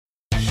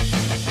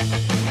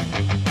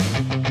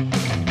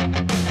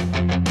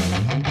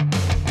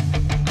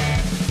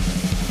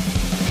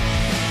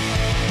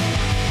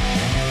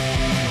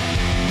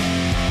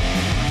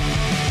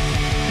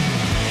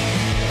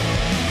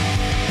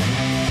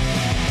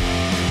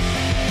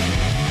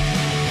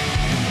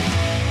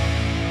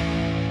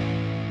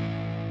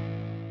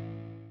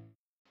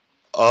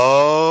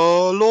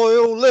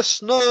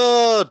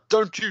Listener,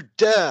 don't you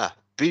dare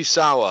be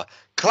sour.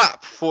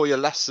 Clap for your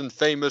less than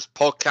famous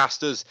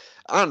podcasters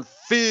and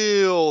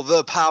feel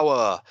the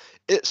power.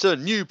 It's a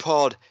new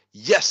pod.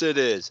 Yes, it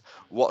is.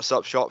 What's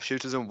up,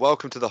 sharpshooters, and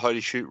welcome to the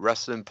Holy Shoot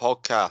Wrestling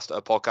Podcast,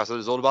 a podcast that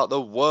is all about the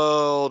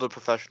world of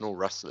professional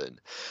wrestling.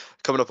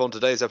 Coming up on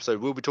today's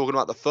episode, we'll be talking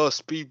about the first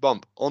speed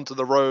bump onto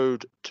the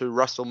road to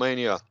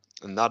WrestleMania,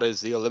 and that is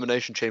the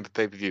Elimination Chamber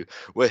pay-per-view,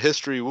 where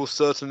history will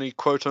certainly,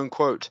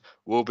 quote-unquote,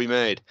 will be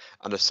made.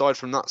 And aside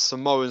from that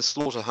Samoan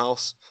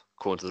slaughterhouse,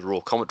 according to the Raw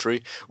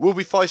commentary, we'll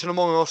be fighting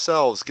among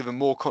ourselves, giving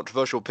more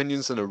controversial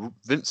opinions than a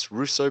Vince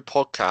Russo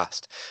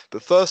podcast.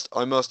 But first,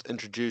 I must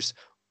introduce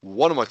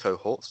one of my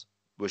cohorts,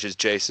 which is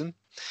Jason.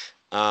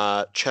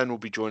 Chen will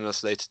be joining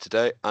us later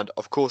today, and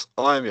of course,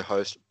 I am your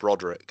host,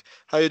 Broderick.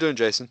 How are you doing,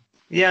 Jason?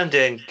 Yeah, I'm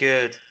doing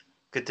good.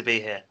 Good to be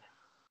here.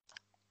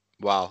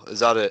 Wow, is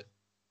that it?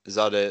 Is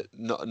that it?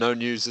 No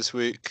news this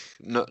week?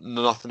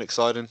 Nothing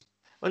exciting?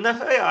 Well, no,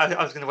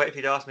 I was going to wait for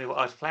you to ask me what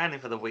I was planning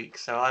for the week.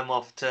 So I'm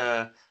off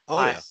to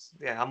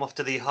I'm off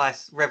to the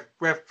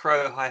Rev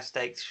Pro high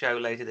stakes show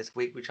later this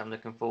week, which I'm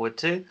looking forward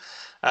to.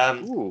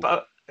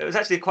 But it was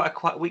actually quite a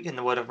quiet week in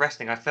the world of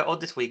wrestling. I felt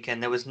odd this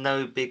weekend. There was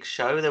no big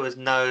show. There was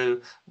no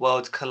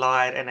Worlds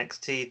Collide,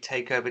 NXT,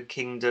 Takeover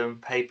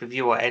Kingdom,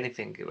 pay-per-view or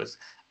anything. It was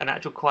an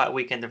actual quiet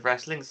weekend of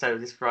wrestling. So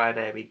this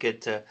Friday it'd be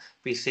good to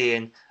be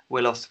seeing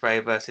Will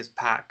Ospreay versus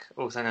Pac,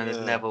 also known as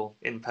Neville,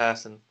 in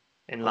person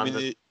in London.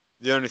 Mean,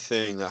 the only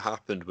thing that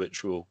happened,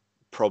 which we'll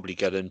probably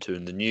get into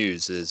in the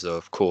news, is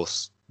of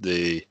course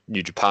the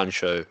New Japan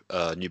show,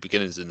 New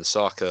Beginnings in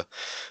Osaka,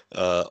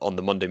 on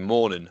the Monday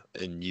morning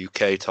in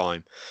UK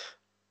time.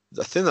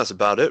 I think that's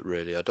about it,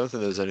 really. I don't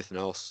think there's anything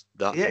else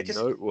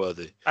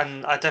noteworthy.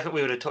 And I don't think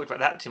we would have talked about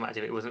that too much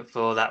if it wasn't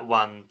for that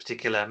one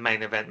particular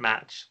main event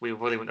match. We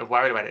really wouldn't have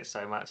worried about it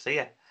so much. So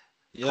yeah.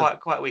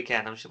 Quite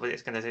weekend. I'm sure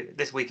it's going to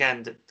this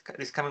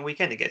coming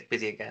weekend it gets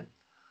busy again.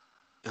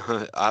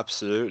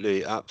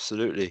 Absolutely.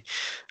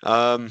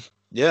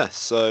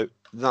 So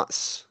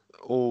that's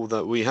all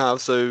that we have.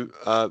 So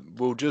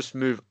we'll just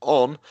move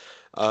on.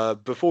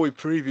 Before we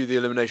preview the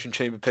Elimination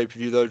Chamber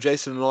pay-per-view, though,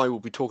 Jason and I will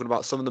be talking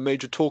about some of the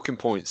major talking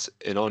points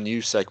in our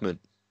news segment.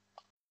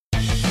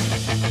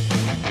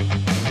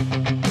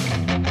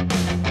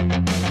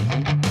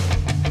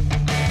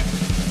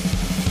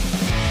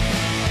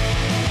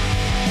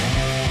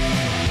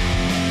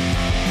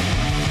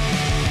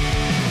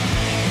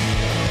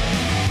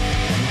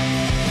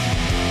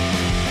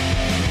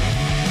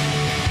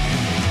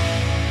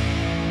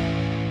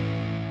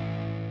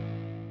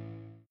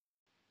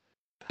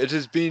 It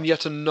has been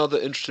yet another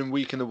interesting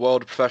week in the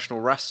world of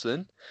professional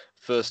wrestling.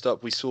 First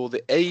up, we saw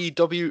the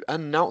AEW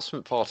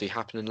announcement party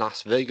happen in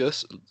Las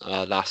Vegas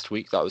last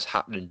week. That was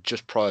happening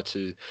just prior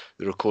to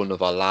the recording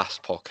of our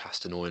last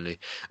podcast, annoyingly.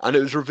 And it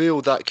was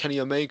revealed that Kenny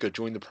Omega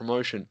joined the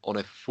promotion on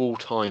a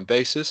full-time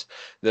basis.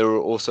 There were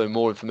also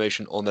more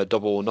information on their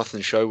Double or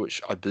Nothing show, which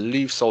I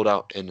believe sold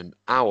out in an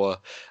hour.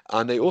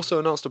 And they also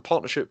announced a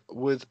partnership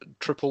with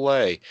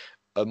AAA,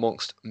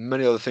 amongst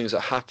many other things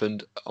that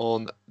happened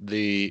on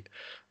the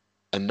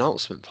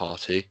announcement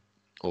party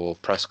or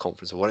press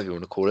conference or whatever you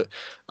want to call it.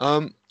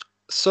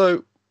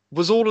 So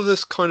was all of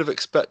this kind of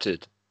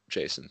expected,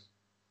 Jason?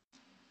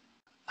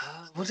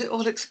 Was it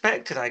all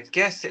expected? I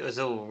guess it was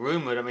all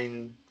rumoured. I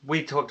mean,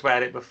 we talked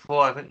about it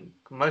before. I think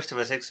most of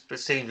us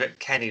assumed that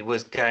Kenny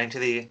was going to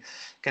be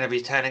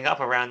turning up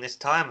around this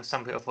time.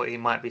 Some people thought he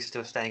might be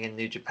still staying in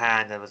New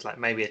Japan. There was like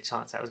maybe a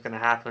chance that was going to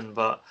happen,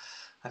 but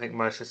I think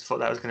most of us thought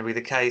that was going to be the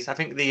case. I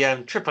think the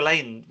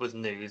AAA was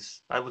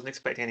news. I wasn't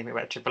expecting anything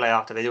about AAA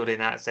after they already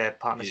announced their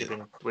partnership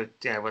with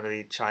one of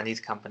the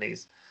Chinese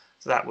companies.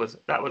 So that was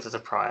a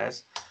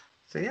surprise.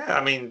 So yeah,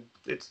 I mean,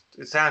 it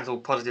sounds all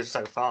positive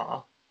so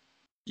far.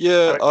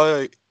 Yeah,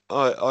 I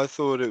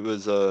thought it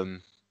was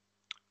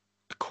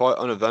quite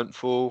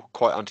uneventful,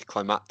 quite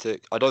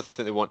anticlimactic. I don't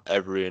think they want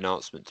every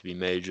announcement to be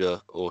major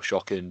or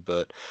shocking,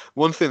 but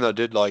one thing that I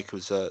did like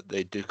was that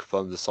they did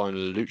confirm the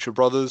signing of the Lucha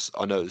Brothers.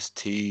 I know it was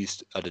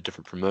teased at a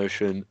different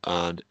promotion,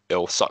 and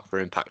it'll suck for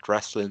Impact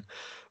Wrestling,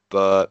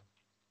 but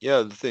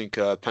yeah, I think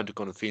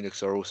Pentagon and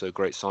Phoenix are also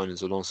great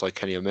signings alongside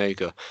Kenny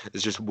Omega.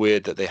 It's just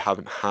weird that they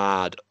haven't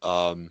had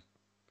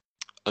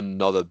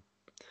another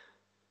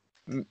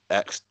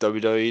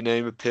ex-WWE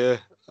name appear.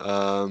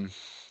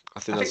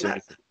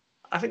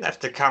 I think that's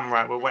to come,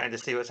 right? We're waiting to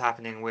see what's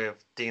happening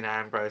with Dean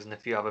Ambrose and a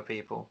few other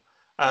people.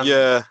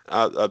 Yeah,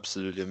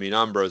 absolutely. I mean,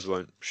 Ambrose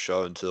won't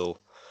show until,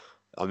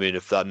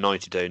 if that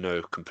 90-day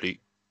no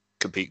compete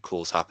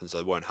clause happens,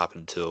 that won't happen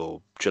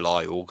until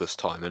July, August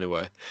time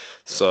anyway.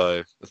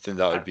 So I think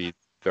that would be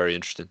very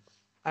interesting.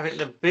 I think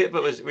the bit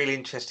that was really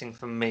interesting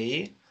for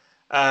me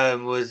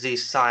was the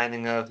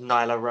signing of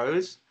Nyla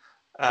Rose.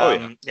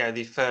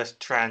 The first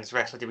trans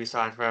wrestler to be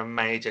signed for a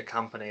major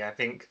company. I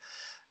think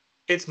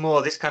it's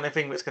more this kind of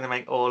thing that's going to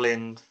make All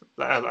Elite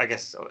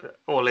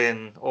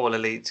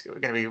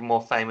going to be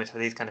more famous for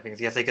these kind of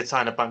things. Yes, they could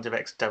sign a bunch of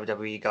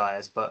ex-WWE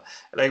guys, but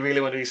they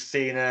really want to be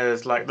seen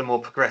as like the more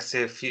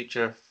progressive,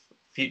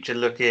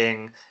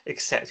 future-looking,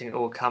 accepting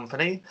all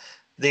company.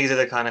 these are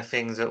the kind of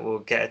things that will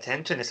get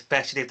attention,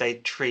 especially if they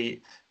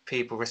treat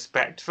people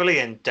respectfully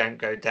and don't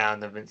go down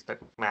the Vince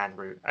McMahon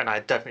route. And I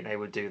don't think they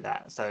would do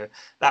that. So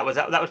that was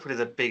probably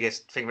the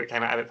biggest thing that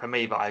came out of it for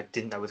me, but I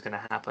didn't know was going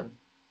to happen.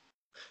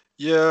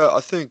 Yeah,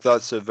 I think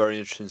that's a very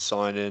interesting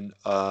signing.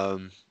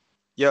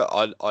 Yeah,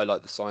 I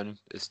like the signing.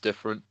 It's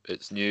different,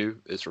 it's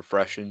new, it's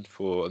refreshing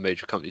for a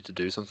major company to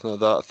do something like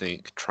that. I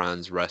think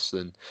trans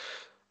wrestling,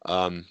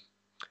 um,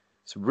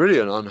 it's really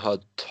an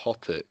unheard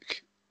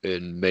topic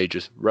in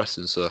major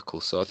wrestling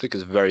circles. So I think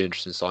it's a very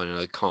interesting signing.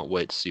 I can't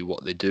wait to see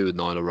what they do with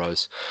Nyla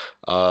Rose.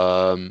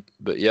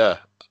 But yeah,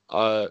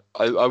 I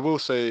will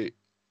say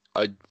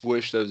I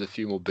wish there was a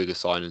few more bigger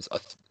signings.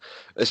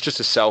 It's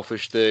just a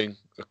selfish thing.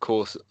 Of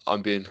course,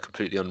 I'm being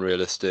completely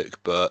unrealistic,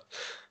 but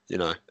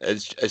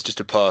it's just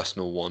a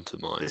personal want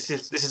of mine. This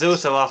is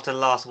also after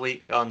last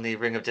week on the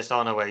Ring of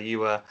Dishonor where you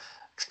were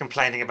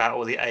complaining about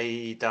all the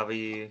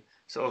AEW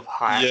sort of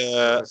hype that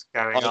Yeah, was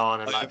going I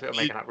on and I, like people imme-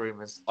 making up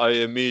rumors. I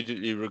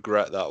immediately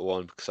regret that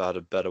one because I had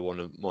a better one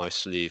up my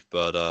sleeve,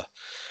 but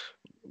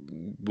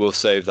we'll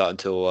save that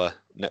until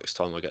next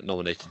time I get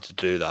nominated to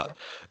do that.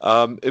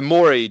 In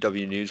more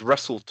AEW news,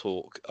 Wrestle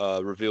Talk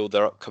revealed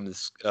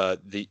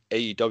the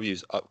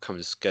AEW's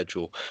upcoming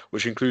schedule,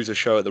 which includes a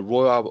show at the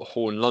Royal Albert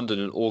Hall in London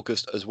in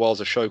August, as well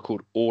as a show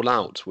called All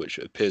Out, which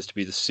appears to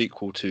be the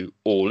sequel to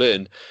All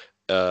In,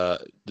 the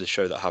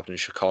show that happened in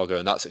Chicago,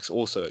 and that's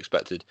also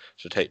expected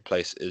to take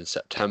place in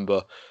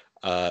September.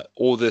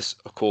 All this,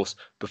 of course,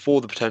 before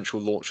the potential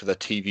launch of their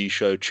TV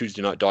show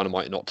Tuesday Night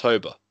Dynamite in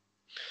October.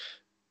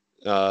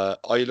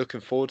 Are you looking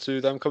forward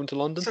to them coming to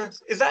London? So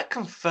is that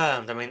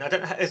confirmed? I mean, I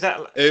don't. Is that?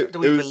 It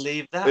Do it we was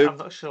believe that? it I'm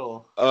not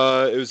sure.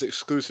 it was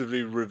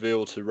exclusively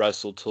revealed to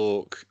Wrestle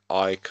Talk.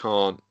 I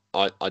can't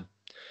I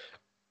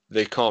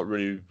they can't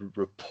really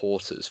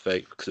report it as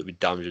fake because it'd be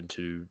damaging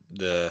to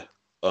their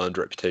earned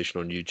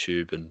reputation on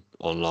YouTube and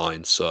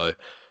online. So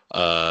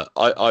I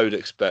would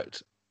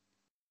expect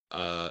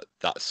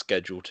that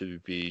schedule to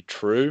be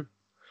true.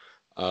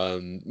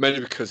 Mainly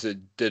because it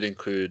did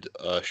include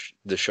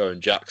the show in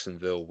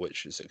Jacksonville,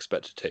 which is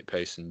expected to take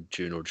place in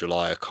June or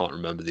July. I can't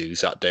remember the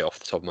exact date off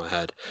the top of my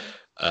head.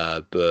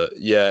 But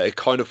yeah, it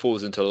kind of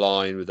falls into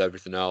line with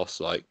everything else.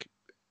 Like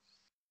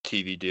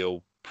TV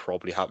deal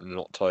probably happened in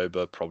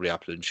October, probably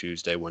happened on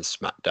Tuesday when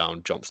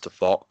SmackDown jumps to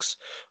Fox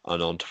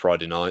and on to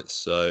Friday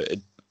nights.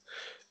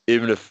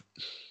 Even if,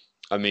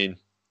 I mean,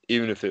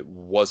 even if it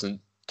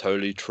wasn't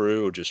totally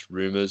true or just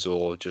rumors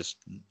or just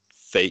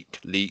fake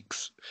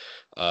leaks,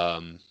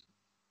 um,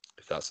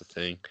 if that's a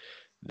thing,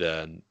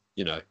 then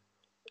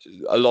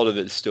a lot of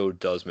it still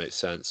does make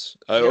sense.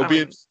 Yeah, I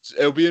mean,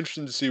 It'll be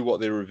interesting to see what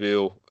they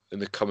reveal in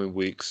the coming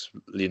weeks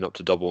leading up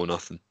to Double or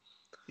Nothing.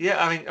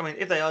 yeah, I mean,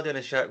 if they are doing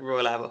a show at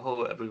Royal Albert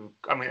Hall, it'd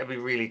be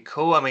really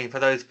cool. I mean, for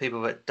those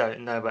people that don't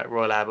know about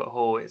Royal Albert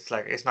Hall, it's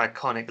an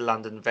iconic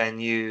London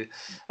venue.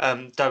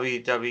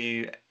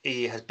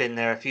 WWE has been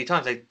there a few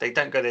times. They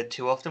don't go there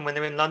too often when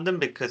they're in London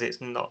because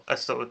it's not a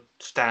sort of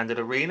standard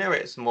arena.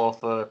 It's more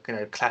for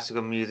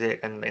classical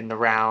music and in the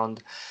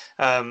round.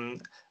 Um,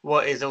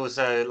 what is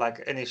also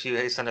like an issue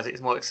is sometimes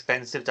it's more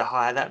expensive to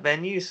hire that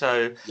venue.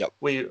 So Yep.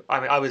 I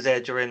mean, I was there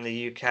during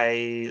the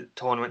UK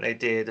tournament they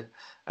did.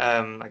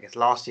 I guess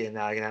last year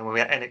now, when we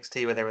had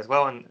NXT were there as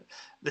well, and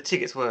the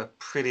tickets were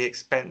pretty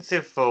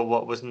expensive for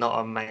what was not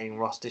a main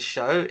roster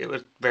show. It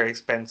was very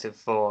expensive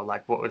for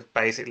like what was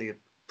basically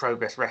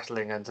Progress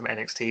Wrestling and some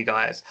NXT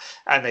guys,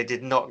 and they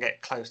did not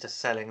get close to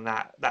selling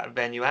that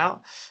venue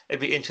out. It'd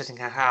be interesting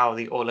how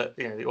the All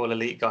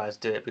Elite guys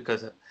do it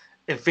because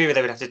in theory they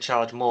would have to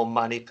charge more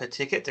money per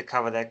ticket to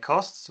cover their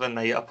costs when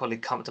they are probably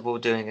comfortable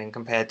doing and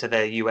compared to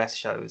their US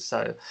shows.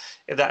 So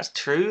if that's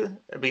true,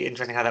 it'd be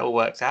interesting how that all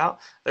works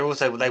out. They won't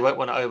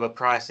want to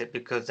overprice it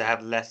because they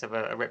have less of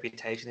a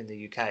reputation in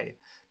the UK.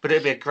 But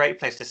it'd be a great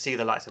place to see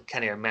the likes of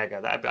Kenny Omega.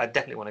 I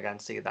definitely want to go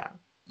and see that.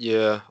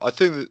 Yeah, I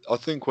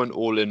think when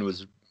All In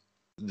was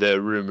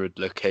their rumored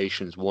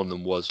locations, one of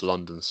them was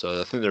London.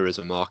 So I think there is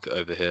a market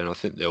over here, and I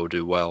think they'll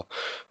do well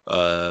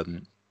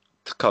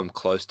to come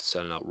close to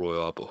selling out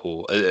Royal Albert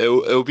Hall.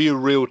 It'll be a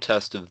real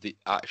test of the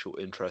actual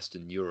interest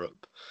in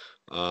Europe.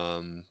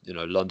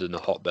 London, a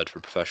hotbed for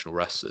professional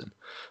wrestling.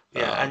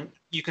 Yeah, and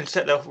you can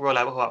set the Royal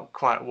Albert Hall up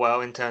quite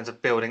well in terms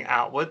of building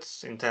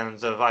outwards. In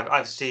terms of,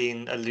 I've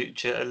seen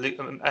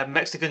a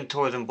Mexican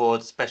Tourism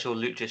Board special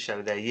lucha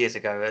show there years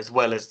ago, as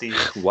well as the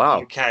Wow.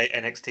 UK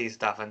NXT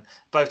stuff. And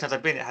both times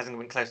I've been, it hasn't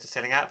been close to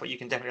selling out, but you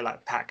can definitely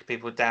like pack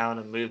people down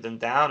and move them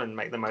down and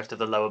make the most of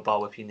the lower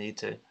bowl if you need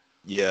to.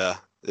 Yeah,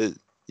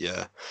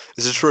 yeah,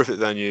 it's a terrific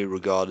venue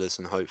regardless,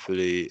 and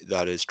hopefully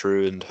that is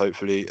true, and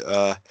hopefully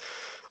a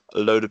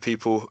load of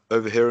people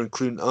over here,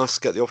 including us,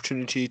 get the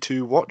opportunity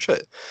to watch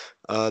it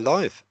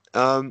live.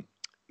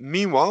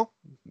 Meanwhile,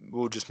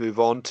 we'll just move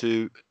on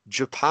to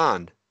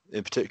Japan,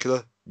 in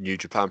particular, New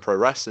Japan Pro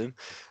Wrestling.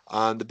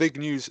 And the big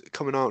news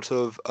coming out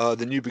of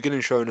the New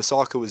Beginning show in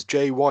Osaka was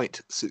Jay White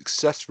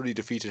successfully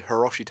defeated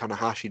Hiroshi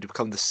Tanahashi to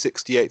become the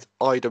 68th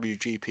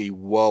IWGP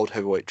World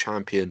Heavyweight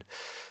Champion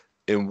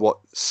in what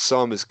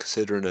some is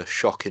considering a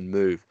shocking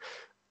move.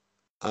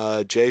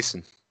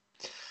 Jason.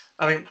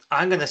 I mean,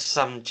 I'm going to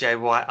sum Jay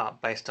White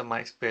up based on my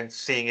experience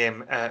seeing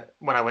him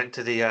when I went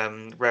to the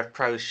Rev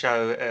Pro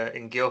show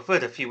in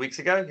Guildford a few weeks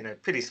ago. You know,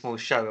 pretty small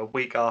show, a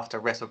week after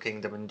Wrestle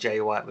Kingdom, and Jay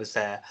White was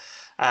there.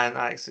 And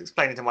I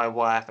explained to my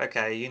wife,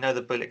 okay, you know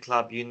the Bullet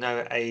Club, you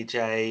know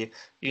AJ,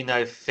 you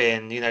know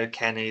Finn, you know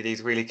Kenny,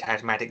 these really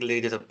charismatic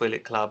leaders of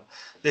Bullet Club.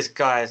 This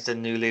guy is the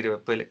new leader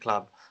of Bullet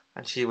Club,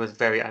 and she was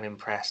very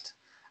unimpressed.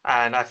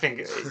 And I think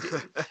it was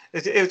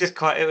just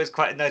it was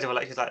quite notable.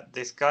 Like, he's like,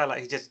 this guy,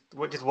 like, he just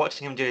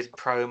watching him do his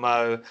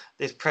promo,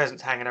 his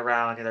presence hanging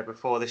around, you know,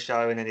 before the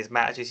show, and then his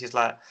matches. He's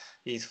like,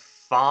 he's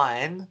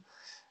fine,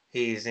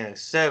 he's, you know,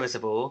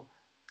 serviceable,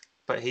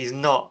 but he's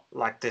not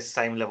like this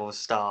same level of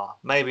star.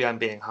 Maybe I'm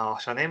being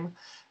harsh on him,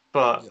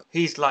 but Yeah.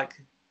 he's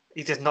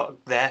just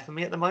not there for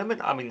me at the moment.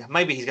 I mean,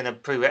 maybe he's going to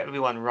prove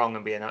everyone wrong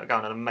and go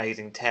on an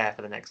amazing tear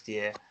for the next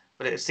year.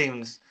 But it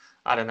seems,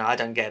 I don't know, I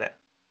don't get it.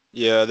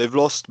 Yeah, they've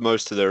lost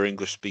most of their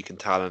English-speaking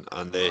talent,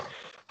 and they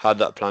had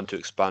that plan to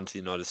expand to the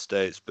United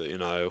States. But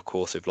of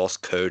course, they've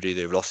lost Cody,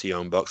 they've lost the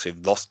Young Bucks,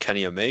 they've lost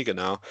Kenny Omega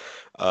now.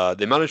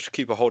 They managed to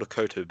keep a hold of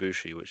Kota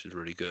Ibushi, which is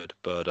really good.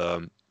 But I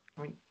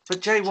mean, but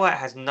Jay White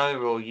has no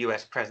real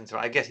US presence,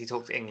 right? I guess he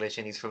talks English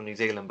and he's from New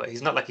Zealand, but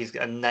he's not like he's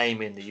got a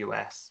name in the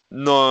US.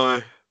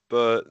 no,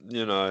 but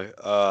mm,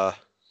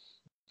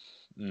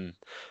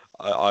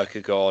 I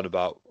could go on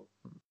about.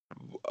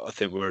 I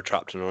think we're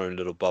trapped in our own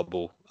little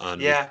bubble,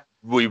 and Yeah,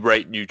 we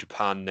rate New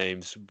Japan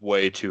names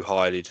way too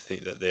highly to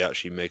think that they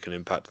actually make an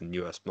impact in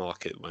the US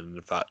market, when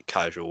in fact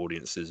casual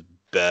audiences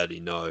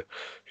barely know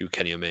who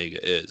Kenny Omega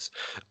is.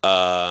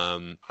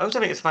 I also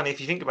think it's funny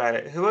if you think about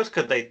it. Who else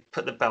could they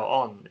put the belt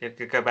on? It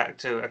could go back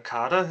to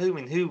Okada. Who? I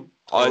mean, who?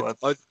 I, Or,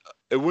 I,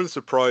 it wouldn't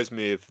surprise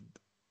me if,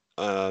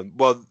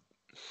 well,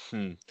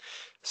 hmm.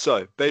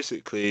 So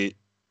basically,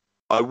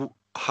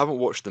 haven't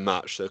watched the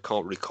match, so I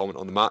can't really comment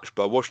on the match.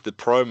 But I watched the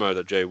promo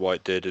that Jay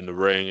White did in the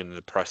ring and in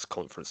the press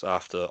conference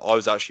after. I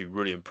was actually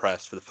really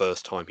impressed for the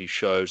first time. He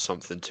showed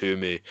something to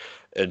me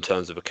in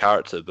terms of a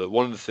character. But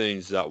one of the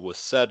things that was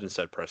said in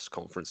said press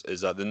conference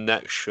is that the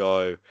next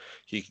show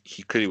he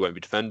clearly won't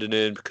be defending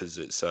in, because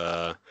it's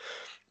one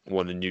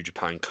of the New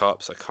Japan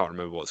Cups. I can't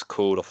remember what it's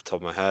called off the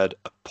top of my head.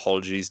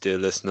 Apologies, dear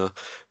listener.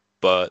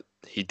 But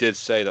he did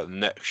say that the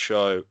next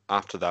show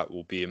after that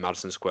will be in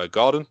Madison Square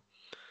Garden,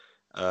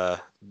 uh,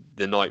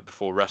 the night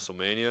before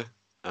WrestleMania.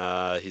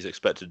 He's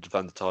expected to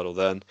defend the title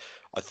then.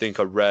 I think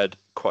I read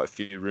quite a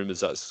few rumors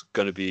that's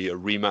going to be a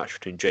rematch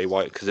between Jay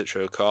White and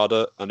Kazuchika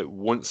Okada, and it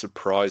wouldn't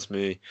surprise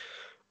me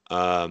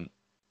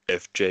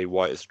if Jay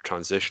White is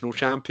transitional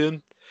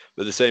champion.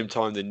 But at the same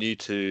time, they need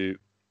to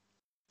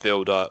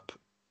build up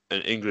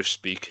an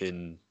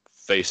English-speaking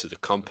face of the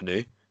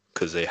company,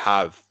 because they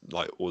have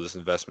like all this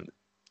investment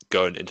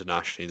going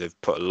internationally.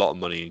 They've put a lot of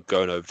money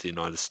going over to the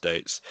United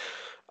States.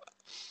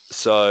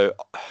 So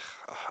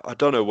I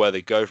don't know where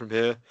they go from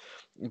here.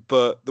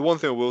 But the one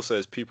thing I will say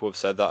is people have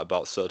said that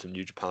about certain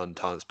New Japan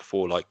talents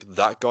before. Like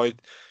that guy,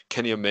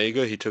 Kenny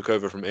Omega, he took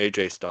over from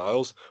AJ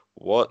Styles.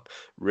 What?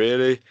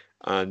 Really?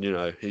 And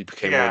he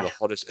became one of yeah, the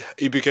hottest.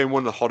 He became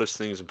one of the hottest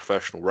things in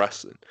professional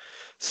wrestling.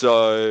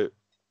 So,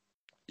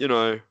 you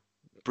know,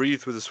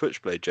 breathe with a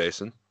switchblade,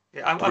 Jason.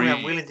 yeah. I'm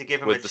Breathe willing to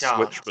give him a with the chance.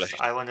 switchblade.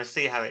 I want to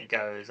see how it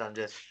goes. I'm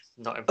just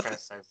not I, th-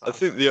 impressed so I far.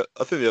 think the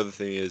other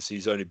thing is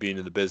he's only been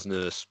in the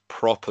business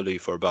properly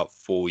for about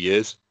 4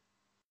 years.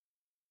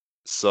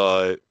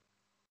 So,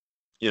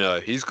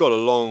 he's got a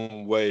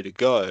long way to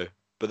go,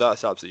 but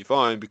that's absolutely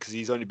fine because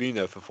he's only been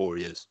there for 4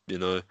 years.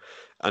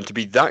 And to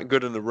be that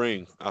good in the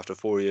ring after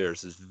 4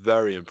 years is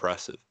very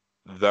impressive.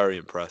 Very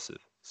impressive.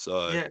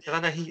 So, Yeah, because I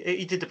know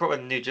he did the proper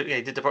he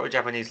did the proper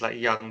Japanese like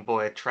young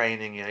boy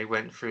training. You know, he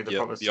went through the yep,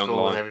 proper young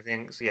school and lion.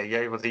 everything. So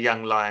yeah, he was a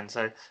young lion.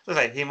 So as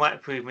I say, he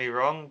might prove me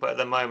wrong, but at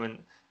the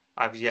moment,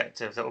 I've yet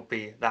to sort of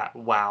be that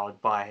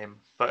wowed by him.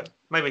 But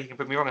maybe he can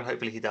prove me wrong, and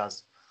hopefully he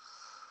does.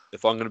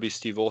 If I'm going to be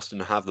Steve Austin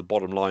and have the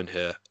bottom line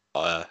here,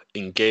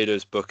 in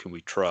Gato's booking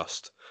we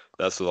trust.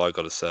 That's all I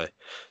got to say.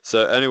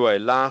 So anyway,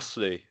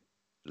 lastly,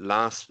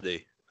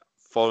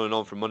 following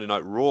on from Monday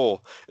Night Raw,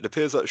 it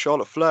appears that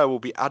Charlotte Flair will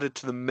be added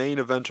to the main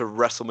event of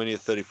WrestleMania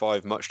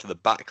 35, much to the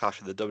backlash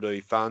of the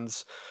WWE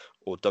fans,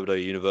 or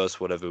WWE Universe,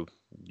 whatever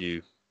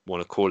you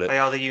want to call it. They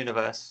are the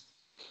universe.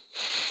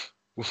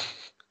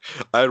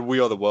 I had We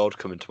Are the World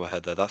come into my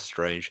head there. That's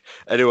strange.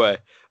 Anyway,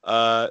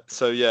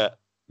 so yeah,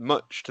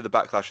 much to the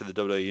backlash of the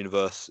WWE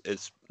Universe,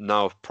 it's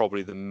now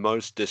probably the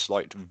most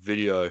disliked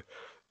video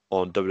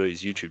on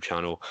WWE's YouTube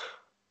channel.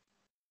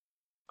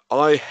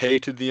 I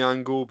hated the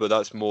angle, but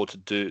that's more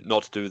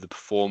not to do with the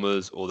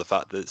performers or the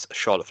fact that it's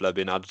Charlotte Flair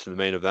being added to the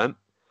main event.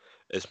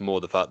 It's more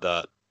the fact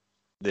that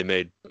they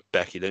made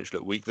Becky Lynch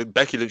look weak.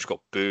 Becky Lynch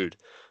got booed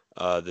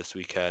this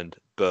weekend,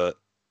 but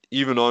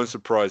even I'm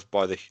surprised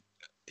by the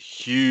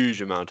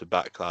huge amount of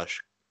backlash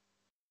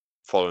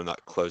following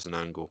that closing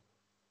angle.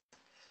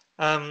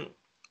 Um,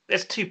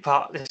 there's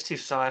two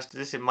sides to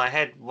this in my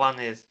head. One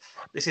is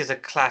this is a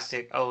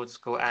classic old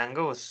school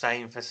angle,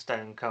 same for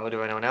Stone Cold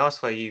or anyone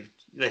else, where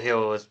the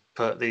heels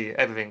put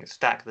everything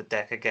stack the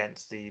deck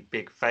against the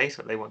big face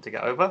that they want to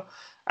get over,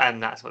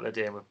 and that's what they're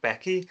doing with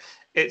Becky.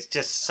 It's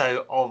just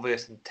so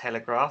obvious and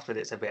telegraphed that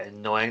it's a bit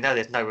annoying. Now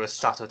there's no real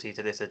subtlety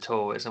to this at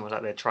all. It's almost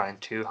like they're trying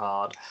too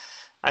hard.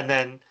 And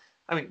then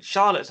I mean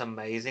Charlotte's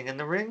amazing in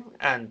the ring,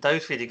 and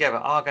those three together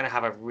are going to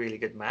have a really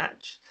good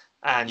match.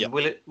 Yeah. And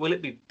will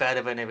it be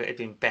better than if it had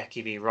been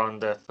Becky v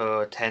Ronda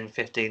for 10,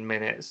 15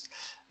 minutes,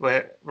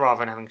 rather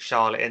than having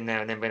Charlotte in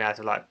there and then being able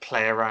to like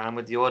play around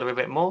with the order a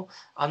bit more?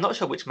 I'm not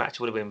sure which match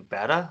would have been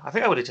better. I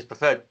think I would have just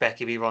preferred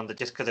Becky v Ronda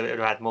just because it would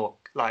have had more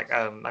like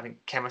I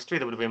think chemistry.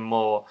 There would have been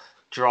more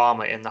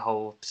drama in the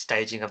whole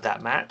staging of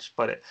that match.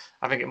 But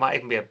I think it might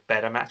even be a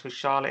better match with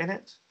Charlotte in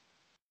it.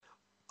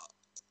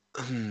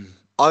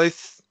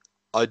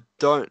 I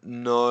don't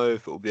know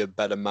if it will be a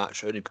better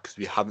match only because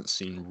we haven't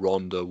seen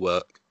Ronda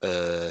work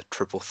a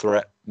triple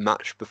threat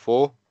match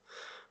before.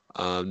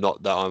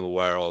 Not that I'm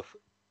aware of.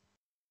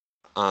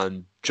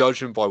 And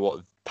judging by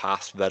what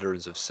past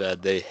veterans have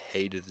said, they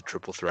hated the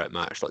triple threat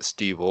match. Like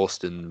Steve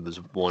Austin was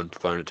one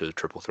opponent to the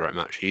triple threat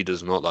match. He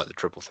does not like the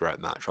triple threat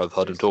match. I've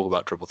heard him talk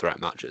about triple threat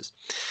matches.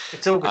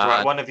 It's all good,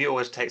 right? One of you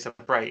always takes a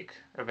break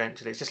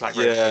eventually. It's just like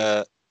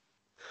yeah,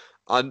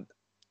 and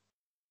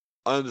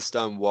I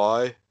understand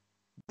why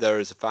there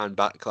is a fan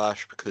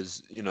backlash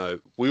because, you know,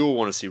 we all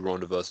want to see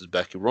Ronda versus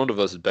Becky. Ronda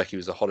versus Becky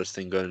was the hottest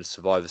thing going to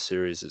Survivor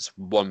Series. It's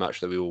one match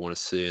that we all want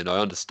to see, and I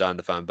understand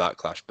the fan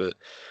backlash, but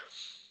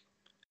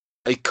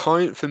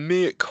for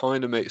me, it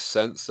kind of makes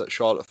sense that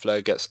Charlotte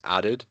Flair gets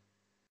added.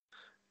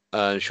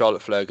 And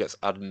Charlotte Flair gets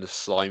added in a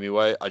slimy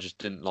way. I just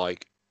didn't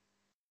like.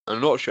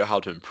 I'm not sure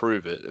how to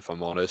improve it, if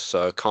I'm honest,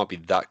 so I can't be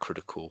that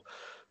critical.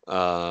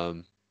 I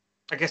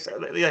guess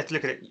you have to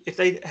look at it. If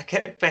they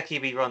kept Becky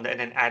v Ronda and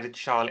then added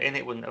Charlotte in,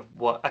 it wouldn't have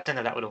worked. I don't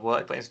know if that would have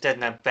worked, but instead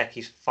now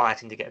Becky's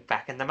fighting to get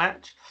back in the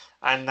match,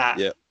 and that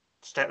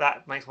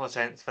makes more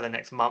sense for the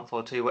next month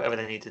or two, whatever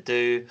they need to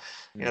do.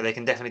 You know, they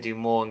can definitely do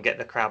more and get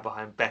the crowd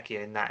behind Becky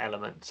in that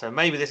element. So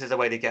maybe this is a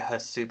way to get her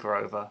super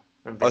over.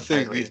 And Vince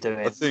knows what he's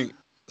doing. I think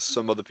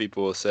some other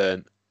people are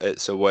saying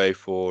it's a way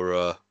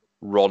for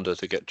Ronda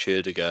to get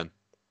cheered again.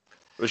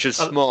 Which is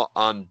smart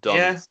and dumb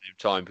at the same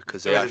time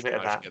because they actually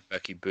managed to get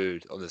Becky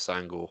booed on this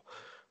angle.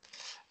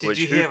 Who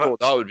thought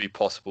that would be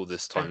possible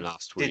this time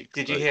last week?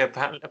 Did you hear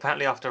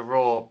apparently after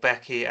Raw,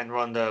 Becky and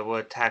Ronda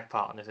were tag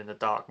partners in the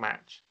dark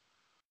match?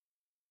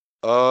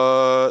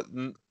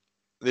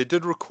 They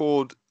did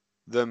record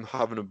them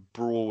having a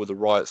brawl with the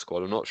Riot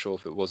Squad. I'm not sure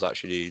if it was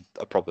actually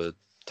a proper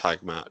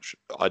tag match.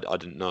 I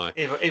didn't know.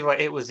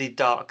 It was the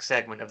dark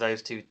segment of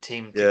those two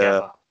teamed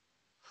together.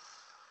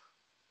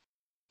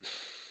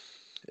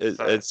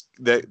 I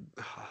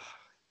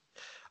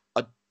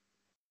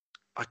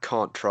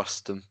can't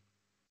trust them.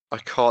 I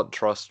can't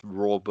trust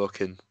Raw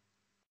booking.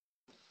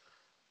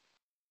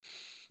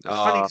 It's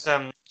funny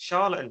because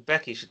Charlotte and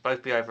Becky should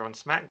both be over on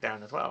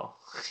SmackDown as well,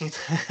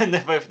 and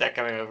they're both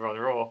coming over on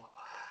Raw.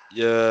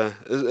 Yeah,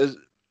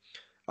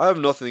 I have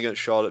nothing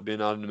against Charlotte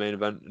being out in the main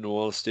event, in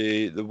all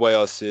honesty. The way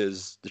I see it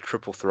is the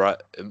triple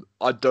threat.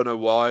 I don't know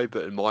why,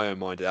 but in my own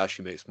mind, it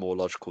actually makes more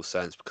logical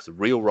sense because the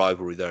real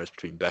rivalry there is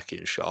between Becky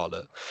and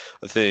Charlotte.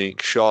 I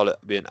think Charlotte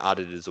being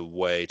added is a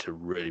way to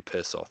really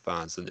piss off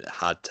fans, and it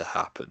had to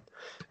happen.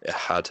 It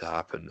had to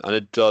happen. And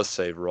it does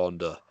save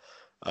Ronda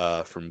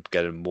from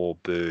getting more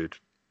booed.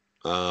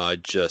 I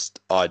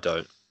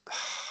don't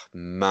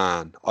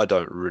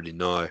really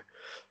know.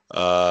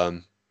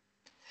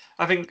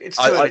 I think it's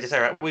too early to say,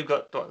 right? We've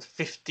got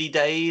 50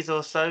 days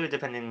or so,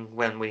 depending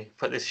when we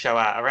put this show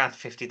out. Around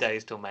 50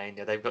 days till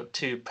Mania. They've got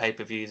 2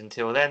 pay-per-views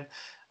until then.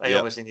 They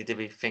obviously need to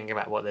be thinking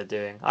about what they're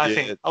doing. I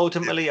think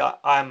ultimately,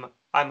 I'm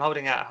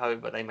holding out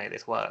hope that they make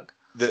this work.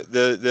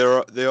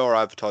 They are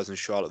advertising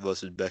Charlotte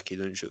versus Becky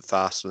Lynch at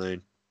Fastlane.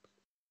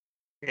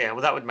 Yeah,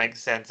 well, that would make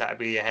sense. That would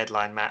be a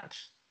headline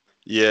match.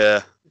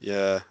 Yeah.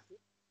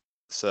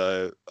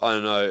 So I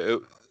don't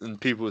know. And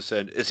people were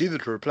saying it's either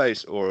to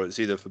replace or it's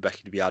either for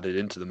Becky to be added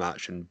into the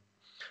match. And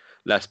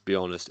let's be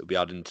honest, it'll be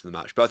added into the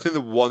match. But I think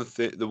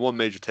the one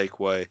major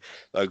takeaway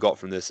that I got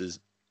from this is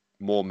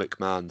more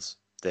McMahon's.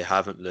 They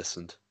haven't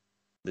listened.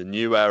 The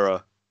new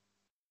era.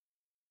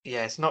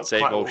 Yeah, it's not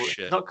quite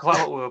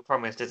what we were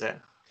promised, is it?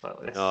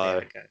 But there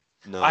we go.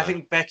 No. I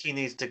think Becky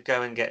needs to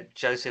go and get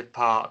Joseph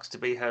Parks to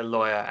be her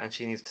lawyer, and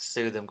she needs to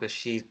sue them because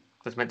she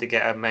was meant to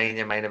get a main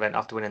event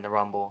after winning the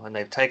Rumble, and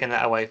they've taken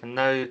that away for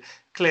no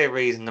clear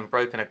reason and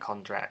broken a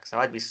contract. So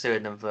I'd be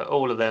suing them for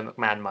all of their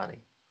McMahon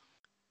money.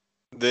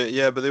 But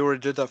they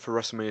already did that for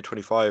WrestleMania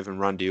 25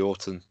 and Randy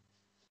Orton.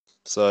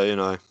 So, you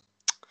know.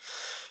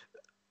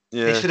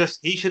 Yeah.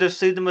 He should have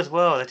sued them as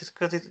well. Just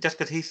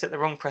because he set the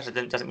wrong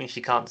precedent doesn't mean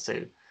she can't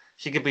sue.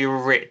 She could be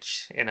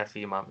rich in a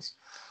few months.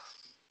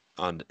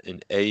 And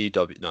in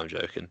AEW... No, I'm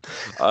joking.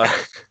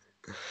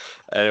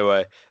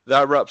 Anyway,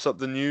 that wraps up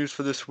the news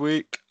for this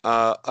week.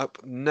 Up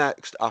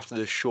next, after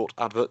this short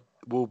advert,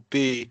 will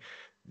be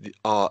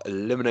our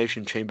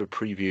Elimination Chamber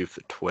preview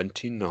for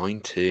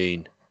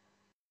 2019.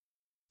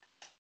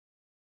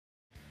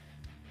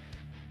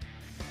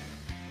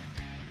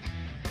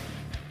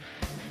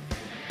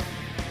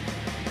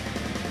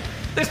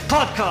 This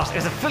podcast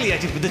is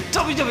affiliated with the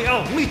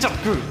WWL Meetup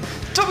Group.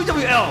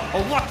 WWL,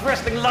 or Watch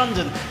Wrestling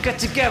London, get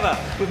together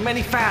with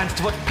many fans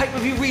to watch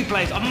pay-per-view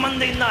replays on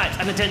Monday nights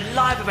and attend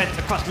live events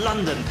across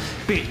London,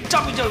 be it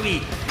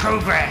WWE,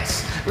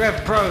 Progress,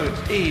 Rev Pro,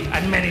 Eve,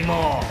 and many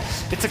more.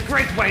 It's a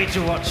great way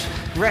to watch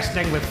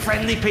wrestling with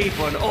friendly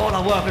people, and all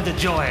are welcome to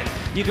join.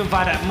 You can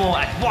find out more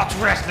at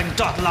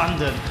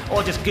watchwrestling.london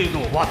or just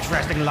Google Watch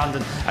Wrestling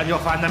London and you'll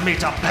find the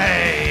meetup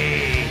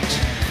page.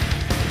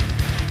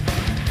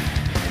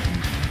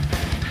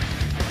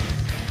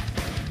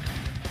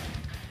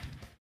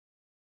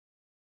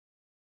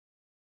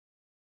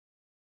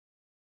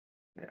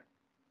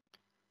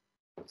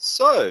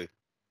 So,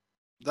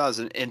 that was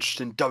an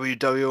interesting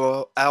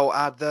WWL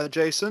ad there,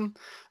 Jason.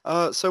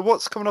 So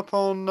what's coming up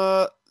on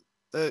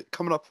with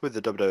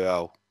the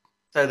WWL?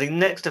 So the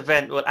next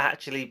event will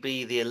actually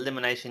be the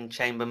Elimination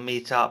Chamber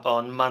meetup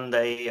on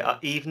Monday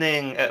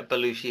evening at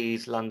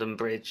Belushi's London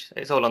Bridge.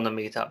 It's all on the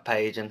meetup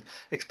page, and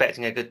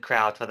expecting a good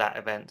crowd for that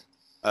event.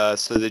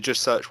 So they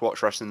just search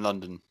Watch Wrestling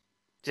London.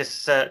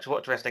 Just search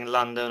Watch Wrestling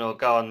London or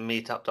go on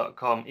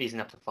meetup.com. Easy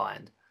enough to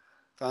find.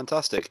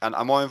 Fantastic. And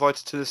am I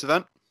invited to this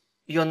event?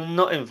 You're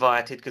not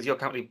invited because you're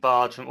currently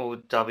barred from all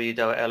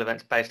WWL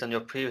events based on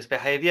your previous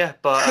behaviour.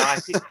 But I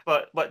think,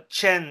 but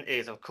Chen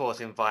is of course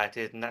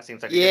invited, and that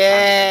seems like a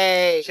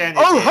Yay! good time.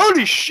 Oh,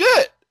 holy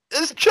shit!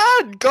 It's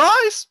Chen,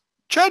 guys!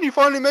 Chen, you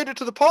finally made it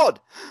to the pod.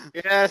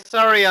 Yeah,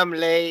 sorry I'm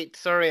late.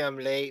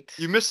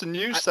 You missed the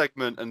news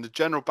segment and the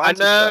general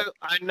banter.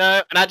 I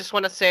know. And I just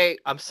want to say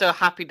I'm so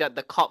happy that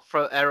the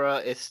Cutthroat era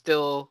is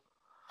still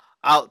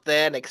out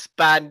there and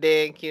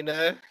expanding, you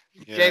know?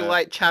 Yeah. Jay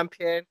White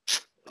champion.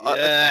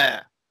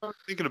 Yeah. I'm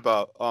thinking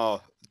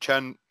about,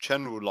 Chen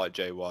would like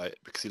Jay White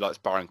because he likes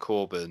Baron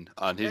Corbin,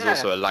 and he's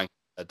also a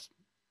lank-head,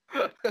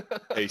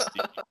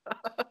 tasty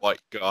white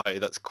guy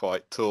that's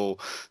quite tall.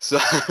 So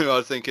I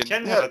was thinking,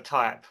 Chen has a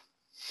type.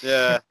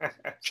 Yeah,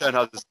 Chen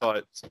has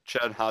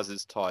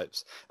his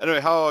types. Anyway,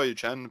 how are you,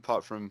 Chen,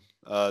 apart from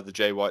the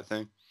Jay White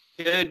thing?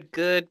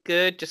 Good.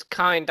 Just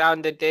counting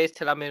down the days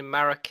till I'm in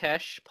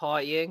Marrakesh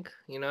partying,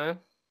 you know?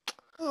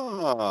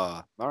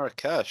 Ah,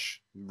 Marrakesh.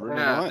 Really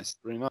nice.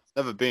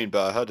 Never been,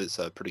 but I heard it's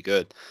pretty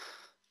good.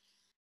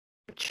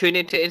 Tune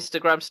into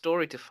Instagram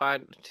story to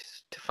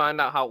find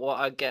out what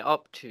I get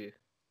up to.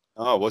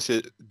 Oh, what's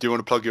it? Do you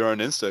want to plug your own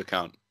Insta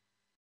account?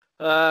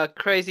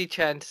 Crazy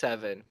Chen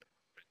 7.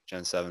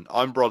 Gen 7.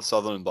 I'm Rod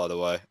Sutherland, by the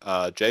way.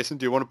 Jason,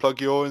 do you want to plug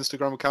your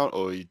Instagram account,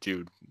 or do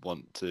you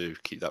want to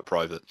keep that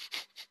private?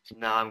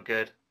 No, I'm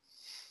good.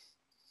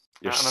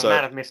 I'm So, a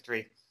man of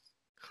mystery.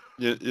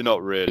 You're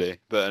not really,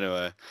 but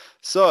anyway.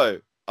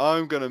 So,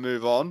 I'm going to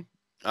move on,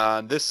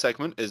 and this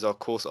segment is, of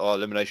course, our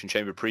Elimination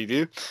Chamber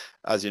preview.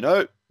 As you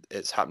know,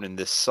 it's happening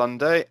this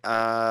Sunday.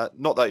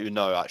 Not that you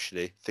know,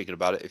 actually, thinking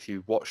about it, if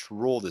you watched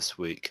Raw this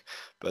week,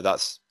 but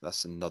that's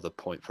another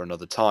point for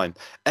another time.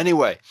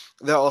 Anyway,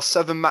 there are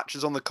 7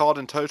 matches on the card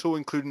in total,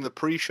 including the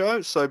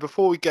pre-show. So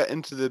before we get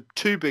into the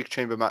 2 big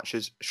chamber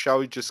matches, shall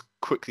we just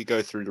quickly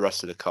go through the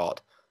rest of the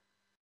card?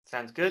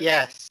 Sounds good.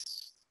 Yes.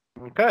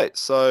 Okay,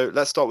 so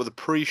let's start with the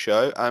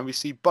pre-show, and we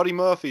see Buddy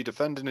Murphy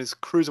defending his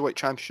Cruiserweight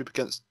Championship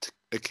against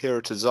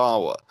Akira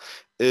Tozawa.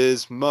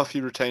 Is Murphy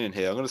retaining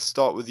here? I'm going to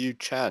start with you,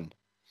 Chen.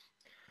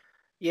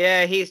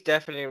 Yeah, he's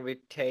definitely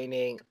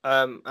retaining.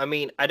 I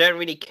mean, I don't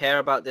really care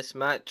about this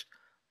match,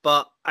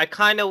 but I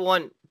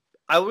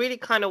really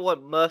kind of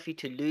want Murphy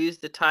to lose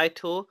the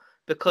title,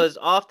 because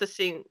after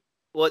seeing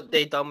what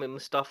they done with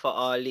Mustafa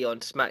Ali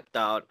on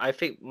SmackDown, I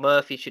think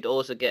Murphy should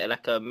also get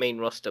like a main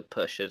roster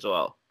push as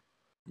well.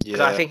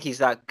 Because I think he's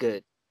that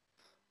good.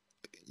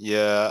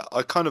 Yeah,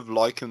 I kind of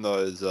like him though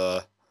as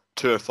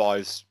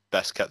 205's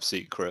best kept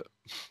secret,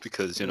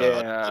 because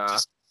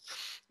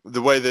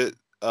the way that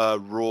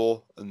Raw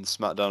and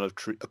SmackDown have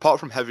apart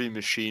from Heavy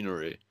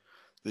Machinery,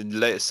 the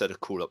latest set of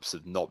call-ups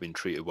have not been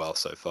treated well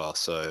so far.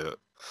 So,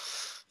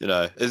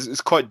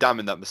 it's quite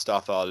damning that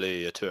Mustafa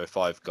Ali, a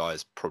 205 guy,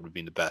 has probably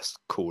been the best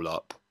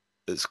call-up.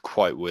 It's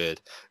quite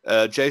weird.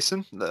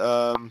 Jason,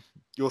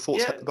 your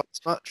thoughts about this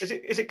match?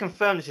 Is it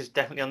confirmed this is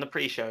definitely on the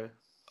pre-show?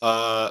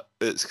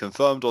 It's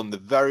confirmed on the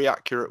very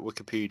accurate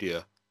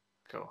Wikipedia.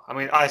 Cool. I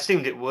mean, I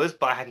assumed it was,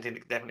 but I hadn't seen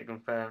it definitely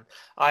confirmed.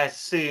 I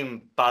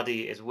assume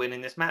Buddy is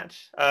winning this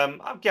match. I'm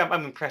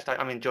impressed.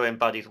 I'm enjoying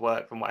Buddy's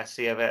work from what I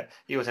see of it.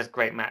 He always has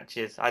great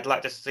matches. I'd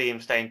like to see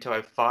him stay in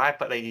 205,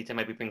 but they need to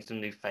maybe bring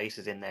some new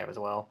faces in there as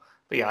well.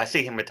 But yeah, I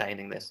see him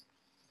retaining this.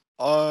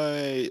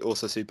 I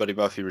also see Buddy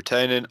Murphy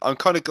retaining. I'm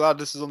kind of glad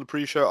this is on the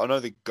pre-show. I know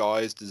the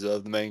guys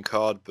deserve the main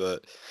card,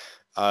 but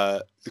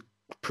the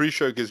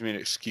pre-show gives me an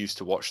excuse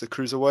to watch the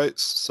cruiserweights.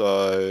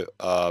 So,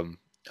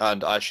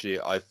 and actually,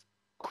 I've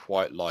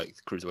quite like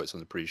the cruiserweights on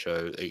the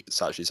pre-show.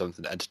 It's actually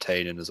something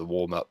entertaining as a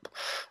warm-up.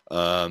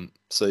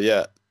 So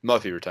yeah,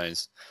 Murphy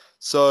retains.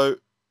 So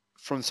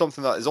from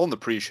something that is on the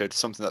pre-show to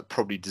something that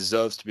probably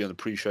deserves to be on the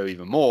pre-show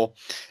even more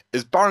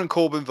is Baron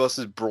Corbin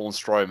versus Braun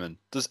Strowman.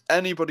 Does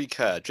anybody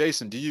care?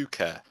 Jason, do you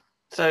care?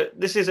 So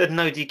this is a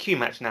no DQ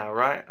match now,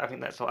 right? I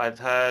think that's what I've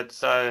heard.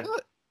 So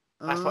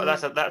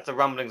that's the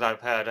rumblings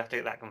I've heard. I have to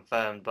get that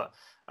confirmed. But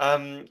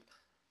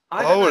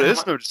I don't Oh, know it how is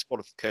much. no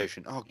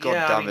disqualification. Oh, god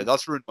Yeah, I damn it. mean,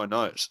 That's ruined my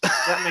notes.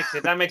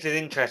 that makes it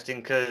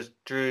interesting because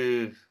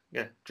Drew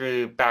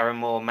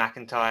Barrymore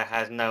McIntyre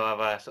has no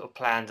other sort of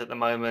plans at the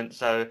moment.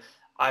 So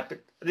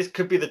this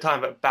could be the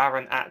time that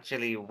Baron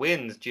actually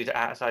wins due to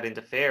outside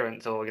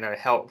interference or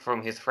help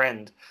from his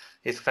friend,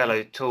 his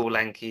fellow tall,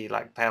 lanky,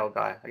 like pale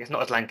guy. I guess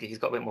not as lanky. He's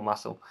got a bit more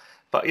muscle.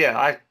 But yeah,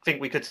 I think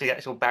we could see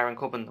actual Baron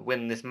Corbin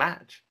win this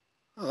match.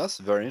 Oh, that's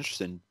very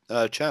interesting.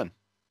 Chen.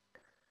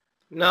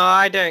 No,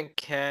 I don't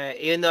care.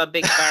 Even though I'm a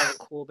big Baron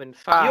Corbin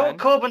You're a fan,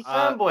 Corbin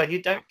fanboy and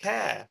you don't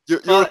care.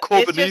 You're a but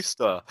it's just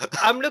Corbinista.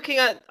 I'm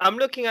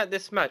looking at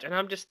this match and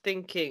I'm just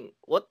thinking,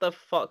 what the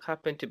fuck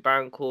happened to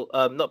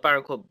not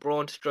Baron Corbin,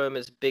 Braun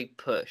Strowman's big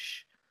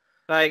push?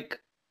 Like,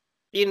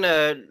 he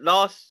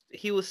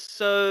was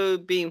so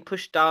being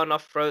pushed down our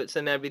throats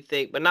and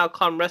everything, but now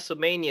come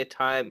WrestleMania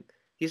time,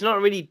 he's not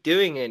really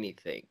doing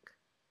anything.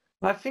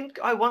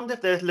 I wonder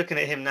if they're looking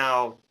at him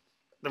now,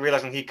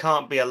 realizing he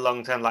can't be a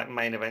long-term like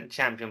main event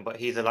champion, but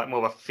he's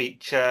more of a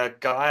feature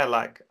guy,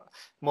 like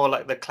more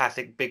like the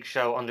classic Big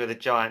Show Andre the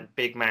Giant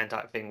big man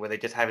type thing, where they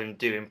just have him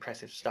do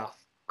impressive stuff.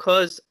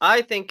 Because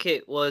I think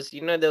it was,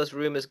 there was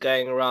rumors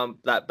going around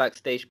that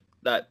backstage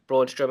that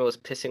Braun Strowman was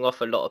pissing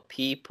off a lot of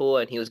people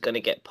and he was going to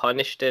get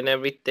punished and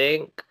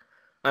everything.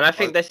 And I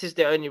think this is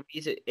the only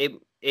reason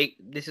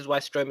this is why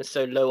Strowman's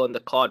so low on the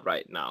card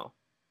right now.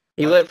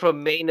 He went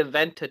from main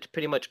eventer to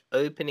pretty much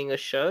opening a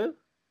show.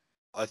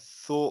 I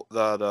thought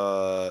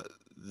that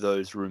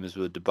those rumors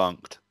were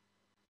debunked.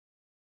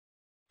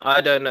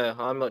 I don't know.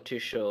 I'm not too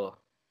sure.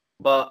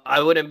 But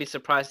I wouldn't be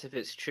surprised if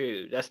it's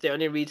true. That's the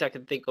only reason I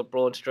can think of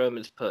Braun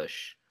Strowman's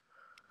push.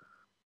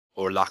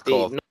 Or lack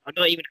of.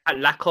 Not even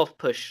lack of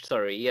push,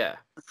 sorry, yeah.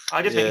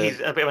 I just think he's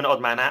a bit of an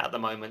odd man out at the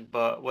moment,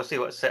 but we'll see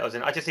what settles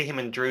in. I just see him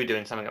and Drew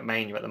doing something at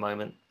Mania at the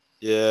moment.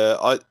 Yeah,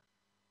 I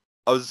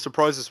was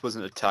surprised this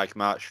wasn't a tag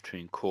match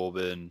between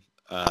Corbin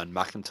and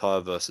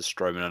McIntyre versus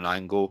Strowman and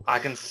Angle. I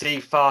can see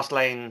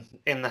Fastlane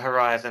in the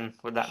horizon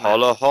with that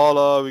Holla, match.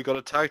 holla, we got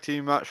a tag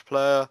team match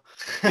player.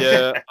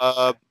 Yeah,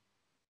 I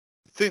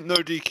think no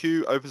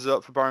DQ opens it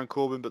up for Baron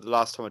Corbin, but the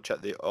last time I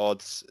checked the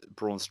odds,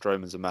 Braun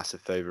Strowman's a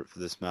massive favourite for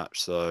this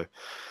match. So,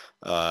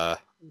 yeah,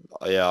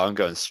 I'm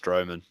going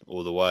Strowman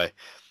all the way.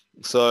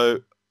 So,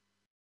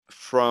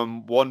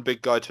 from one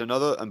big guy to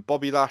another, and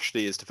Bobby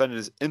Lashley is defending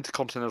his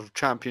Intercontinental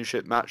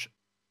Championship match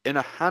in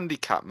a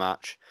handicap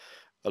match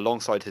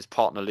alongside his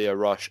partner Lio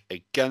Rush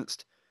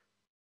against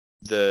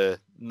the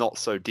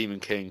not-so-Demon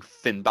King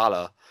Finn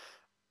Balor.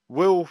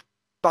 Will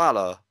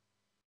Balor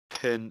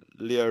pin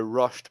Lio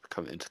Rush to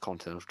become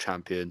Intercontinental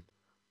Champion,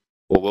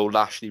 or will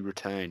Lashley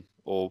retain,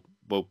 or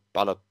will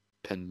Balor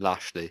pin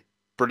Lashley?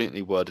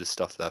 Brilliantly worded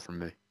stuff there from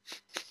me.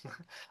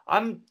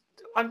 I'm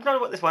trying to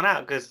work this one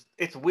out because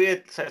it's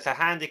weird. So it's a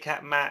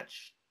handicap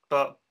match,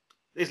 but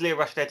is Lio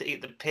Rush there to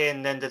eat the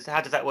pin? Then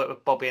how does that work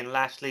with Bobby and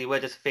Lashley? Where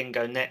does Finn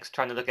go next?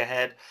 Trying to look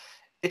ahead.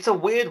 It's a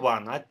weird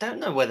one. I don't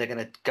know where they're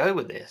going to go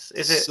with this.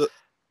 Is it?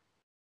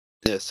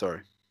 Yeah,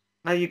 sorry.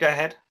 No, you go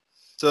ahead.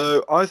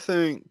 So I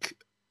think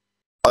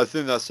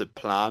that's the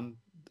plan,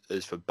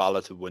 is for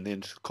Balor to win the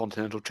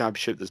Intercontinental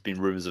Championship. There's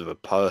been rumours of a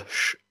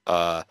push.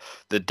 They're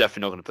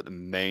definitely not going to put the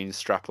main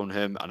strap on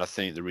him, and I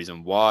think the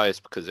reason why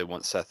is because they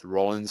want Seth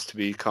Rollins to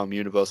become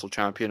Universal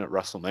Champion at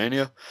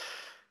WrestleMania.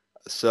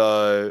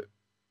 So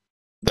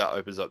that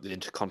opens up the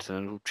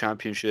Intercontinental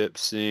Championship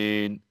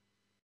scene.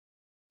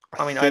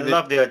 I mean, I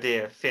love the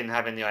idea of Finn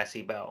having the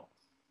IC belt.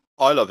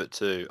 I love it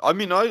too. I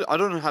mean, I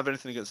don't have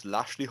anything against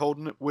Lashley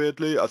holding it,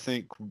 weirdly. I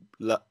think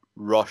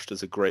Rush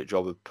does a great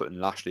job of putting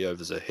Lashley over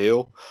as a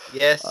heel.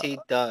 Yes, he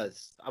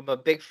does. I'm a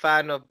big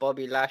fan of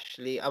Bobby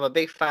Lashley. I'm a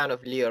big fan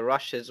of Lio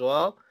Rush as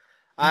well.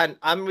 And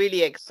I'm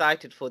really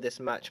excited for this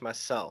match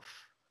myself.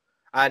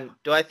 And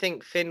do I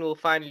think Finn will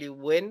finally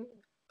win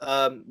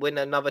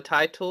another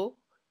title?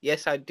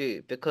 Yes, I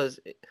do. Because,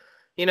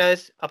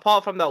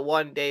 apart from that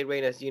one-day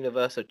reign as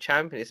Universal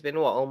Champion, it's been,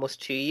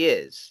 almost 2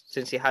 years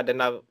since he had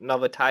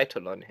another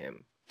title on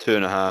him.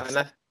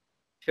 2.5.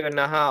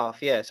 2.5,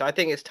 yeah. So I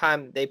think it's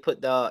time they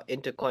put the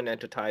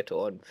Intercontinental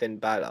title on Finn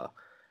Balor.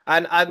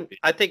 And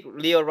I think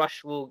Lio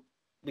Rush will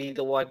be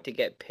the one to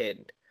get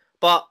pinned.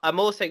 But I'm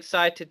also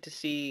excited to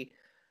see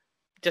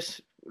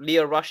just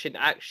Lio Rush in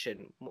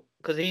action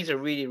because he's a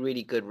really,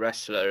 really good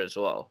wrestler as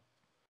well.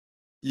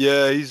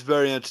 Yeah, he's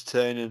very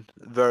entertaining,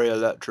 very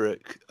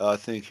electric. I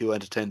think he'll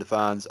entertain the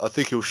fans. I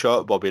think he'll show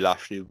up Bobby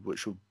Lashley,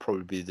 which will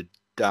probably be the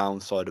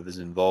downside of his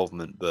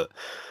involvement. But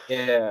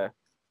yeah,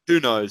 who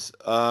knows?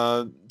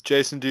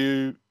 Jason, do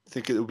you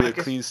think it will be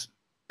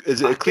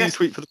Is it a clean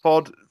sweep for the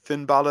pod?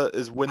 Finn Balor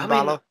is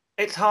Balor.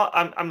 It's hard.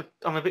 I'm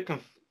a bit.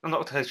 I'm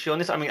not totally sure on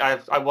this. I mean,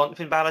 I want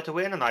Finn Balor to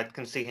win, and I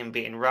can see him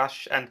beating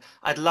Rush, and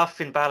I'd love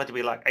Finn Balor to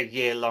be like a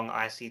year-long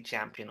IC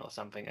champion or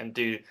something, and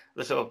be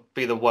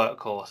the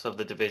workhorse of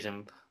the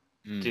division,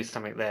 do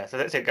something there. So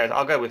that's it, guys.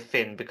 I'll go with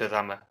Finn because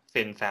I'm a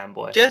Finn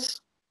fanboy.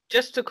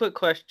 Just a quick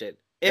question: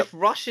 if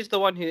Rush is the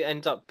one who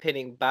ends up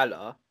pinning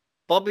Balor,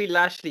 Bobby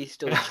Lashley's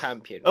still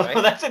champion, Oh, right?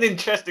 that's an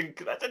interesting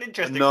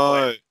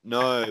point.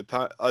 No.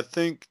 I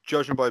think,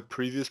 judging by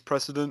previous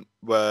precedent,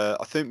 where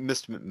I think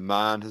Mr.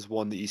 McMahon has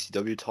won the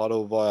ECW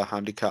title via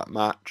handicap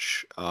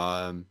match.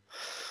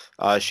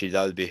 Actually,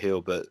 that would be a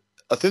heel, but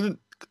I think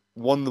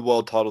one of the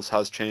world titles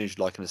has changed,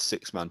 like in a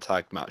 6-man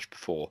tag match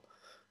before,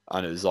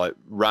 and it was like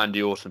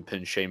Randy Orton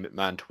pinned Shane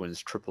McMahon to win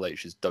Triple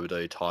H's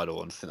WWE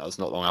title, and I think that was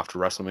not long after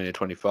WrestleMania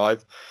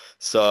 25.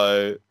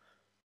 So.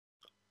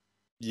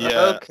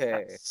 Yeah.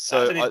 Okay. That's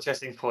an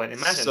interesting point.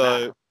 Imagine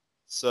that.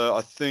 So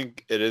I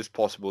think it is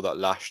possible that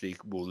Lashley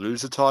will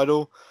lose the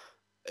title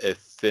if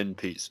Finn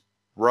beats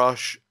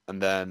Rush, and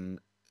then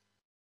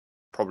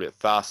probably at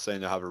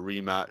Fastlane they'll have a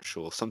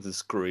rematch or something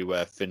screwy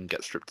where Finn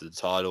gets stripped of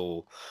the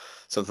title,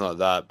 something like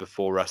that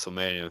before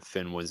WrestleMania, and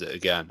Finn wins it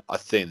again. I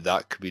think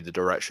that could be the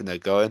direction they're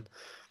going.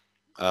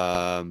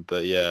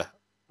 But yeah.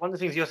 One of the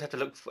things you also have to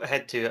look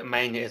ahead to at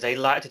Mania is they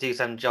like to do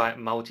some giant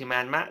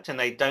multi-man match, and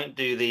they don't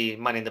do the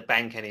Money in the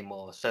Bank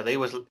anymore. So they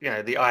was,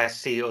 the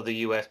ISC or the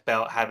US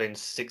belt having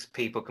 6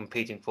 people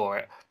competing for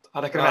it.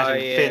 I can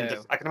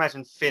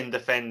imagine Finn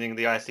defending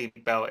the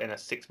IC belt in a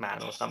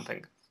 6-man or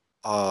something.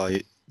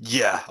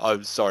 Yeah.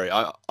 I'm sorry.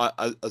 I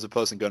as a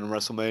person going to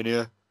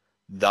WrestleMania,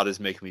 that is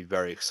making me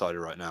very excited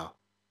right now,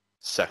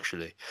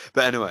 sexually.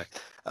 But anyway,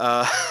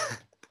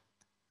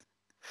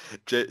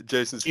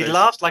 Jason's he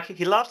laughs like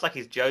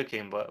he's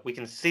joking, but we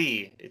can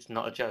see it's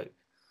not a joke.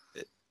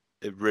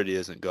 It really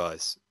isn't,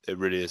 guys. It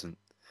really isn't.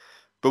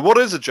 But what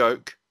is a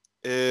joke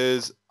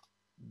is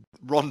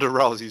Ronda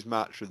Rousey's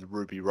match with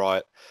Ruby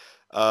Riott.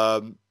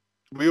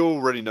 We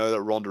already know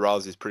that Ronda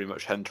Rousey is pretty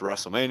much heading to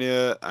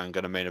WrestleMania and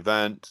going to main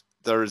event.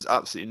 There is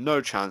absolutely no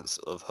chance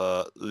of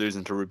her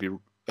losing to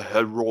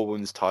her Raw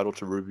Women's title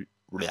to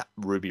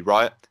Ruby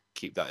Riott.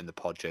 Keep that in the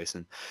pod,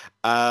 Jason.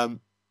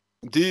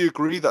 Do you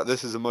agree that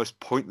this is the most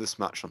pointless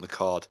match on the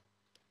card?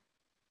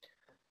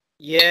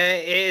 Yeah,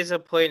 it is a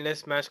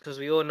pointless match because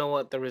we all know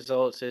what the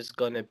results is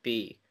going to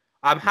be.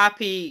 I'm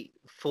happy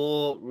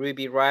for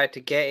Ruby Riott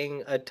to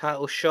getting a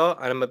title shot,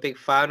 and I'm a big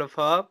fan of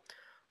her.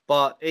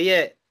 But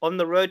yeah, on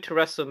the road to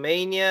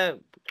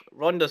WrestleMania,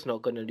 Ronda's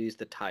not going to lose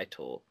the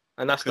title.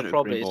 And that's the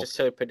problem. It's just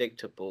so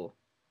predictable.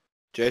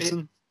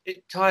 Jason?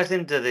 It ties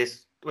into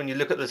this. When you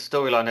look at the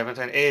storyline, everyone's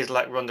saying it is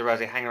like Ronda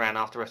Rousey hang around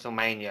after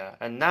WrestleMania,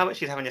 and now that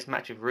she's having this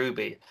match with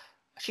Ruby,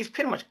 she's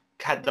pretty much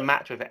had the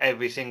match with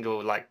every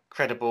single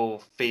credible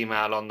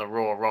female on the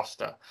Raw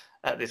roster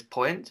at this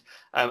point.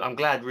 I'm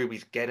glad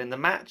Ruby's getting the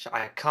match.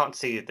 I can't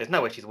see there's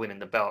no way she's winning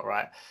the belt,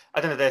 right?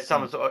 I don't know if there's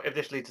some sort of, if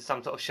this leads to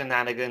some sort of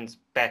shenanigans,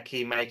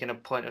 Becky making a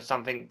point of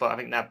something, but I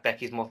think now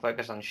Becky's more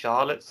focused on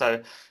Charlotte,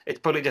 so it's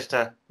probably just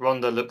a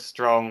Ronda looks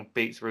strong,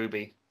 beats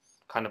Ruby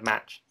kind of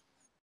match.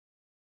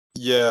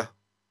 Yeah,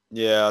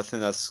 I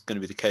think that's going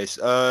to be the case.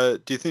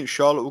 Do you think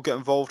Charlotte will get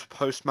involved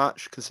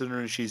post-match,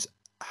 considering she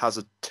has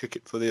a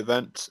ticket for the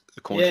event,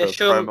 according to her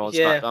promo on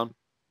SmackDown?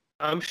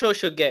 I'm sure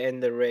she'll get in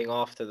the ring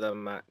after the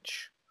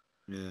match.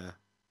 Yeah.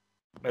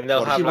 And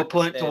they'll have a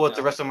point towards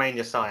the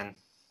WrestleMania sign.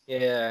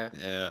 Yeah.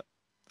 Yeah.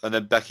 And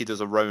then Becky does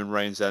a Roman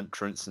Reigns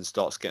entrance and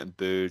starts getting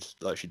booed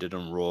like she did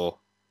on Raw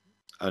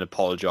and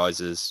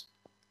apologizes.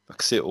 I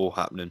can see it all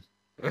happening.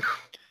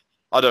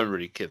 I don't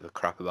really give a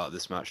crap about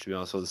this match, to be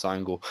honest, or this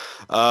angle.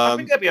 I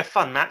think it'll be a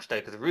fun match, though,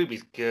 because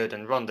Ruby's good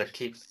and Ronda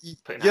keeps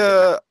putting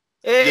out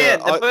they're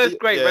both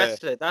great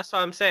wrestlers. That's what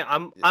I'm saying.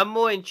 I'm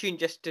more in tune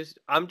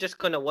I'm just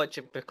going to watch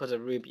it because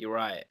of Ruby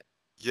Riott.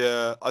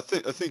 Yeah, I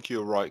think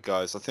you're right,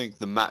 guys. I think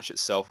the match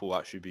itself will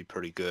actually be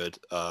pretty good.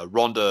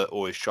 Ronda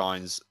always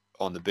shines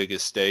on the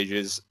biggest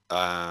stages,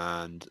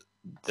 and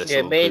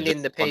mainly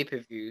in the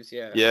pay-per-views,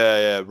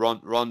 Yeah,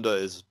 Ronda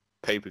is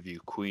pay-per-view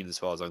queen as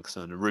far as I'm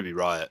concerned. And Ruby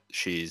Riott,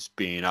 she's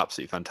been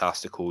absolutely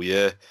fantastic all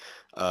year,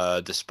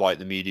 despite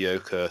the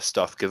mediocre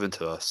stuff given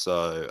to her.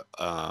 So,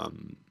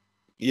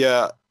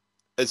 yeah,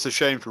 it's a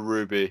shame for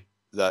Ruby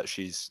that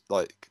she's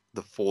like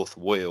the fourth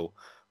wheel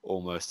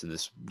almost in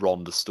this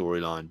Ronda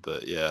storyline.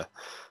 But yeah,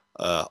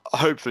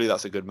 hopefully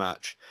that's a good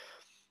match.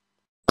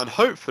 And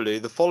hopefully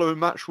the following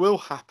match will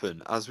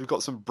happen, as we've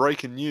got some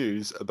breaking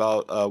news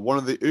about one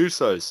of the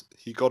Usos.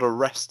 He got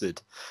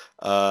arrested.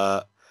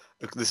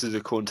 This is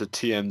according to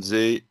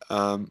TMZ.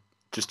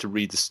 Just to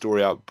read the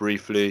story out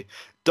briefly.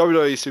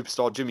 WWE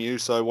superstar Jimmy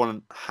Uso,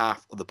 one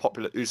half of the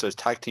popular Usos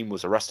tag team,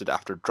 was arrested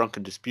after a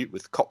drunken dispute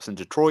with cops in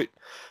Detroit.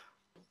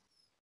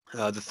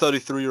 The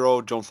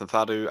 33-year-old Jonathan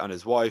Fadu and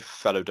his wife,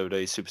 fellow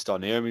WWE superstar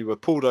Naomi, were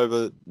pulled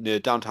over near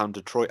downtown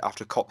Detroit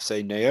after cops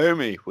say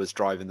Naomi was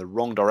driving the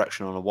wrong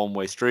direction on a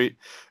one-way street.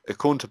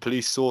 According to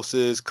police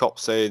sources,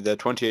 cops say their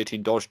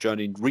 2018 Dodge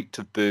Journey reeked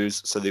of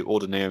booze, so they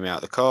ordered Naomi out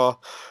of the car.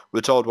 We're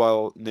told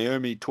while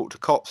Naomi talked to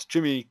cops,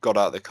 Jimmy got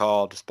out of the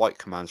car despite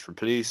commands from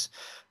police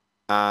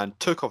and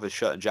took off his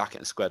shirt and jacket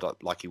and squared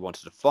up like he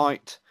wanted to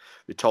fight.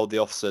 We're told the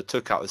officer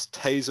took out his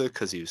taser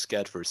because he was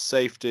scared for his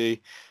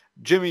safety.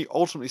 Jimmy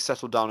ultimately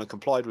settled down and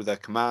complied with their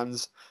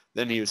commands.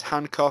 Then he was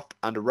handcuffed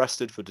and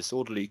arrested for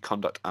disorderly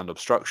conduct and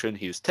obstruction.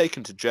 He was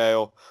taken to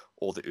jail,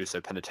 or the Uso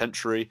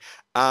Penitentiary.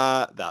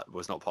 That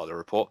was not part of the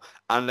report,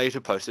 and later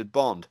posted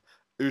bond.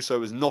 Uso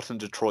was not in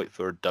Detroit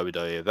for a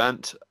WWE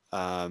event.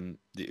 The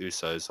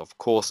Usos, of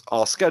course,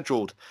 are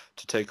scheduled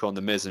to take on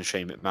The Miz and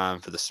Shane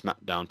McMahon for the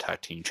SmackDown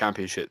Tag Team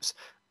Championships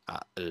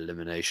at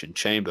Elimination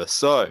Chamber.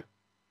 So,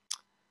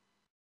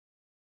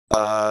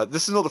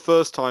 this is not the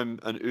first time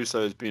an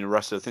Uso has been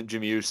arrested. I think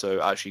Jimmy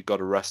Uso actually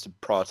got arrested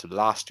prior to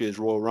last year's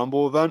Royal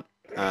Rumble event,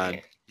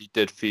 and he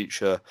did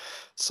feature.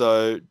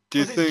 So,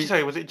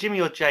 Sorry, was it Jimmy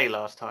or Jay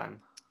last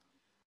time?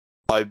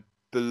 I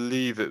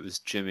believe it was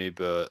Jimmy,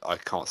 but I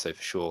can't say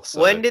for sure.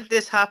 So, when did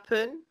this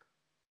happen?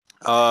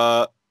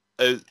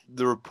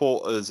 The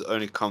report has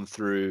only come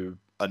through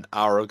an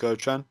hour ago,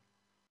 Chen.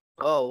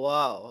 Oh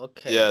wow,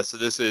 okay. Yeah, so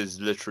this is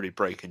literally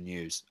breaking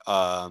news.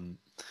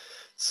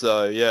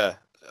 So yeah,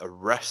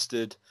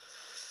 arrested.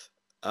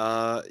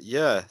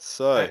 Yeah,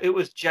 so it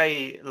was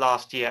Jay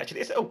last year.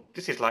 Actually,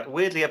 this is like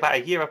weirdly about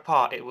a year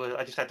apart. It was.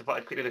 I just had to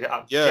quickly look it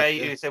up. Yeah, Jay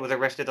yeah. Uso was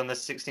arrested on the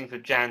 16th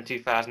of Jan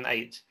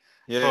 2008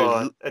 yeah,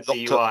 for a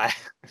DUI.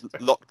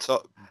 Locked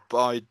up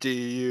by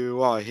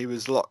DUI. He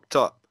was locked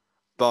up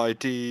by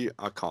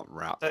I can't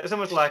rap. So it's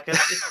almost like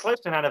it's close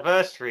to an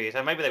anniversary.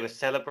 So maybe they were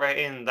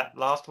celebrating that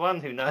last one.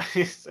 Who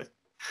knows?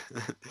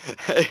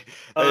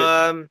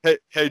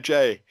 Hey,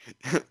 Jay,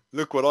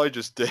 look what I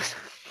just did.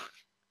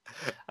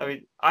 I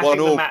mean,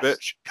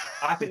 bitch.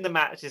 I think the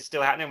match is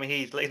still happening. I mean,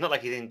 he's not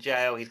like he's in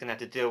jail. He's gonna have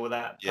to deal with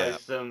that, Yeah.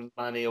 post some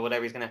money or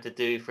whatever he's gonna have to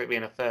do for it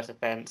being a first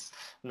offence.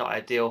 Not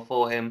ideal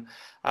for him.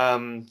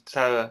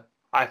 So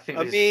I think.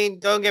 I mean,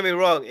 don't get me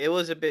wrong. It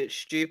was a bit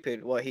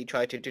stupid what he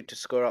tried to do to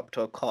score up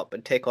to a cop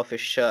and take off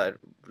his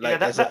shirt. Like,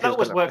 yeah, that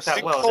always works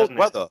out well, cold doesn't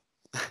weather.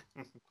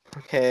 it?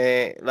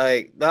 Okay,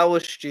 like that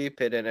was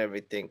stupid and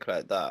everything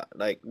like that.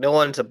 Like no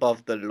one's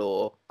above the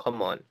law.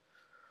 Come on.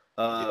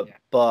 Yeah.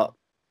 But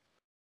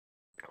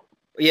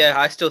yeah,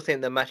 I still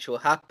think the match will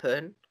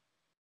happen.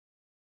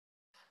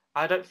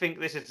 I don't think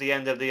this is the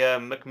end of the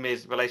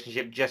McMiz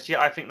relationship just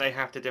yet. I think they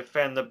have to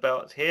defend the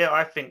belts here.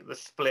 I think the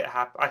split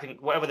I think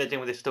whatever they're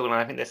doing with this storyline,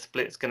 I think their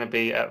split's going to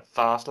be at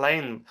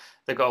Fastlane.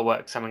 They've got to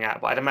work something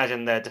out. But I'd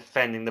imagine they're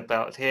defending the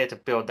belts here to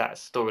build that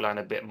storyline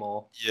a bit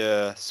more.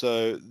 Yeah,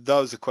 so that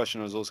was the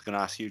question I was also going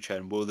to ask you,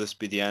 Chen. Will this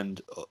be the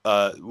end?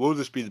 Will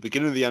this be the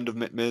beginning of the end of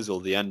McMiz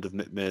or the end of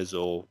McMiz,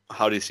 or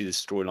how do you see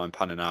this storyline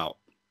panning out?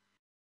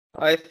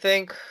 I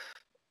think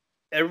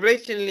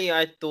originally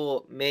I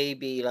thought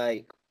maybe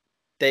like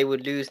they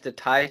would lose the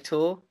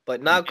title,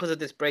 but now because of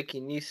this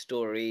breaking news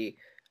story,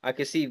 I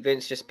can see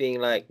Vince just being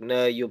like,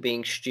 "No, you're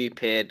being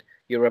stupid.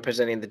 You're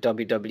representing the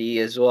WWE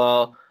as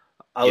well.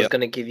 I was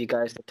gonna give you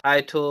guys the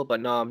title,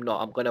 but no, I'm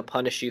not. I'm gonna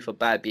punish you for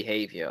bad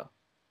behavior."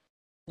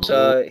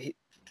 So,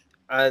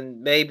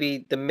 and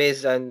maybe the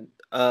Miz and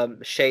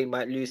Shane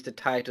might lose the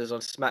titles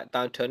on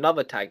SmackDown to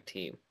another tag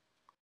team.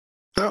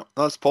 Yeah,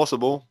 that's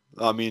possible.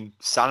 I mean,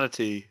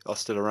 Sanity are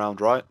still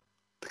around, right?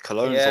 The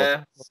Colognes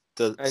are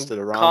still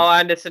around. Carl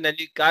Anderson and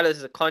Luke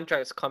Gallows'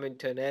 contracts coming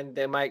to an end.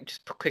 They might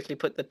just quickly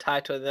put the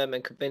title on them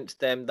and convince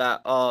them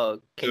that,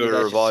 can you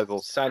guys revival.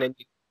 Just sign a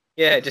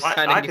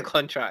new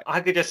contract.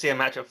 I could just see a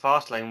match at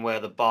Fastlane where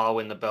the Bar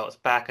win the belts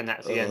back, and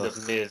that's the end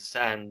of Miz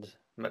and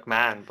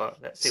McMahon. But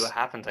let's see what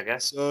happens, I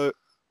guess. So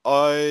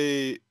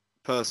I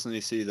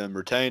personally see them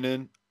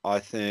retaining. I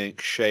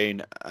think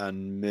Shane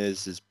and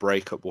Miz's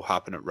breakup will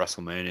happen at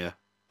WrestleMania.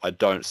 I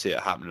don't see it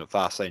happening at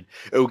Fastlane.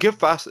 It'll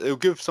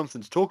give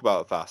something to talk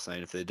about at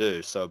Fastlane if they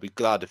do. So I'll be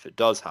glad if it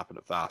does happen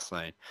at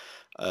Fastlane.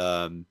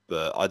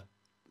 But at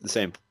the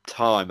same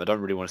time, I don't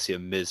really want to see a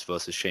Miz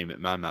versus Shane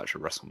McMahon match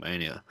at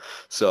WrestleMania.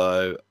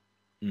 So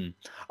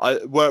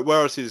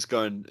where I see this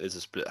going is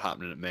a split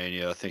happening at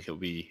Mania. I think it'll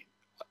be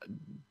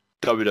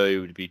WWE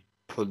would be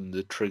pulling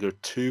the trigger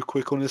too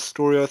quick on this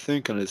story. I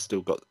think, and it's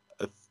still got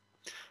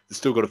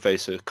to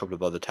face a couple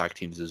of other tag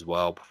teams as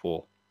well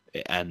before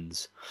it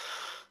ends.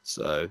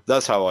 So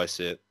that's how I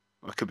see it.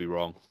 I could be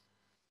wrong.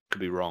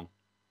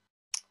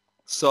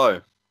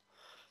 So,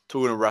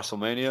 talking of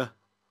WrestleMania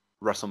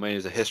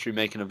is a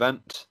history-making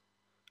event,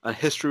 and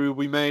history will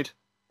be made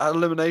at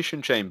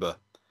Elimination Chamber.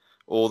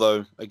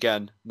 Although,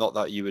 again, not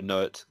that you would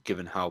know it,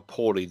 given how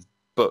poorly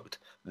booked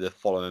the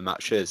following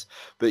match is.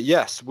 But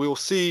yes, we'll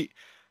see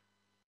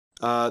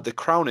the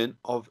crowning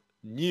of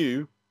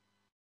new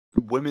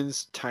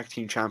women's tag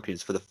team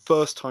champions for the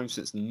first time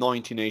since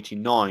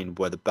 1989,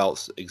 where the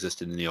belts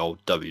existed in the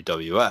old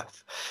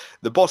WWF.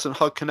 The Boston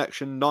Hug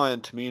Connection, Nia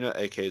and Tamina,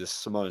 aka the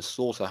Samoan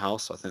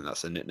Slaughterhouse, I think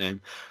that's a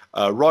nickname.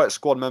 Riot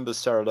Squad members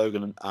Sarah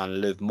Logan and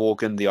Liv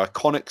Morgan, the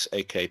Iconics,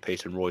 aka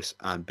Peyton Royce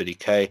and Billie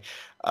Kay,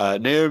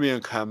 Naomi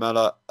and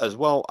Carmella, as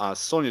well as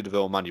Sonya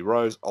Deville and Mandy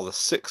Rose, are the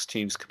 6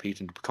 teams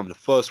competing to become the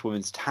first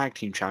women's tag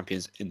team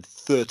champions in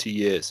 30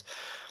 years.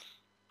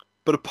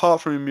 But apart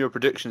from your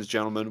predictions,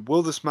 gentlemen,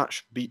 will this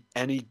match be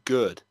any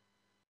good?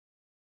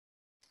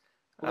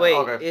 Wait,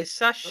 is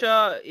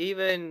Sasha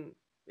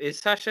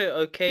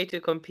okay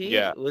to compete?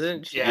 Yeah.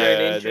 Wasn't she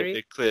an injury?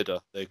 They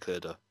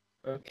cleared her.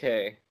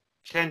 Okay.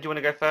 Chen, do you want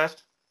to go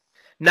first?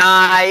 Nia.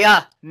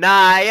 Oh,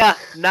 no.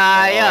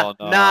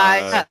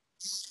 Nia.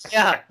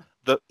 Yeah.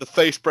 The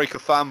face breaker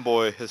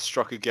fanboy has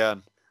struck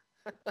again.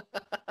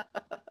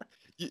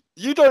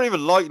 You don't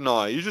even like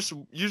Nia. You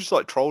just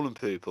like trolling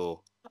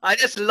people. I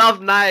just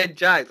love Nia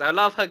Jax. I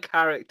love her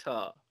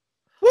character.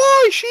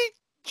 Why?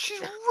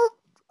 She's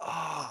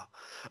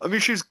I mean,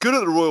 she's good at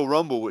the Royal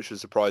Rumble, which is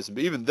surprising.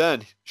 But even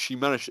then, she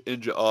managed to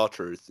injure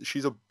R-Truth.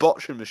 She's a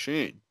botching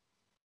machine.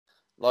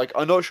 Like,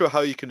 I'm not sure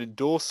how you can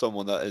endorse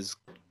someone that is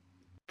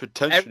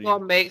potentially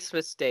Everyone makes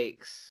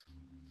mistakes.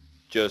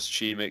 just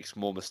she makes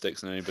more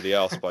mistakes than anybody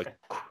else by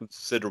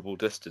considerable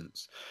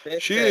distance.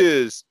 She Listen,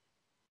 is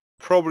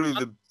probably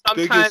the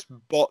sometimes, biggest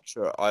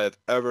botcher I have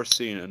ever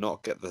seen and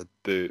not get the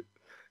boot.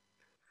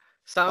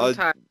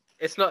 sometimes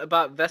it's not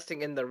about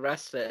investing in the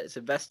wrestler; it's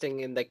investing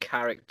in the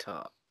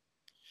character.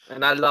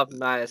 And I love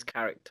Nia's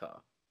character.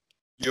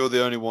 You're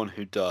the only one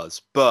who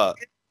does, but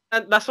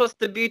And that's what's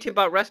the beauty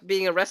about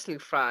being a wrestling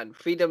fan.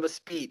 Freedom of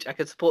speech. I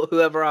can support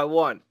whoever I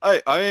want.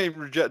 I ain't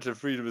rejected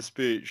freedom of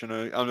speech, and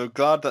I'm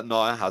glad that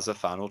Nia has a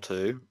fan or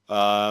two.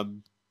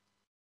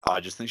 I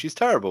just think she's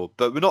terrible.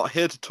 But we're not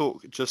here to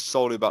talk just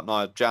solely about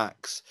Nia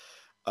Jax.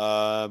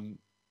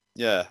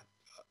 Yeah.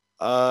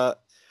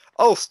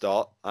 I'll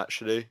start,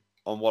 actually,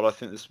 on what I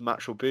think this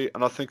match will be,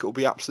 and I think it will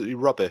be absolutely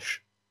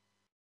rubbish.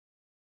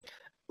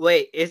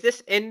 Wait, is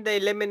this in the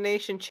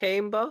Elimination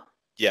Chamber?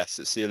 Yes,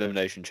 it's the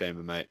Elimination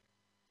Chamber, mate.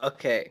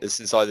 Okay. It's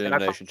inside the And I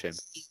Elimination Chamber.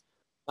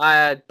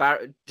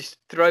 Just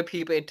throw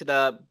people into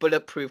the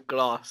bulletproof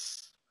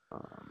glass. Oh,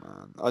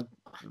 man.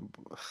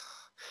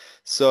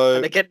 So...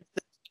 And again,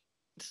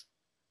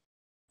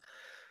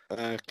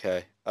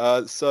 Okay.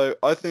 So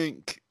I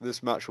think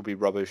this match will be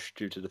rubbish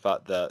due to the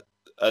fact that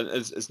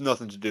it's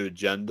nothing to do with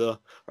gender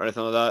or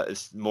anything like that.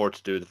 It's more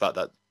to do with the fact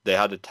that they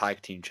had a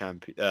tag team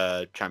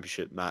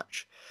championship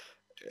match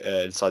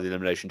inside the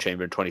Elimination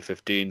Chamber in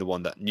 2015, the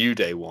one that New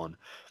Day won,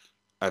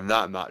 and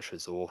that match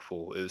was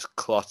awful. It was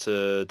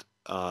cluttered.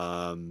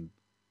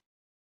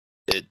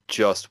 It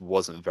just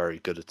wasn't very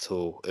good at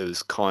all. It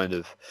was kind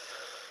of...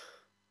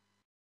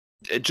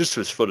 It just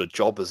was full of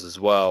jobbers as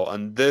well,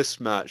 and this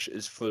match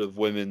is full of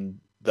women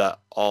that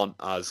aren't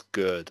as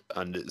good,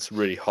 and it's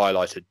really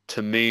highlighted.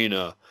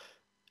 Tamina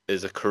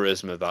is a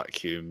charisma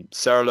vacuum.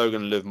 Sarah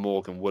Logan and Liv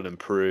Morgan will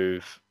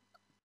improve.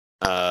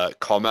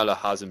 Carmella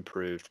has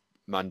improved.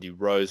 Mandy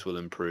Rose will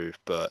improve,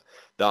 but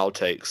that'll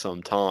take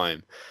some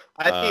time.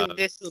 I think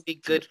this will be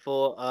good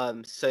for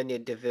Sonya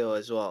Deville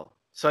as well.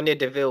 Sonya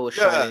Deville will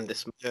shine in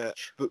this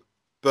match. Yeah,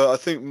 but I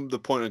think the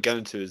point I'm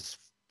getting to is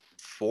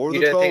 4 of You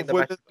the don't 12 think the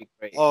match women will be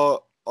great?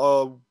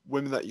 are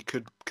women that you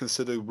could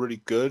consider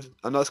really good,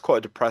 and that's quite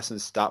a depressing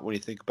stat when you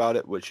think about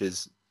it, which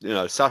is,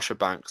 Sasha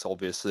Banks,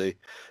 obviously,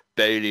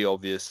 Bayley,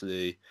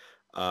 obviously,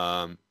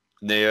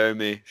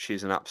 Naomi,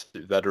 she's an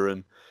absolute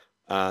veteran,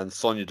 and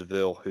Sonya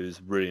Deville,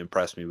 who's really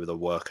impressed me with her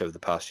work over the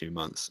past few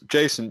months.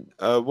 Jason,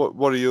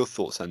 what are your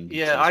thoughts on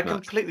this match?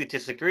 Completely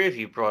disagree with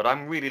you, Brod.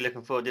 I'm really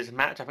looking forward to this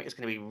match. I think it's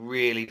going to be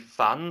really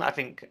fun. I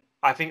think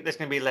there's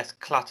going to be less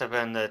clutter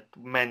than the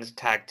men's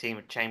tag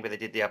team chamber they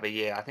did the other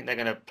year. I think they're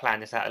going to plan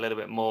this out a little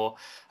bit more.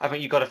 I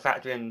think you've got to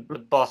factor in the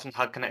Boss and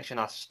Hug connection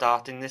are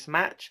starting this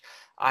match.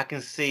 I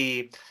can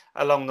see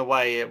along the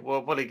way,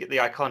 we'll probably get the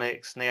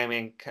Iconics, Naomi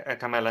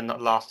and Carmella,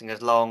 not lasting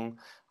as long.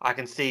 I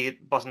can see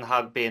Boss and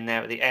Hug being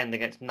there at the end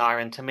against Nia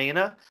and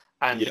Tamina.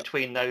 And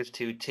between those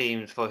two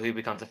teams for who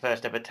becomes the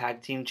first ever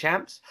tag team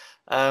champs,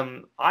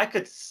 I'm trying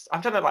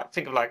to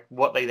think of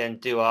what they then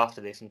do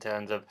after this in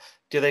terms of,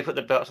 do they put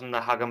the belts on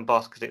the Hug and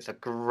Boss because it's a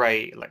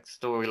great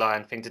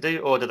storyline thing to do,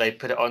 or do they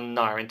put it on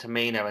Nia and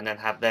Tamina and then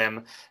have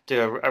them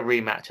do a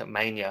rematch at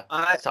Mania?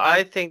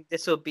 I think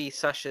this will be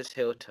Sasha's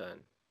heel turn.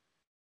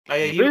 Oh,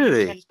 yeah,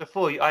 you said this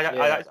before.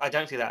 I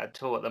don't see that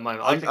at all at the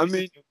moment. I think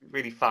this is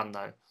really fun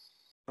though.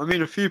 I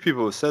mean, a few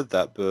people have said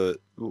that, but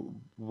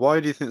why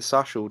do you think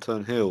Sasha will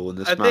turn heel in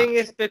this match? I think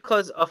it's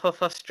because of her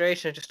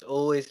frustration, just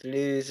always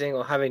losing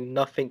or having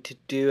nothing to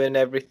do and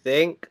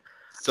everything.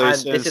 So you're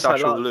saying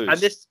Sasha will lose?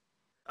 And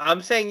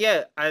I'm saying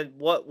and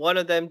one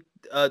of them,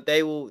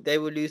 they will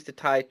lose the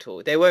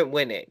title. They won't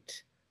win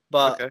it,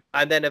 but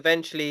and then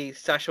eventually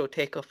Sasha will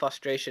take her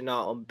frustration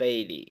out on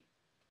Bayley.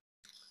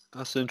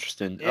 That's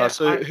interesting. Yeah,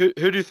 who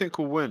do you think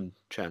will win,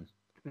 Chen?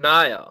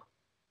 Nia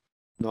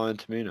and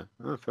Tamina.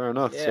 Oh, fair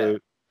enough. Yeah. So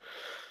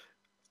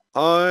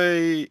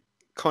I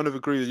kind of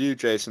agree with you,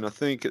 Jason. I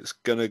think it's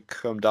going to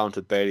come down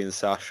to Bayley and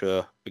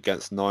Sasha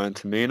against Nia and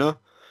Tamina.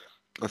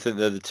 I think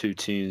they're the two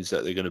teams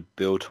that they're going to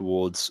build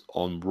towards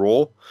on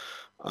Raw.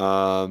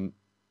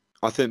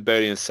 I think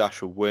Bayley and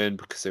Sasha win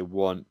because they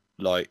want,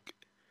 I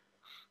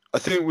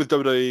think with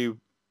WWE,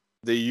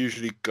 they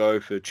usually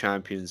go for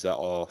champions that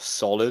are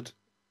solid,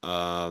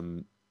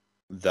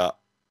 that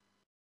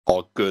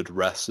are good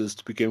wrestlers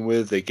to begin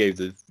with. They gave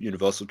the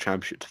Universal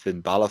Championship to Finn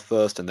Balor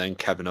first, and then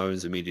Kevin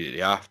Owens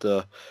immediately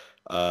after.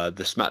 The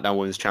SmackDown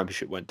Women's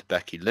Championship went to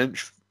Becky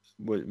Lynch.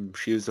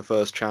 She was the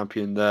first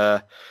champion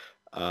there.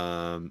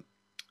 The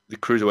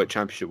Cruiserweight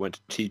Championship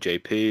went to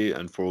TJP,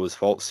 and for all his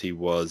faults, he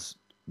was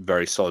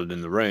very solid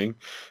in the ring.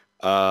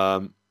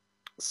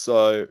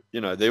 So,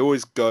 they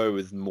always go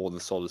with more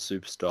than solid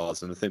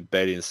superstars, and I think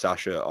Bayley and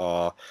Sasha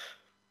are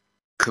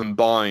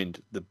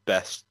combined the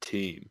best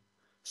team.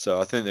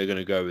 So I think they're going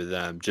to go with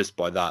them just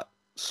by that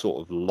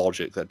sort of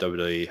logic that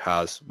WWE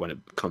has when it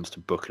comes to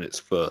booking its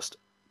first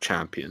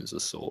champions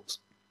of sorts.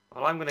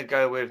 Well, I'm going to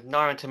go with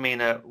Nara and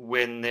Tamina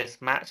win this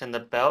match and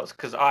the belts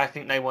because I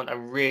think they want a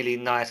really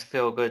nice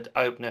feel-good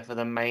opener for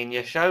the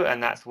Mania show,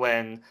 and that's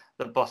when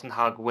the Boss and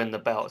Hug win the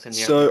belts in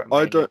the opener at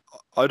Mania.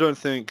 I don't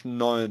think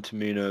Nia and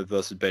Tamina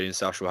versus Bayley and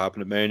Sasha will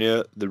happen at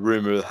Mania. The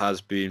rumor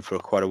has been for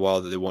quite a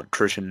while that they want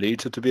Trish and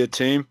Lita to be a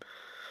team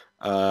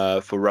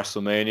for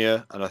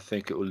WrestleMania, and I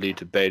think it will lead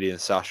to Bayley and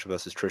Sasha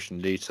versus Trish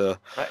and Lita.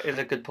 That is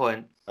a good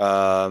point.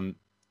 I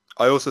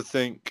also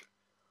think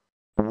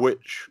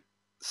which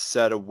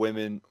set of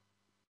women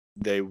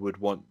they would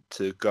want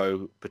to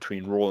go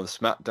between Raw and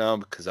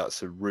SmackDown, because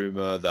that's a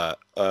rumor that,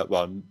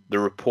 the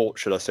report,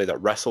 should I say, that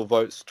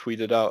WrestleVotes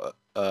tweeted out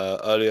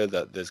earlier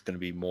that there's going to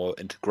be more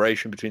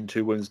integration between the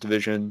two women's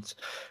divisions,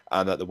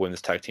 and that the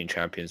women's tag team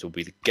champions will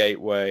be the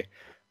gateway.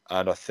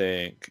 And I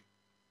think,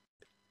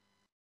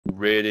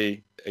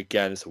 really,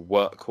 again, it's a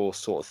workhorse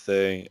sort of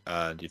thing.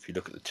 And if you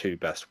look at the two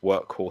best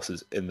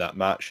workhorses in that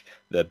match,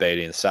 they're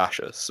Bayley and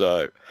Sasha.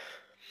 So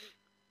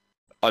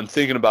I'm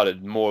thinking about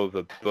it more of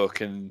a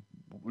booking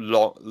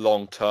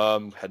long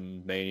term,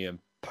 heading Mania and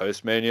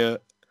post Mania.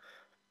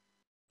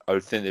 I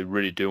would think they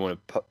really do want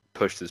to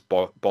push this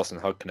Boss and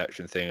Hug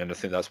connection thing, and I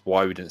think that's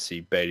why we didn't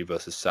see Bayley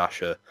versus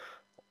Sasha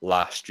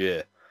last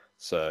year.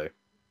 So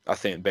I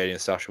think Bayley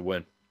and Sasha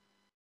win.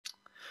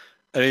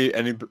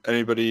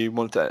 Anybody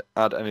want to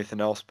add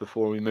anything else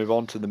before we move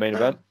on to the main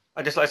event?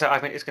 I just like to say, I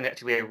think it's going to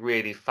actually be a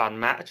really fun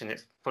match, and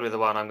it's probably the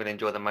one I'm going to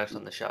enjoy the most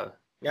on the show.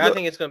 Yeah, I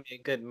think it's going to be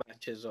a good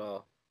match as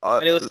well.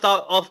 And it will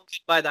start off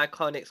by the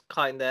Iconics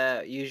cutting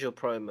their usual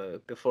promo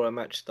before a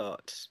match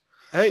starts.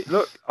 Hey,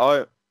 look,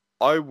 I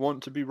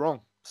want to be wrong.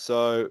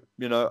 So,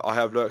 I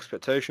have low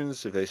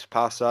expectations. If they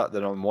surpass that,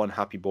 then I'm one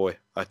happy boy.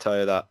 I tell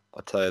you that.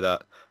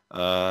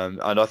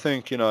 And I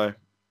think,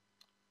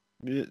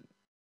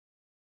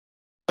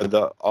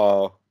 that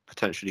are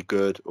potentially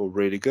good or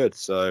really good.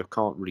 So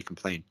can't really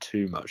complain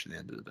too much at the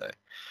end of the day.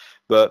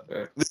 But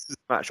This is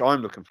the match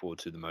I'm looking forward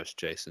to the most,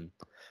 Jason.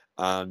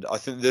 And I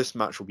think this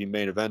match will be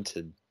main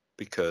evented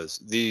because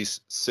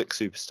these 6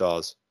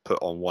 superstars put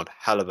on one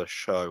hell of a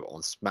show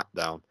on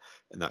SmackDown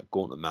in that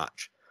gauntlet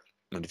match.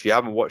 And if you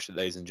haven't watched it,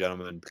 ladies and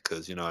gentlemen,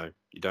 because, you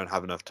don't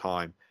have enough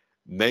time,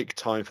 make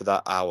time for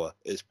that hour.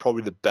 It's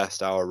probably the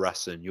best hour of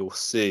wrestling you'll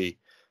see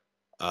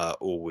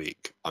all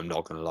week. I'm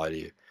not going to lie to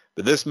you.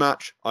 But this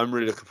match, I'm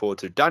really looking forward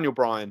to. Daniel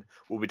Bryan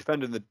will be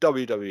defending the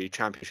WWE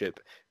Championship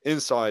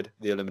inside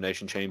the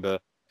Elimination Chamber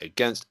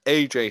against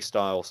AJ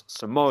Styles,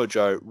 Samoa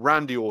Joe,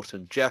 Randy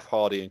Orton, Jeff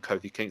Hardy, and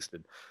Kofi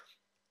Kingston.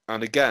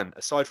 And again,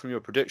 aside from your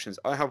predictions,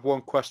 I have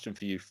one question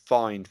for you,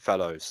 fine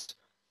fellows.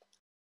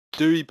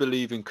 Do you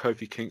believe in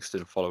Kofi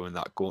Kingston following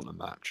that gauntlet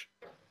match?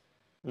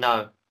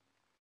 No.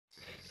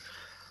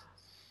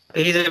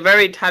 He's a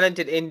very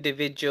talented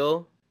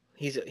individual.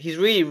 He's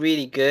really,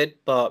 really good,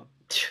 but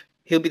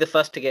he'll be the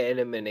first to get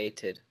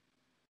eliminated.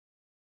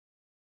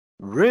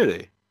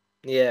 Really?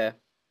 Yeah.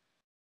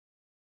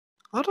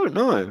 I don't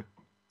know.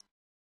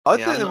 I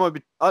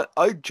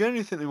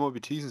genuinely think they might be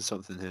teasing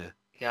something here.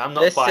 Yeah, I'm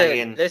not buying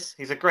in.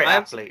 He's a great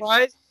athlete.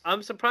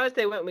 I'm surprised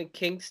they went with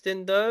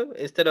Kingston, though,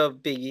 instead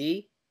of Big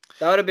E.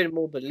 That would have been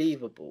more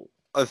believable.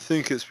 I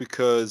think it's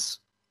because,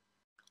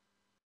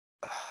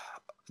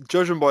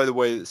 judging by the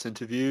way it's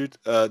interviewed,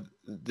 the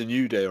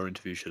New Day are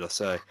interviewed, should I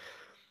say,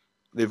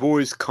 they've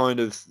always kind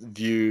of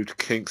viewed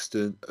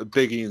Kingston,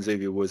 Big E and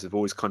Xavier Woods have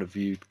always kind of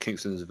viewed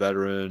Kingston as a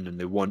veteran, and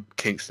they want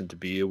Kingston to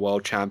be a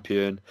world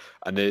champion.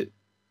 And I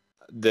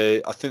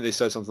think they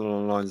said something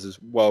along the lines as,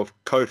 well, if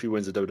Kofi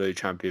wins a WWE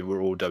champion,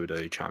 we're all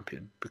WWE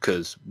champion,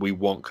 because we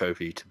want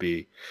Kofi to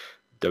be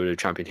WWE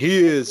champion. He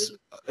is,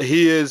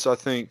 I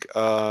think,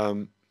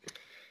 the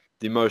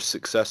most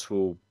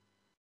successful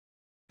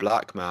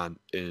black man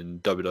in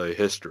WWE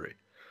history.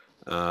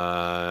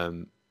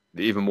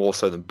 Even more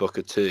so than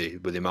Booker T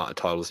with the amount of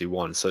titles he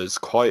won. So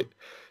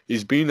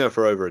he's been there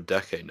for over a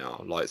decade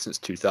now. Like since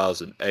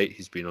 2008,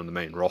 he's been on the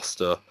main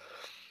roster.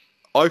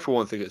 I, for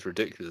one, think it's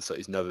ridiculous that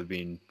he's never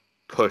been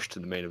pushed to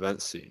the main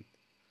event scene.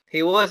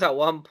 He was at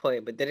one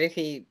point, but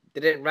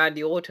didn't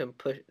Randy Orton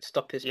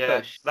stop his push?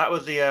 Yeah, that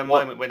was the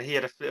moment when he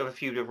had a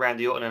feud with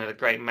Randy Orton and had a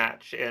great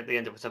match at the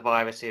end of a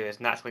Survivor Series,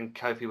 and that's when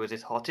Kofi was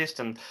his hottest,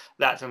 and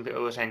that's when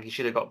people were saying he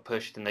should have got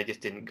pushed, and they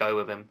just didn't go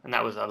with him, and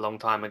that was a long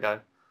time ago.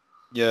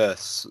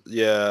 Yes,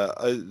 yeah,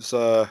 it's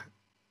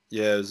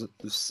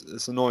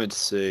annoying to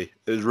see.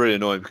 It was really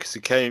annoying because he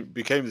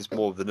became this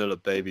more vanilla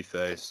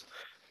babyface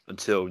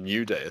until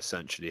New Day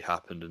essentially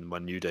happened, and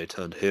when New Day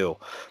turned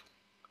heel.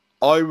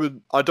 I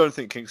don't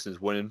think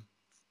Kingston's winning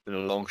in a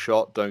long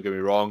shot. Don't get me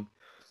wrong.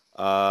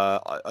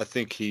 I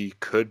think he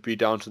could be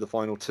down to the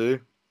final 2,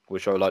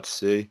 which I would like to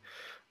see.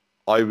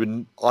 I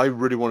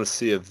really want to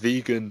see a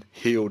vegan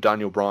heel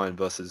Daniel Bryan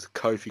versus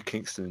Kofi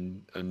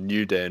Kingston and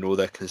New Day and all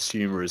their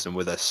consumerism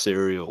with their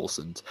cereals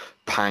and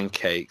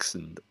pancakes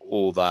and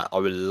all that. I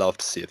would love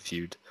to see a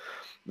feud,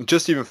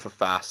 just even for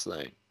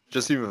Fastlane,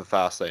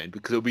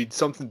 because it'll be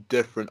something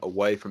different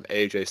away from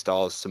AJ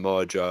Styles,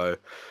 Samoa Joe,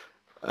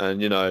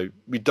 And,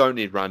 we don't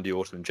need Randy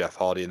Orton and Jeff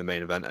Hardy in the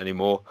main event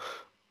anymore.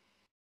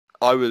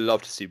 I would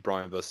love to see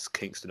Bryan versus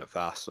Kingston at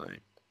Fastlane.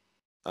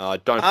 I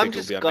don't think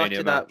it'll be a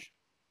Mania match.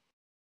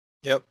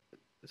 Yep.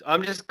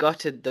 I'm just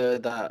gutted though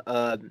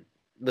that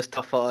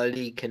Mustafa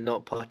Ali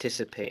cannot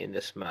participate in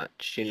this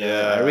match.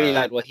 I really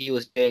like what he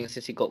was doing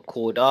since he got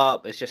called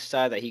up. It's just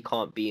sad that he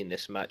can't be in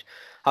this match.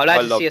 I'd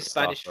like to see a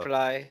Spanish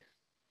Fly.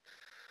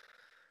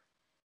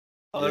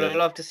 I would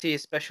love to see a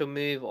special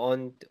move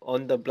on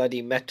the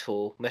bloody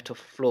metal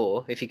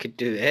floor if he could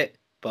do it.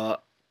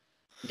 But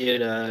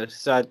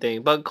sad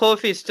thing. But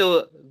Kofi's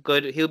still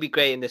good. He'll be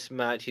great in this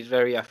match. He's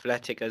very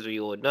athletic, as we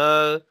all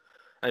know,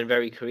 and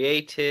very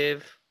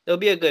creative. It'll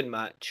be a good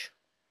match.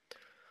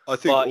 I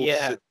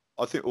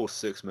think all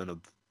 6 men are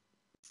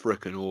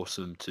freaking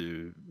awesome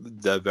to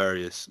their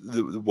various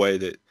the way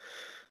that.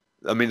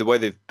 I mean, the way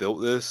they've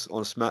built this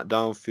on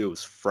SmackDown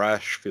feels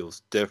fresh,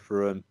 feels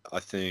different. I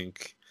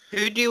think.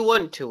 Who do you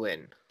want to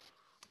win?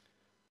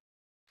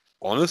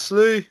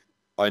 Honestly,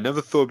 I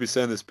never thought I'd be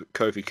saying this, but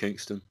Kofi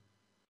Kingston.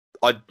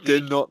 I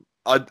did not.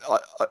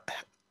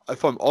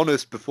 If I'm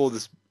honest, before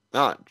this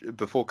match,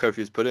 before Kofi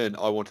was put in,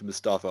 I wanted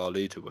Mustafa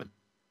Ali to win.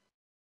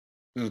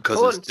 I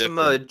want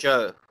Samoa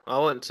Joe.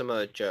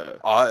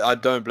 I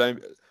don't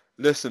blame.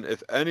 Listen,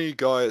 if any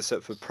guy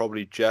except for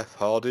probably Jeff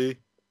Hardy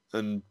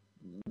and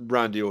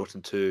Randy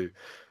Orton too,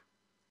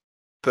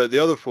 but the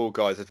other 4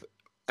 guys, if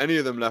any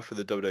of them left for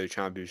the WWE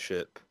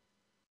Championship,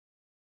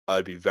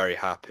 I'd be very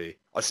happy.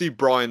 I see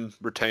Bryan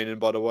retaining,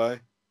 by the way.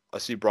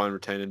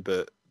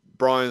 But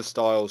Bryan,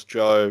 Styles,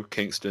 Joe,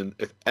 Kingston,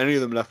 if any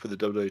of them left for the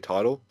WWE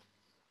title,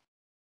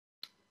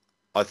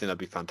 I think that'd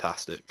be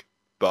fantastic.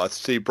 But I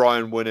see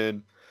Bryan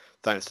winning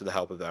thanks to the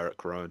help of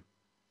Eric Rowan.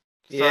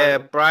 Yeah,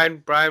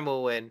 Bryan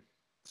will win.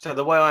 So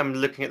the way I'm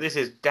looking at this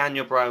is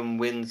Daniel Bryan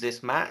wins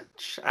this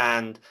match,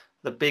 and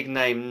the big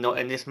name not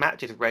in this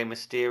match is Rey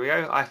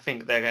Mysterio. I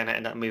think they're going to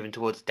end up moving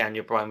towards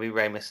Daniel Bryan v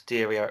Rey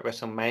Mysterio at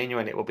WrestleMania,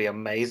 and it will be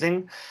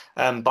amazing.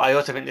 But I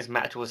also think this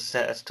match will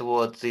set us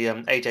towards the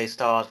AJ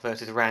Styles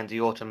versus Randy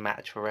Orton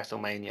match for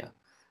WrestleMania.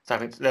 So I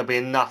think there'll be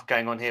enough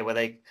going on here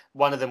where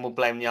one of them will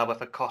blame the other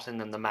for costing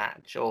them the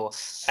match, or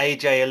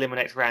AJ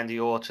eliminates Randy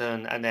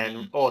Orton and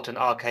then Orton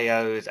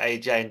RKOs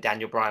AJ and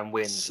Daniel Bryan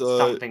wins,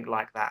 something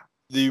like that.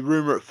 The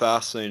rumor at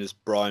Fastlane is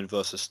Bryan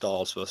versus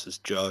Styles versus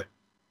Joe.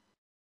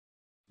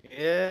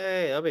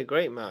 Yeah, that'll be a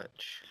great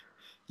match.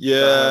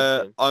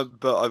 Yeah,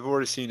 but I've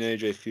already seen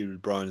AJ feud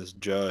with Bryan as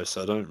Joe,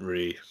 so I don't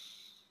really.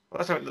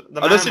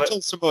 Unless it's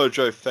on Samoa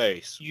Joe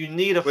face. You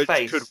need a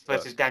face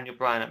versus Daniel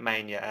Bryan at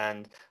Mania,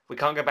 and we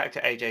can't go back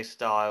to AJ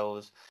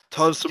Styles.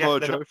 Samoa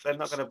Joe. They're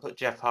not going to put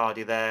Jeff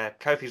Hardy there.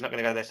 Kofi's not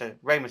going to go there. So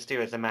Rey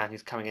Mysterio is the man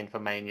who's coming in for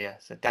Mania.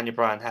 So Daniel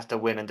Bryan has to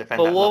win and defend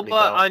that lovely belt. But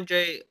what about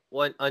Andrade?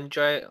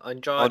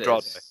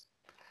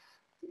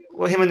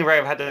 Well, him and Rey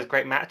have had those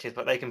great matches,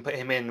 but they can put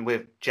him in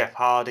with Jeff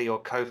Hardy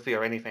or Kofi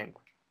or anything.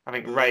 I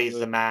think Rey's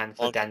the man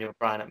for Daniel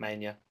Bryan at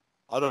Mania.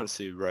 I don't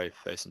see Rey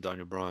facing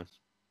Daniel Bryan.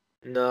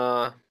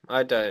 No,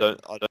 I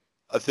don't.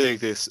 I think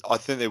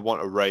they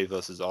want a Rey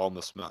versus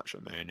Almas match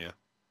at Mania.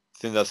 I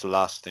think that's the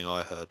last thing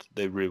I heard.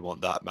 They really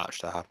want that match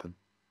to happen.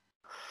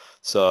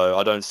 So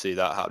I don't see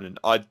that happening.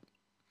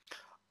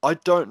 I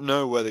don't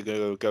know where they're going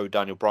to go with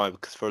Daniel Bryan,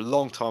 because for a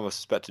long time I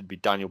suspected it'd be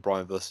Daniel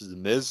Bryan versus The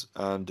Miz,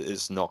 and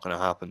it's not going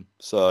to happen.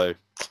 So,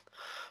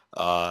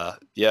 either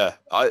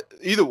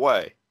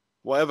way,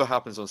 whatever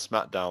happens on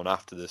SmackDown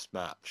after this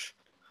match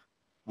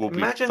will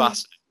be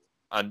fascinating.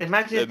 And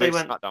imagine if they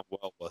went SmackDown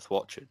well worth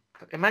watching.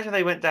 Imagine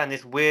they went down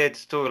this weird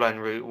storyline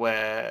route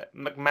where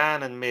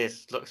McMahon and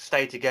Miz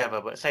stay together,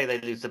 but say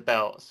they lose the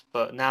belts,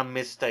 but now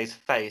Miz stays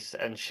face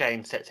and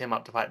Shane sets him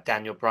up to fight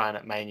Daniel Bryan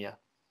at Mania.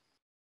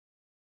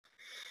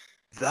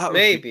 That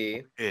would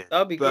be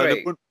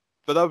great.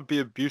 But that would be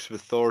abuse of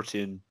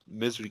authority, and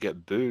Miz would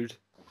get booed,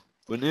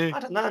 wouldn't he? I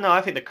don't know. No,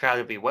 I think the crowd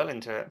would be well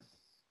into it.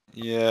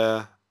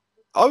 Yeah,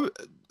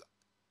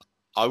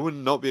 I would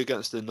not be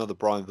against another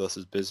Bryan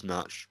versus Biz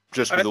match,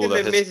 just with all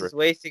their history. Miz is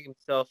wasting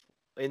himself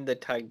in the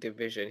tag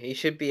division. He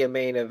should be a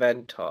main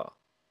eventer.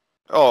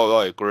 Oh,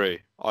 I agree.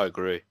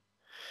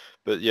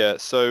 But yeah,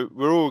 so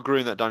we're all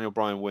agreeing that Daniel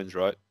Bryan wins,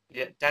 right?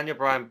 Yeah, Daniel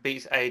Bryan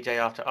beats AJ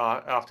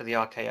after the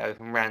RKO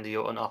from Randy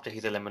Orton after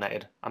he's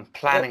eliminated. I'm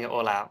planning it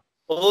all out.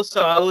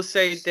 Also, I will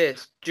say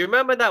this. Do you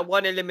remember that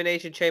one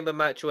Elimination Chamber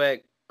match where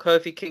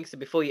Kofi Kingston,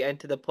 before he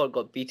entered the pod,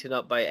 got beaten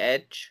up by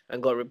Edge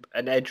and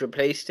Edge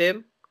replaced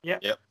him? Yeah.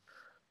 Yep.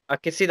 I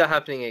can see that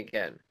happening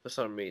again for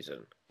some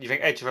reason. You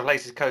think Edge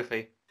replaces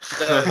Kofi?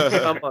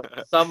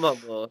 Someone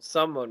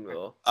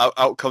will.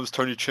 Out comes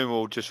Tony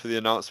Chimmel just for the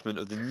announcement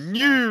of the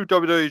new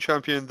WWE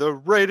champion, the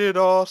Rated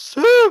R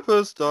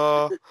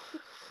Superstar.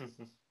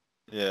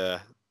 Yeah,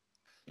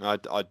 I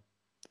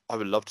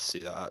would love to see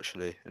that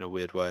actually in a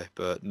weird way,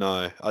 but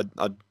no, it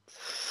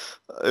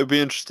would be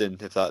interesting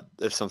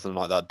if something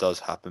like that does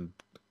happen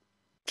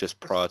just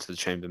prior to the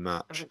Chamber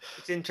match.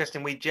 It's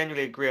interesting. We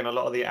generally agree on a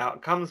lot of the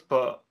outcomes,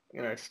 but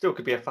it still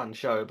could be a fun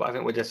show, but I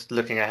think we're just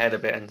looking ahead a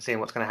bit and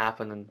seeing what's going to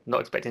happen and not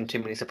expecting too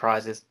many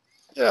surprises.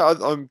 Yeah,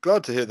 I'm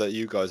glad to hear that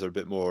you guys are a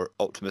bit more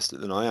optimistic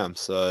than I am.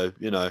 So,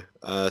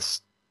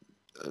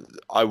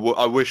 I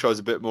wish I was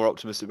a bit more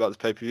optimistic about this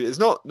pay-per-view. It's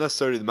not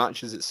necessarily the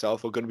matches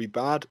itself are going to be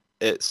bad.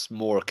 It's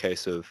more a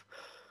case of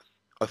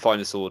I find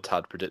this all a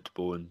tad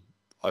predictable, and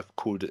I've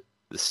called it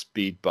the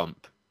speed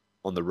bump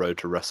on the road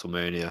to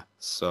WrestleMania.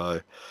 So,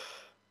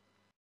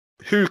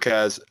 who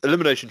cares?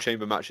 Elimination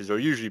Chamber matches are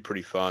usually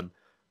pretty fun.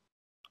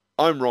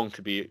 I'm wrong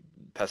to be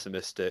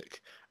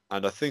pessimistic,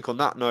 and I think on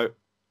that note,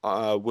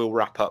 we'll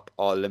wrap up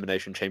our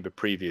Elimination Chamber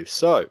preview.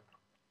 So,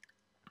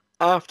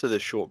 after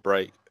this short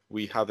break,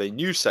 we have a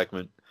new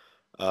segment.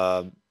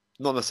 Not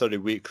necessarily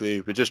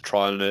weekly, we're just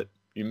trialing it.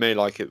 You may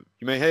like it,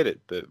 you may hate it,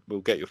 but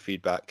we'll get your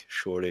feedback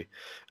shortly.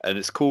 And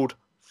it's called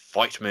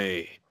Fight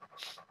Me.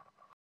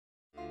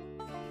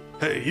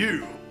 Hey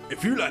you!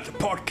 If you like the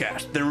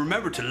podcast, then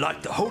remember to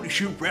like the Holy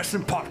Shoot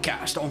Wrestling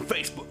Podcast on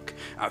Facebook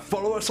and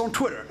follow us on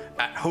Twitter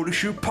at Holy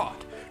Shoot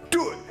Pod.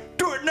 Do it!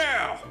 Do it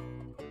now!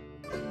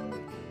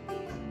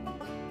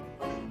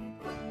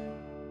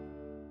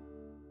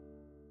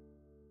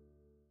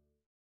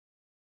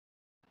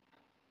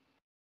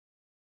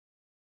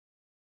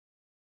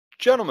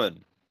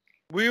 Gentlemen,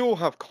 we all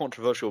have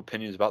controversial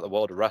opinions about the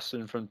world of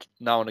wrestling from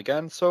now and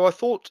again, so I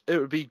thought it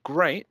would be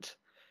great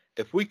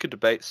if we could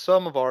debate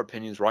some of our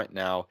opinions right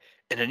now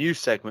in a new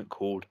segment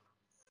called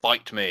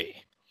Fight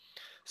Me.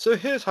 So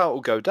here's how it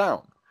will go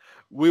down.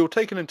 We'll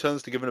take it in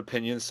turns to give an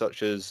opinion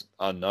such as,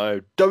 I don't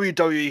know,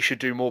 WWE should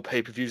do more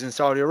pay-per-views in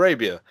Saudi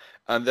Arabia.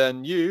 And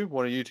then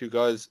one of you two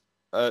guys,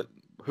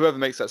 whoever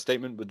makes that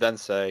statement would then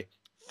say,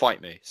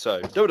 fight me.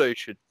 So WWE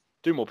should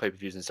do more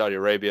pay-per-views in Saudi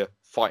Arabia,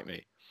 fight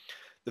me.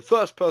 The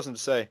first person to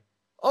say,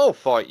 I'll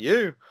fight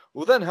you,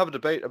 will then have a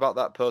debate about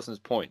that person's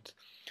point.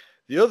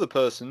 The other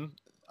person,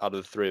 out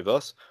of the three of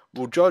us,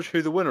 will judge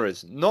who the winner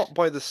is, not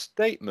by the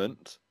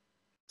statement.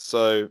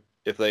 So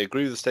if they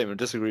agree with the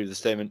statement or disagree with the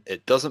statement,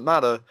 it doesn't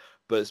matter,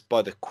 but it's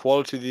by the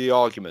quality of the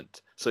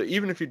argument. So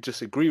even if you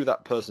disagree with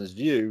that person's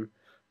view,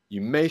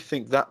 you may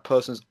think that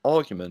person's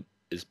argument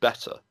is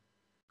better.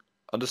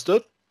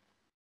 Understood?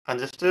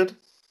 Understood.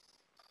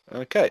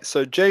 Okay,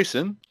 so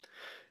Jason,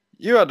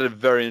 you had a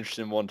very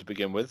interesting one to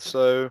begin with,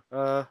 so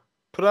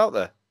put it out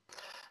there.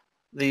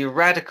 The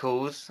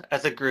Radicals,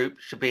 as a group,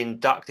 should be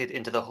inducted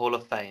into the Hall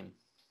of Fame.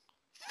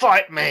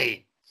 Fight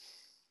me!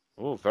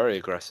 Oh, very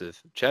aggressive.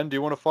 Chen, do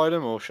you want to fight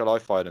him, or shall I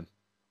fight him?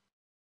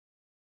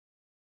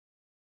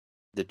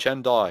 Did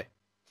Chen die?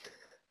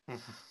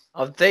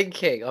 I'm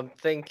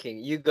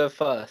thinking. You go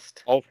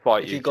first. I'll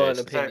fight If you, you got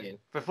Jason. an opinion.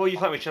 So, before you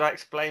fight me, should I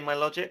explain my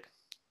logic?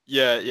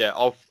 Yeah.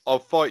 I'll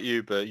fight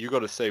you, but you got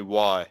to say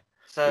why.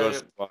 So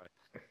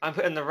I'm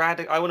putting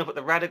I want to put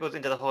the Radicals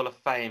into the Hall of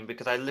Fame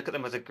because I look at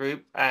them as a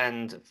group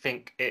and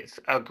think it's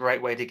a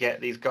great way to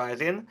get these guys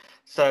in.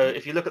 So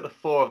if you look at the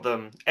four of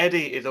them,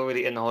 Eddie is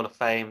already in the Hall of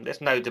Fame. There's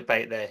no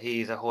debate there.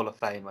 He's a Hall of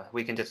Famer.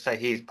 We can just say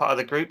he's part of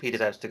the group. He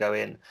deserves to go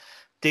in.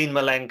 Dean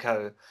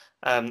Malenko,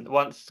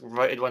 once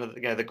voted one of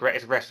the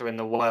greatest wrestler in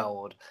the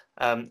world.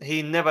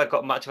 He never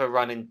got much of a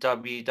run in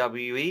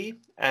WWE,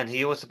 and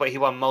he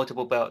won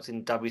multiple belts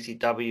in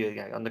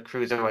WCW on the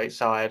cruiserweight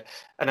side.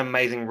 An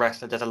amazing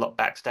wrestler, does a lot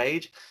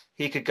backstage.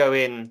 He could go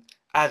in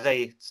as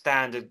a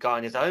standard guy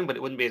on his own, but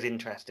it wouldn't be as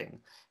interesting.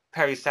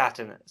 Perry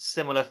Saturn,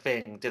 similar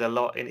thing, did a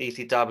lot in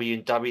ECW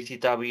and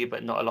WCW,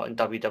 but not a lot in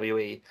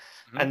WWE.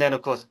 Mm-hmm. And then,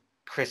 of course,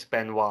 Chris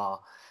Benoit.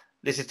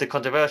 This is the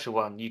controversial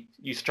one.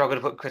 You struggle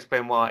to put Chris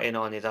Benoit in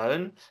on his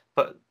own,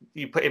 but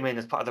you put him in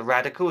as part of the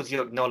Radicals,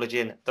 you're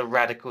acknowledging the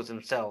Radicals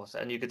themselves.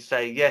 And you could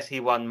say, yes, he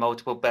won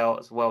multiple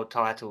belts, world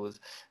titles,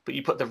 but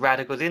you put the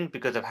Radicals in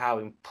because of how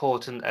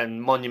important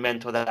and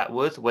monumental that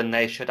was when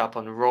they showed up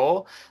on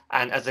Raw.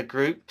 And as a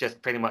group,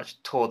 just pretty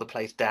much tore the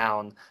place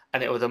down.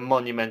 And it was a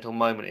monumental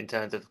moment in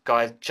terms of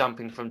guys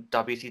jumping from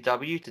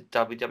WCW to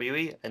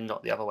WWE and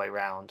not the other way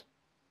around.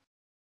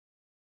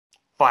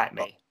 Fight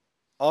me.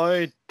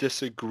 I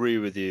disagree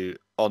with you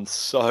on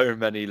so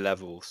many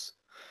levels.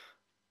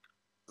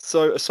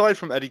 So aside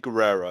from Eddie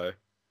Guerrero,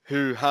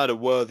 who had a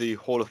worthy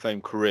Hall of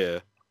Fame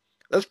career,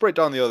 let's break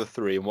down the other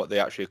three and what they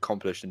actually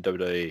accomplished in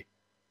WWE.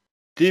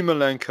 Dean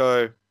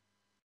Malenko,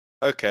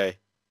 okay.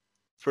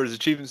 For his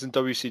achievements in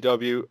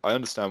WCW, I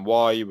understand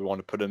why you would want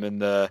to put him in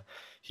there.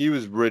 He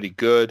was really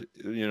good,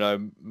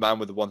 man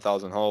with the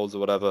 1,000 holes or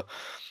whatever.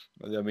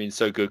 I mean,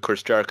 so good.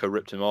 Chris Jericho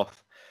ripped him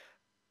off.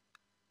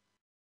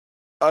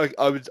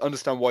 I would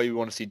understand why you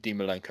want to see Dean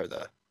Malenko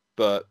there.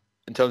 But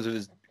in terms of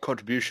his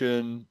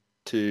contribution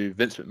to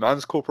Vince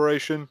McMahon's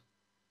corporation,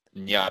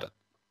 nada.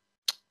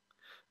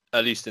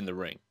 At least in the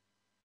ring.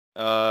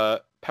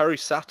 Perry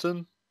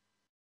Saturn,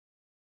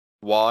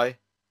 why?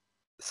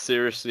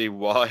 Seriously,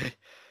 why?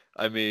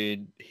 I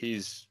mean,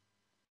 he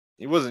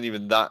wasn't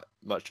even that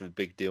much of a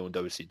big deal in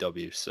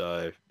WCW,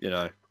 so,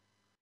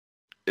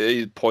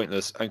 he's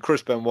pointless. And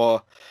Chris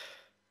Benoit,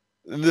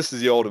 and this is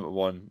the ultimate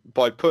one.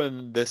 By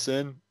putting this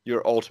in,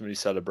 you're ultimately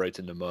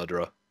celebrating the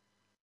murderer.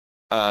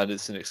 And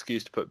it's an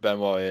excuse to put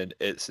Benoit in.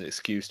 It's an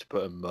excuse to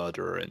put a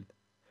murderer in.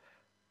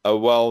 A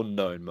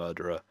well-known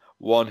murderer.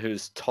 One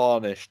who's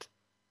tarnished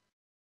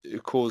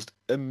it caused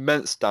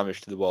immense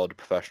damage to the world of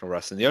professional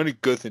wrestling. The only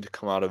good thing to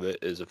come out of it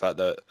is the fact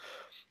that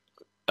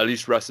at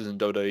least wrestlers in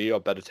WWE are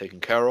better taken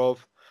care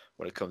of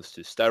when it comes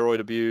to steroid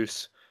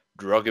abuse,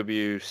 drug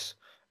abuse,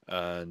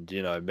 and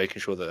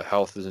making sure that their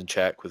health is in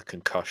check with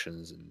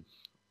concussions and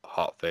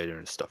heart failure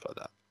and stuff like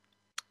that.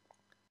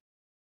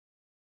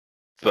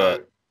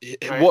 But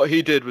what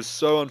he did was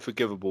so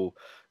unforgivable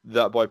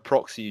that by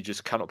proxy you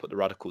just cannot put the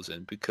Radicals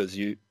in, because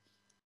even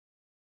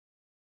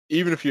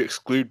if you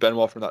exclude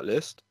Benoit from that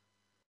list,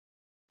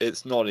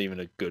 it's not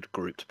even a good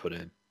group to put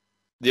in.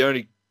 The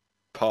only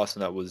person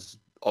that was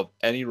of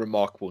any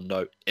remarkable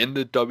note in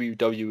the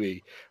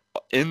WWE,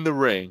 in the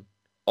ring,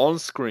 on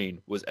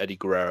screen, was Eddie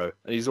Guerrero,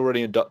 and he's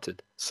already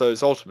inducted, so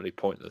it's ultimately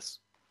pointless.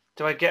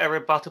 Do I get a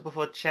rebuttal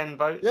before Chen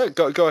votes? Yeah,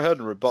 go ahead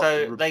and rebut.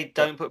 So they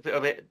don't put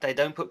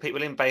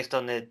people in based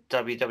on the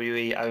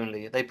WWE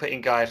only. They put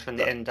in guys from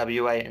the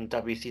NWA and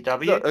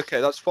WCW. No, okay,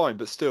 that's fine,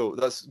 but still,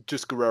 that's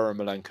just Guerrero and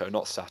Malenko,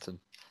 not Saturn.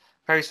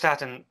 Perry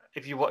Saturn,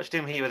 if you watched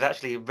him, he was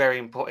actually very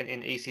important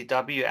in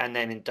ECW and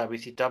then in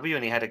WCW,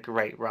 and he had a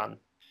great run.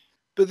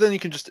 But then you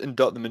can just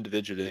induct them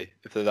individually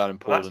if they're that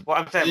important.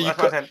 Well, that's what I'm saying. That's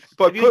what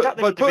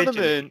I'm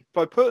saying.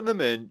 By putting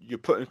them in, you're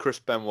putting Chris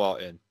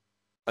Benoit in.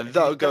 And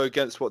that'll go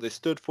against what they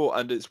stood for,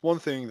 and it's one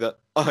thing that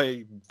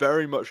I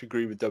very much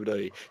agree with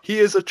WWE. He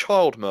is a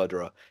child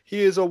murderer.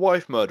 He is a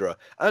wife murderer.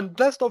 And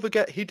let's not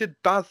forget, he did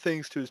bad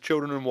things to his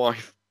children and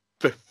wife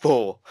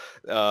before,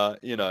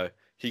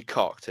 he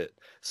cocked it.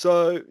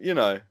 So,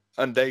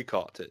 and they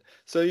cocked it.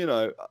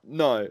 So,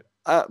 no,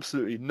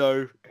 absolutely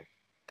no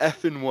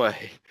effing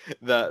way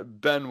that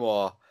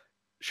Benoit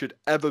should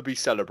ever be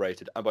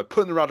celebrated. And by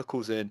putting the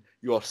Radicals in,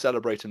 you are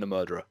celebrating a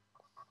murderer.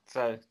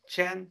 So,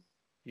 Chen,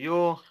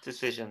 your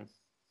decision.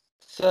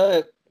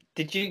 So,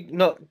 did you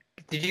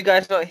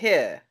guys not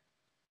hear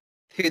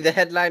who the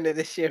headliner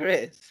this year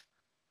is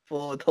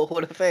for the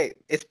Hall of Fame?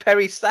 It's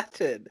Perry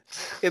Saturn.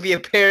 He'll be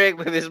appearing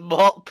with his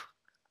mop.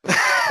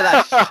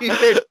 That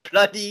stupid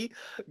bloody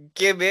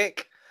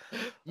gimmick.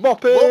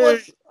 Mopping.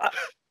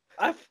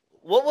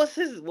 What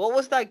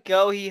was that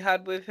girl he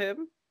had with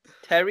him?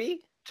 Terry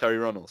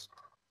Runnels.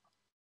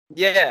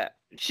 Yeah,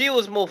 she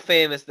was more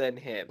famous than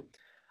him.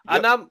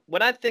 Yep. And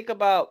when I think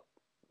about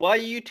while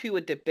you two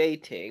were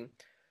debating,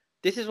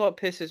 this is what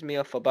pisses me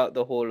off about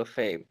the Hall of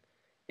Fame.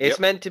 It's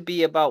meant to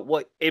be about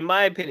in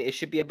my opinion, it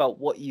should be about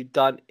what you've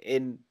done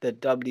in the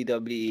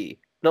WWE,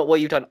 not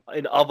what you've done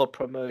in other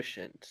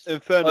promotions.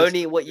 In fairness,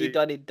 only what you've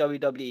done in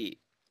WWE.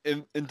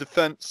 In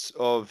defense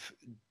of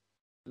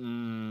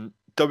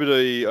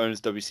WWE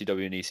owns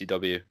WCW and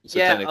ECW.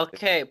 So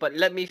okay, but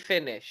let me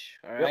finish.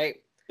 All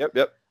right.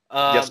 Yep.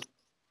 Yes.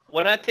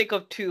 When I think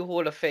of two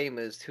Hall of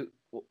Famers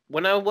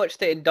when I watched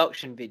the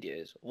induction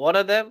videos, one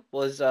of them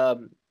was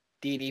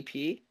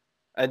DDP,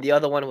 and the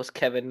other one was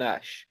Kevin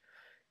Nash.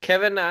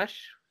 Kevin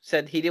Nash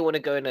said he didn't want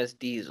to go in as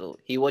Diesel.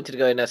 He wanted to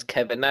go in as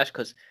Kevin Nash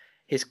because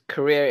his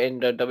career in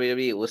the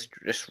WWE was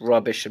just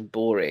rubbish and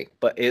boring.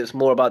 But it was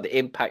more about the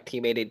impact he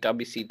made in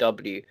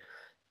WCW.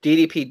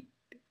 DDP,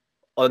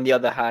 on the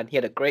other hand, he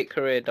had a great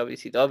career in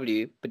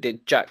WCW, but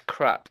did jack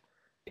crap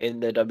in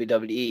the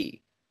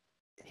WWE.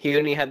 He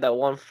only had that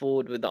one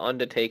feud with The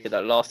Undertaker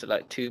that lasted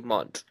like 2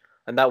 months.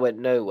 And that went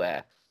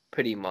nowhere,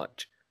 pretty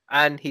much.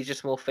 And he's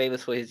just more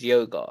famous for his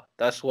yoga.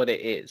 That's what it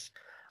is.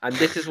 And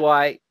this is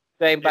why,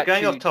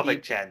 going off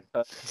topic, Chen.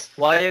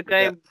 Why you're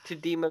going to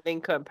Dean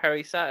Malenko and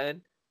Perry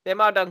Saturn, they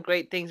might have done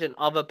great things in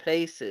other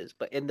places,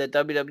 but in the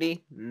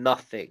WWE,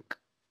 nothing.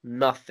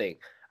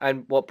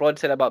 And what Brod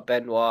said about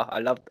Benoit,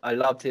 I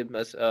loved him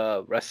as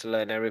a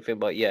wrestler and everything,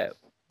 but yeah,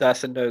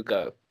 that's a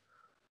no-go.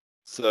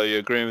 So you're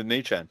agreeing with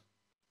me, Chen?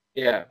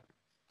 Yeah.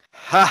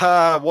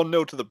 Haha,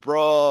 1-0 to the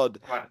Broad.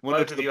 Right,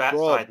 both of you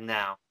outside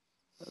now.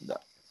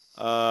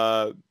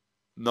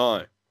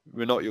 No,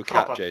 we're not your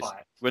cat, Jason.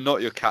 Fight. We're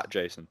not your cat,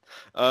 Jason.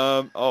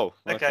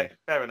 Okay,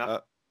 fair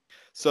enough.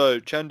 So,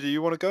 Chen, do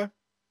you want to go?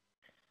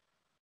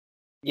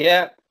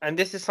 Yeah, and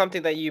this is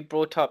something that you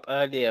brought up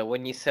earlier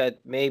when you said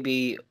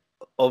maybe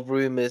of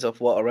rumors of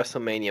what a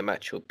WrestleMania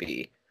match would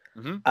be.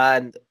 Mm-hmm.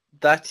 And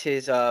that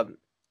is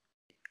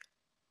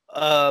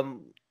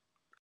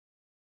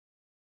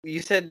you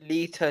said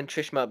Lita and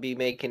Trish might be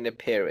making an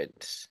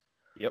appearance.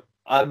 Yep.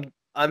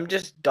 I'm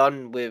just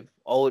done with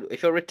old.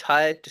 If you're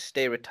retired, just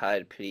stay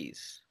retired,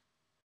 please.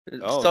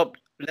 Stop.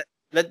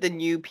 Let the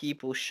new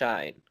people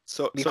shine.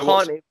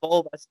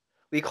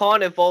 We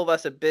can't evolve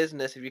as a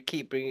business if you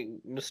keep bringing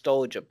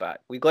nostalgia back.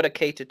 We got to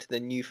cater to the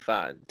new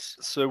fans.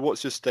 So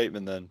what's your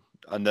statement then?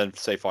 And then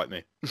say fight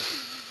me.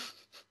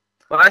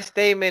 My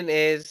statement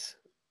is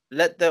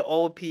let the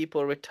old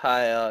people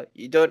retire.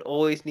 You don't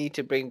always need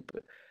to bring.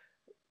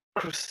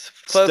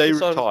 Stay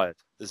retired.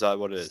 Is that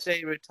what it is?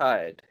 Stay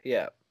retired.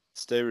 Yeah.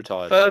 Stay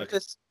retired.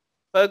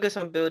 Focus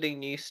on building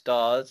new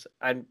stars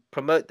and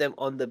promote them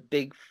on the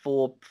big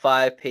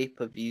 4-5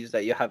 pay-per-views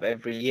that you have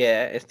every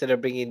year instead of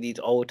bringing these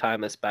old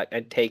timers back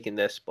and taking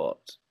their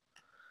spots.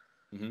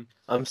 Mm-hmm.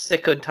 I'm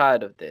sick and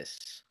tired of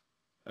this.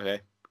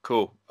 Okay,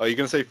 cool. Are you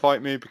gonna say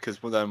fight me? Because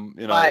then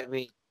Fight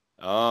me.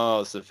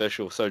 Oh, it's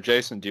official. So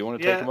Jason, do you want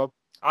to take him up?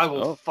 I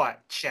will Oh. fight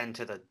Chen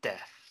to the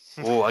death.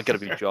 Oh, I gotta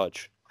be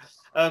judge.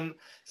 I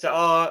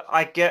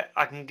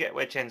can get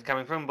where Chen's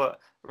coming from, but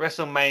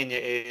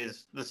WrestleMania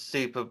is the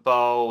Super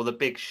Bowl, the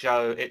big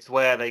show. It's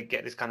where they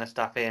get this kind of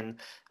stuff in,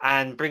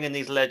 and bringing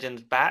these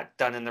legends back,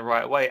 done in the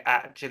right way,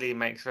 actually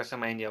makes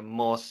WrestleMania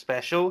more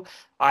special.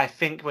 I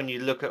think when you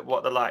look at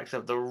what the likes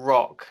of The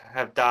Rock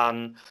have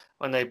done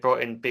when they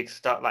brought in big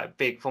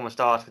former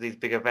stars for these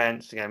big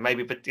events,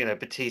 maybe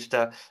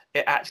Batista,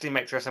 it actually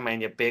makes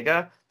WrestleMania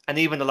bigger. And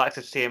even the likes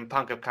of CM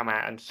Punk have come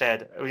out and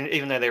said,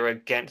 even though they were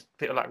against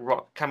people like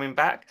Rock coming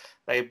back,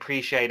 they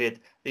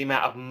appreciated the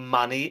amount of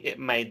money it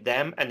made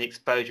them and the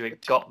exposure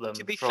it got them.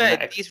 To be from fair,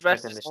 their these expertise in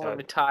wrestlers the aren't show.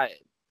 retired.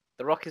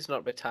 The Rock is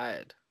not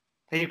retired.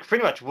 He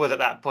pretty much was at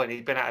that point.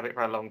 He'd been out of it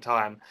for a long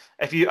time.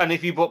 If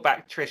you brought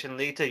back Trish and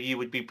Lita, you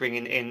would be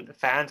bringing in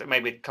fans that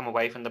maybe come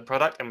away from the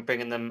product and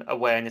bringing them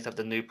awareness of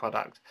the new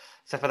product.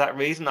 So for that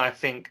reason, I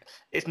think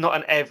it's not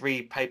an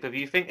every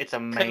pay-per-view thing. It's a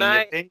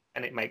Mania thing,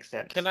 and it makes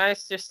sense. Can I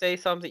just say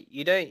something?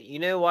 You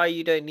know why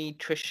you don't need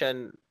Trish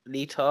and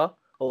Lita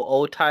or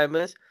old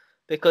timers?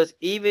 Because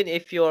even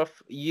if you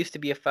used to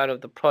be a fan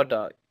of the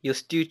product, you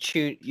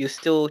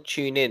still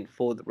tune in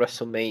for the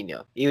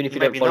WrestleMania, even if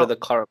you don't follow the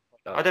current product.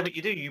 I don't think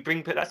you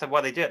do. That's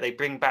why they do it. They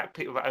bring back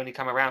people that only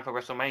come around for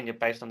WrestleMania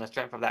based on the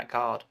strength of that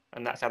card,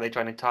 and that's how they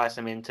try and entice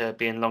them into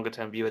being longer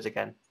term viewers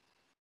again.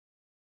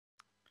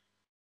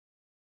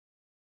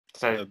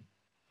 So,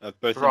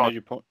 both Rod. made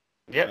your point.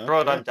 Yep, Okay.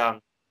 Rod, I'm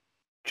done.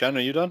 Chen,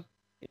 are you done?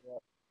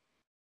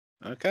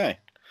 Yeah. Okay.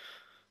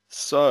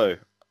 So,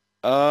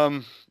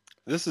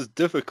 this is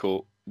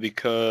difficult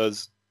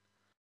because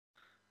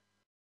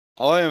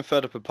I am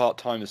fed up with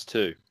part-timers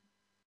too.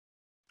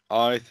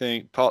 I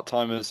think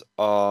part-timers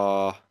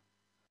are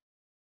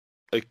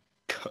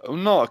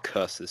not a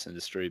curse to this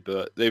industry,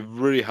 but they've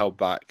really held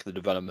back the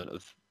development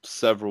of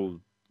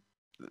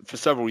for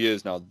several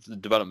years now, the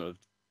development of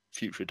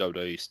future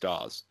WWE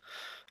stars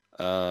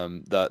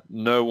that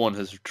no one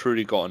has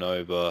truly gotten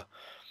over,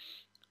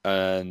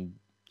 and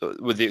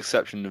with the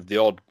exception of the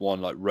odd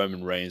one like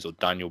Roman Reigns or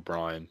Daniel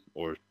Bryan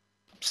or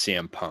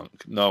CM Punk,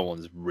 no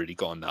one's really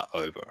gotten that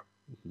over.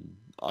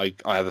 I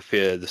have a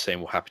fear the same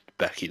will happen to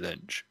Becky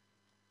Lynch.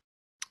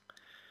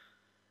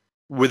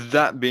 With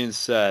that being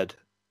said,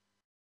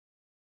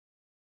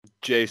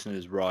 Jason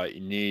is right.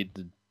 You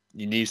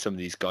need some of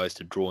these guys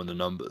to draw in the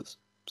numbers.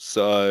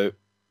 So,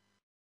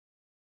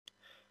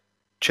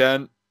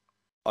 Chen,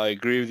 I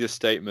agree with your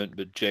statement,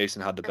 but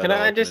Jason had the better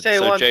argument. Can I just say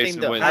one thing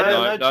though? Wins.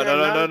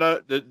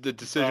 No. The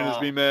decision has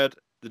been made.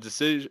 The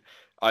decision.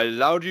 I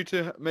allowed you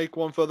to make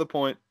one further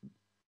point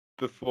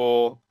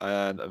before,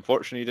 and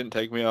unfortunately, you didn't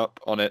take me up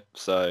on it.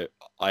 So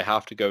I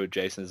have to go with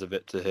Jason as a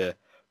victor here.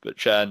 But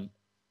Chen,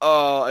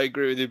 I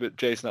agree with you, but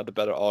Jason had the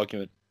better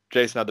argument.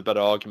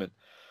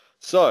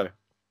 So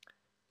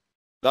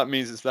that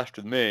means it's left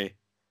with me.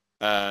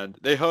 And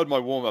they heard my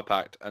warm-up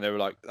act, and they were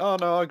like, oh,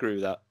 no, I agree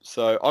with that.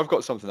 So I've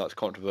got something that's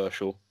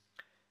controversial.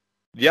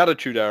 The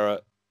Attitude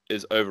Era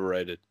is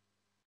overrated.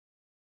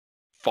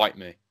 Fight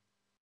me.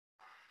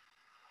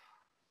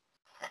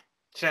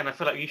 Chen, I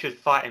feel like you should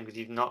fight him because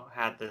you've not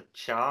had the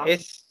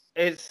chance.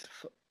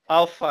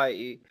 I'll fight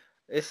you.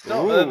 It's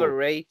not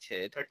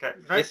overrated. Okay.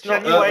 It's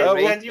Chen, not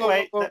Chen, you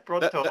wait. Let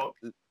Rod talk.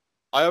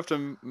 I have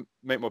to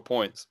make my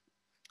points.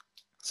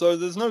 So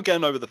there's no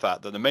getting over the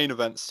fact that the main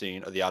event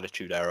scene of the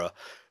Attitude Era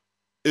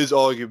is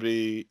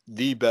arguably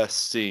the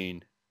best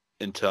scene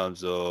in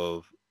terms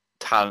of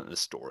talent and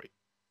story.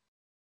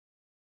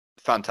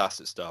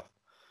 Fantastic stuff.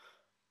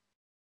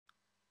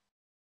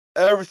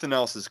 Everything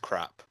else is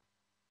crap.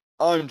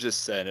 I'm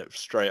just saying it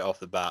straight off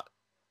the bat.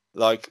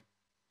 Like,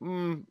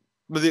 with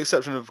the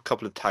exception of a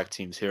couple of tag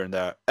teams here and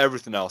there,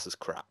 everything else is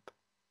crap.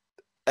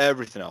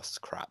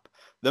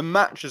 The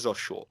matches are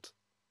short.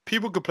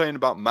 People complain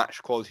about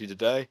match quality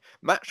today.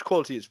 Match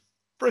quality is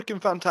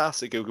freaking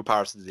fantastic in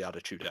comparison to the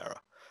Attitude Era.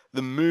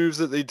 The moves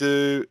that they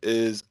do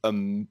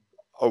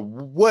are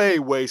way,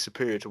 way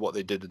superior to what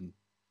they did in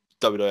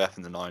WWF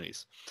in the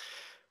 90s.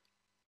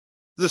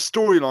 The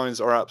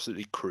storylines are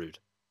absolutely crude.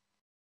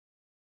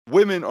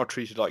 Women are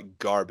treated like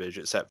garbage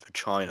except for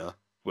China,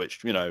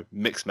 which,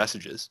 mixed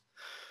messages.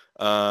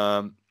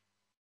 Yeah,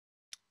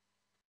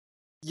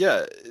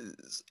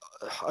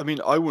 I mean,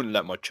 I wouldn't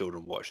let my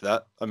children watch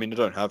that. I mean, I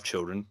don't have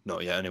children,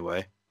 not yet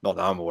anyway, not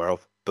that I'm aware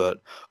of,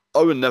 but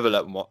I would never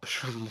let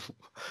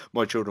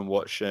my children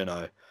watch,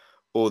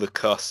 all the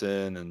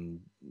cussing, and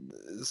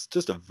it's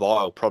just a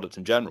vile product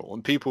in general.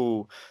 And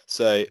people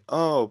say,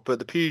 oh, but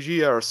the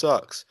PG era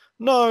sucks.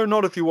 No,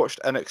 not if you watched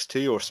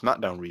NXT or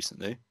SmackDown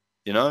recently.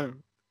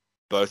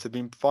 Both have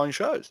been fine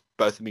shows.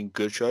 Both have been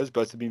good shows.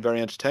 Both have been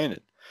very entertaining.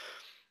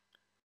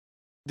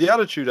 The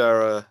Attitude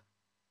Era,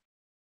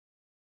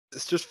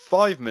 it's just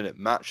 5-minute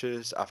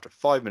matches after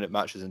 5-minute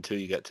matches until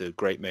you get to a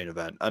great main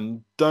event.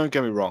 And don't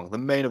get me wrong, the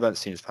main event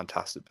scene is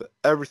fantastic, but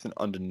everything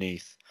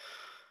underneath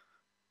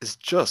is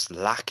just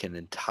lacking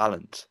in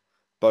talent,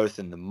 both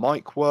in the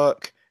mic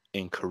work,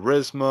 in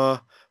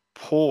charisma,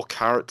 poor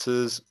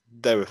characters.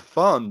 They were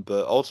fun,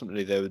 but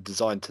ultimately they were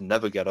designed to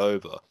never get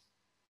over.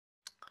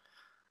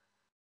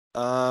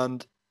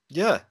 And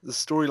yeah, the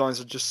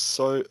storylines are just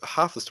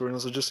half the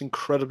storylines are just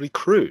incredibly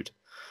crude.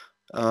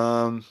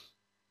 And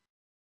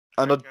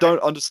I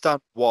don't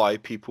understand why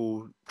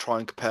people try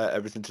and compare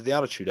everything to the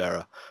Attitude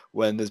Era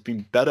when there's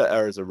been better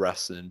eras of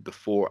wrestling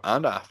before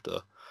and after.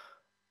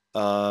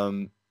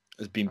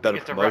 There's been better You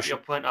have to wrap promotion. your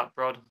point up,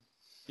 Rod.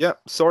 Yeah,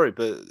 sorry,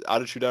 but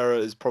Attitude Era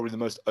is probably the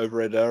most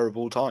overrated era of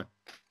all time.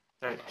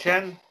 So,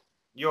 Chen,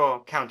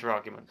 your counter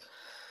argument.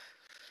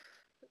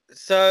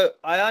 So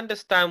I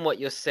understand what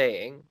you're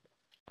saying.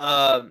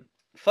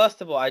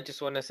 First of all, I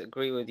just want to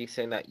agree with you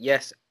saying that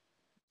yes,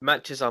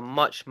 matches are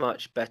much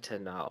better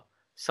now.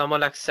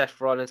 Someone like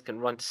Seth Rollins can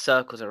run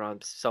circles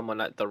around someone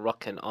like The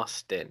Rock and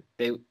Austin.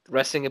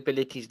 Wrestling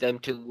abilities, them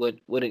two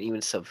wouldn't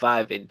even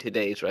survive in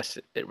today's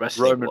wrestling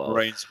Roman world.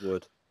 Reigns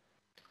would.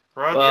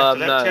 Rod, you have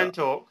to let Chen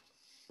talk.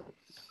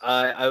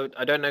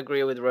 I don't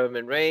agree with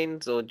Roman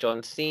Reigns or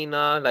John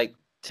Cena. Like,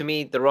 to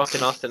me, The Rock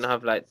and Austin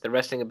have like the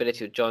wrestling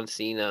ability of John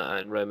Cena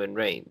and Roman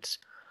Reigns.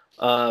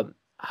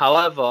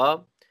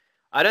 However,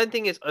 I don't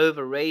think it's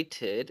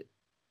overrated.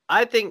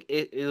 I think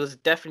it was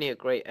definitely a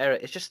great era.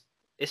 It's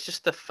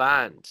just the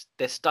fans.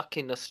 They're stuck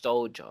in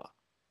nostalgia.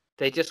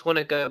 They just want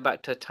to go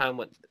back to a time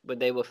when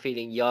they were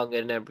feeling young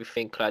and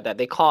everything like that.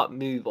 They can't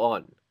move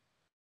on.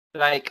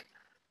 Like,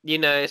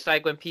 it's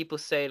like when people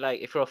say, like,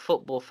 if you're a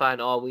football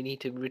fan, oh, we need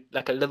to,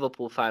 like a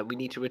Liverpool fan, we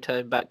need to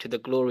return back to the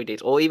glory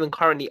days. Or even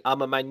currently,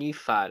 I'm a Man U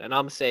fan, and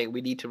I'm saying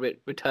we need to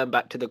return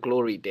back to the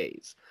glory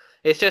days.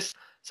 It's just,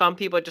 some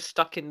people are just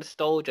stuck in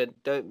nostalgia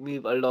and don't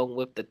move along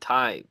with the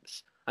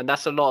times. And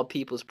that's a lot of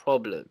people's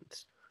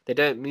problems. They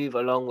don't move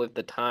along with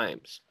the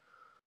times.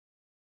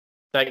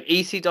 Like,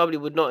 ECW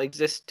would not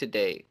exist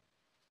today,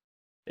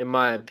 in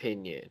my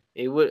opinion.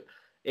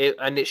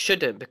 And it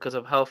shouldn't because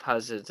of health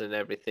hazards and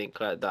everything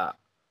like that.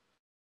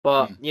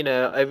 But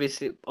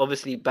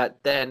obviously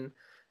back then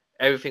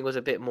everything was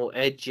a bit more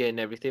edgy and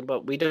everything,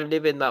 but we don't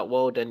live in that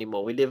world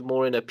anymore. We live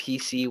more in a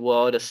PC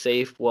world, a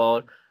safe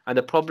world, and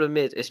the problem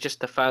is it's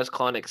just the fans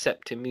can't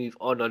accept to move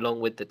on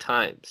along with the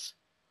times.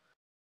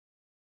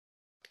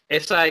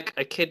 It's like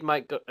a kid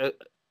might go,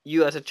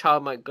 you as a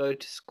child might go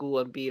to school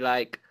and be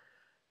like,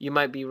 you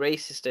might be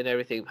racist and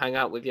everything, hang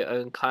out with your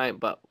own kind,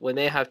 but when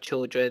they have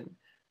children,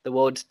 the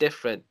world's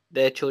different.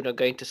 Their children are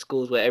going to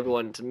schools where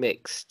everyone's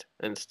mixed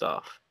and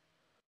stuff.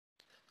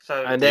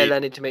 And they're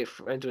learning to make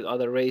friends with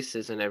other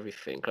races and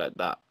everything like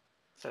that.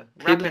 So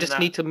people just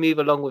need to move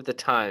along with the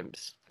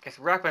times. I guess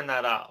wrapping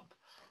that up,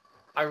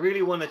 I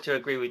really wanted to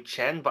agree with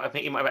Chen, but I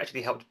think he might have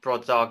actually helped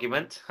Brod's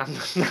argument. I'm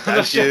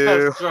not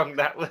sure how strong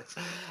that was,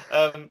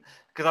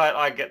 because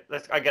I get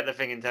the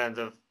thing in terms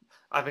of,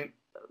 I think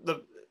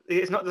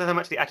it's not so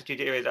much the Attitude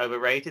Era is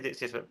overrated. It's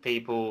just that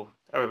people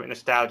are a bit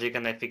nostalgic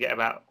and they forget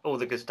about all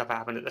the good stuff that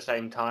happened at the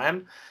same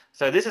time.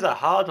 So this is a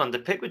hard one to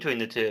pick between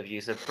the two of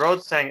you. So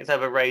Brod's saying it's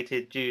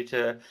overrated due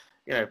to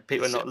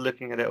people are not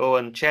looking at it all,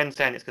 and Chen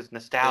saying it's because of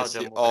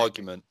nostalgia. It's the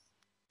argument.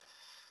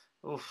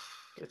 Oof,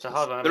 it's a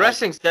hard one. The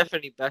wrestling's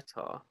definitely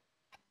better.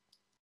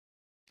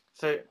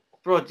 So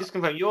Brod, just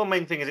confirm, your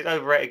main thing is it's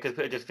overrated because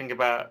people just think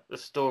about the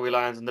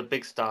storylines and the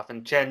big stuff.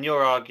 And Chen,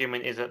 your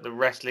argument is that the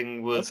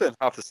wrestling was... I'm saying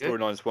half the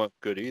storylines weren't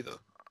good either.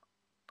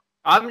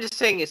 I'm just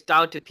saying it's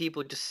down to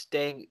people just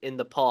staying in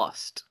the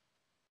past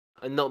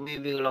and not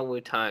moving along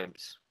with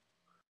times.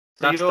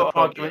 So your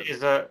argument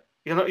is that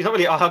you're not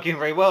really arguing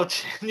very well,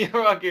 Chen.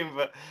 You're arguing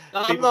that...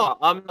 No,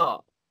 I'm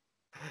not.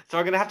 So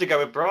I'm going to have to go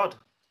with Brod.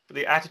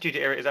 The Attitude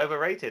Era is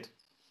overrated.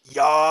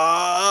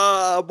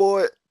 Yeah,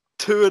 boy.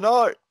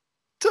 2-0.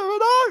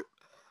 2-0.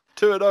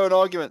 2-0 in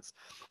arguments.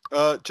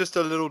 Just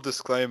a little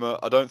disclaimer.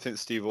 I don't think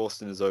Steve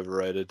Austin is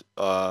overrated.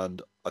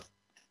 And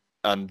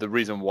the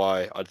reason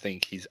why I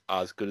think he's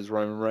as good as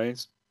Roman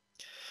Reigns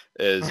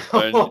is...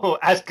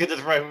 as good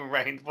as Roman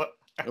Reigns? What?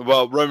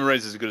 Well, Roman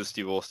Reigns is as good as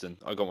Steve Austin.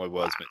 I got my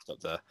words mixed up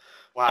there.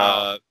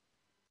 Wow.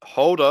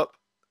 Hold up.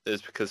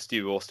 Is because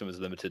Steve Austin was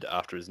limited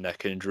after his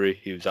neck injury.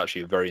 He was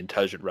actually a very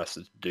intelligent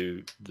wrestler to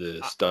do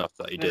the stuff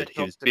that he did.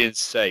 He was being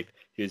safe.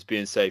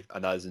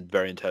 And that is a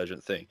very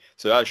intelligent thing.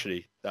 So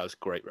actually, that was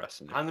great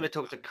wrestling. I'm going to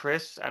talk to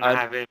Chris and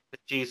have him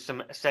produce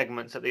some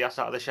segments at the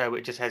start of the show,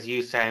 which just has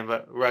you saying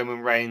that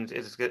Roman Reigns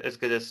is as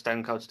good as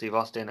Stone Cold Steve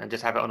Austin, and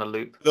just have it on a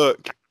loop.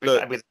 Look.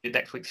 With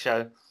next week's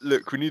show.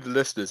 Look, we need the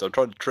listeners. I'm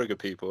trying to trigger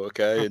people,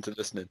 okay, into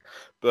listening.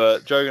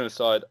 But joking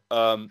aside,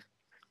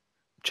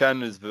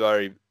 Chen is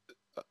very...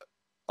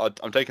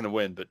 I'm taking a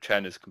win, but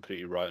Chen is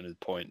completely right on his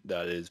point.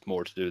 That is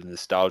more to do with the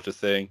nostalgia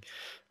thing.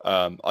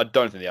 I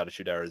don't think the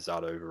Attitude Era is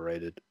that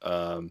overrated.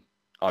 I'm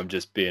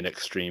just being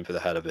extreme for the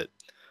hell of it.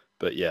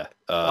 But yeah.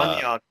 On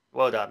the arc.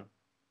 Well done.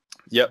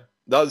 Yep,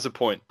 that was the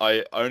point.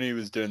 I only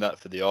was doing that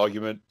for the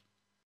argument.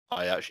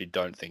 I actually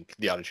don't think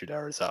the Attitude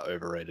Era is that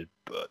overrated.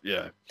 But,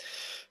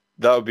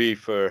 that would be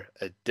for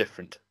a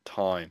different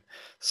time.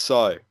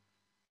 So,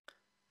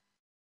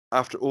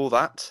 after all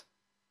that,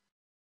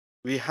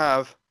 we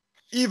have...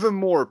 even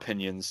more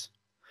opinions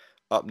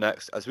up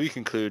next as we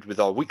conclude with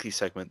our weekly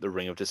segment, The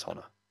Ring of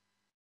Dishonor.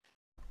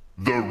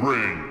 The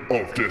Ring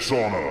of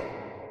Dishonor.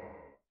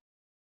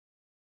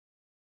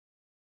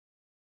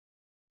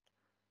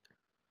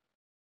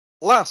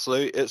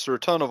 Lastly, it's the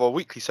return of our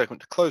weekly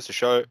segment to close the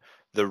show,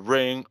 the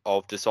Ring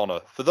of Dishonor.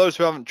 For those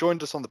who haven't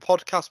joined us on the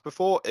podcast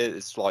before,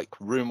 it's like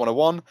Room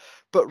 101,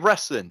 but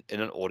wrestling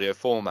in an audio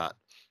format.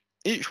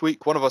 Each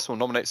week, one of us will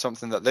nominate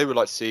something that they would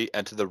like to see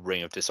enter the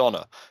Ring of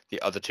Dishonor. The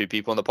other two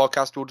people on the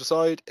podcast will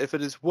decide if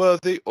it is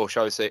worthy, or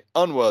shall we say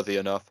unworthy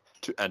enough,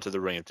 to enter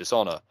the Ring of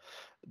Dishonor.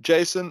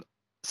 Jason,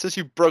 since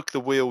you broke the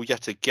wheel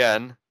yet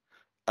again,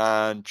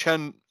 and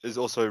Chen is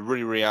also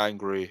really, really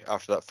angry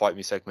after that Fight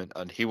Me segment,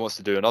 and he wants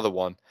to do another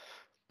one,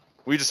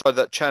 we decided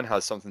that Chen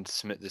has something to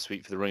submit this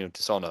week for the Ring of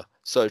Dishonor.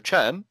 So,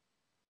 Chen,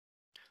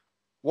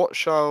 what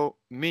shall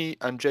me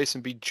and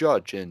Jason be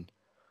judging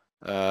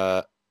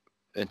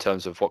in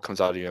terms of what comes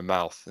out of your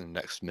mouth in the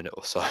next minute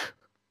or so?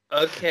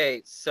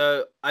 Okay,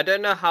 so I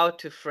don't know how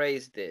to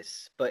phrase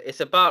this, but it's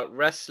about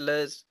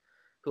wrestlers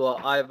who are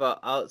either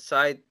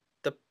outside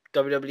the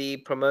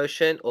WWE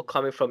promotion or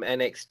coming from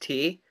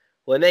NXT.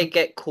 When they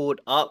get called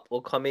up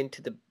or come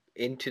into the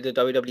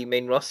WWE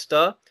main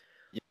roster,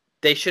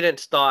 they shouldn't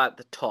start at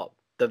the top,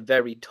 the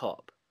very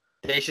top.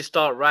 They should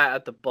start right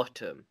at the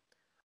bottom,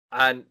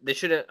 and they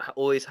shouldn't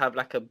always have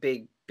like a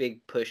big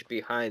push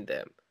behind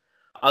them.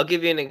 I'll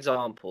give you an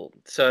example.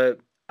 So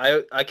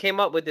I came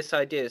up with this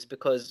idea is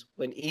because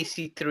when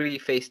EC3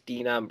 faced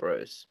Dean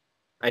Ambrose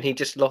and he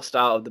just lost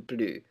out of the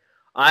blue,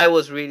 I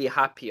was really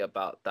happy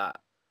about that.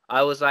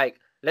 I was like,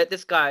 let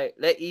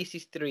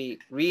EC3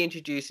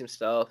 reintroduce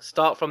himself,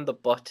 start from the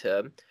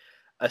bottom,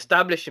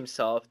 establish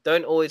himself,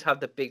 don't always have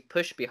the big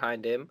push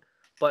behind him,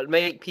 but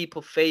make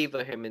people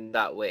favor him in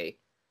that way.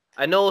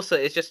 And also,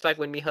 it's just like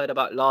when we heard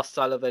about Lars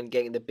Sullivan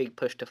getting the big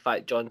push to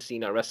fight John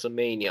Cena at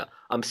WrestleMania.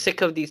 I'm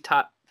sick of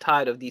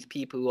tired of these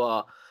people who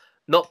are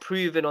not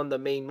proven on the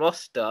main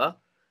roster,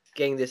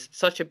 getting this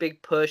such a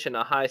big push and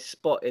a high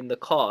spot in the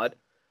card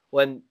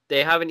when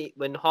they haven't,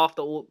 when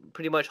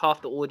pretty much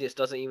half the audience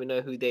doesn't even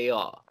know who they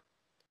are.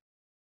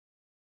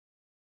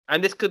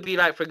 And this could be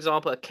like, for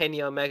example, a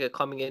Kenny Omega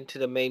coming into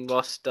the main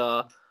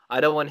roster. I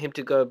don't want him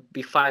to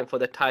be fighting for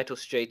the title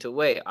straight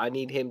away. I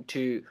need him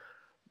to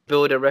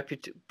build a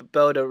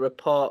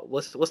rapport.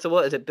 What's the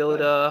word? Is it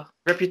build a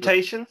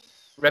reputation?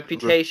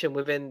 Reputation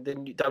within the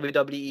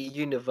WWE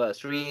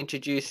universe.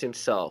 Reintroduce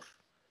himself.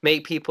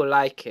 Make people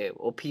like him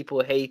or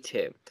people hate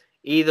him.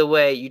 Either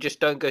way, you just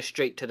don't go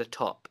straight to the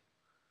top.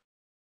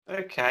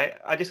 Okay,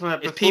 I just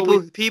want to. People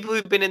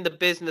who've been in the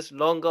business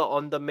longer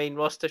on the main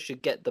roster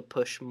should get the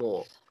push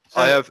more.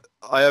 So,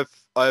 I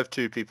have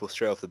two people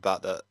straight off the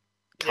bat that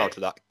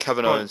counter that: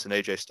 Kevin Owens and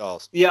AJ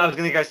Styles. Yeah, I was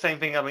going to go same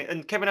thing. I mean,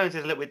 and Kevin Owens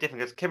is a little bit different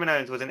because Kevin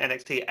Owens was in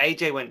NXT.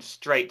 AJ went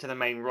straight to the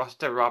main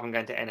roster rather than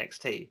going to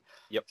NXT.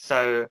 Yep.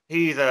 So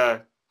he's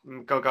a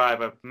guy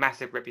with a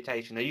massive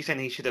reputation. Are you saying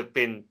he should have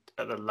been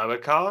at the lower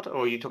card,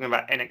 or are you talking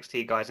about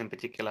NXT guys in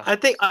particular? I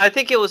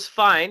think it was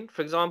fine.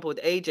 For example, with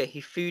AJ, he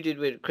feuded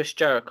with Chris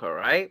Jericho,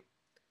 right?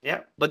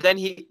 Yeah. But then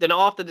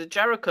after the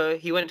Jericho,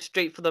 he went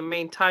straight for the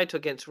main title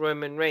against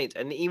Roman Reigns,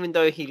 and even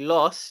though he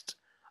lost,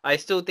 I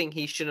still think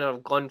he shouldn't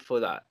have gone for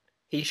that.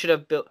 He should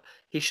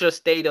have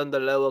stayed on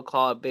the lower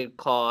card, big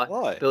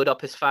card, build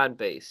up his fan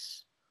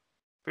base.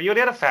 But you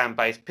already had a fan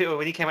base. People,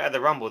 when he came out of the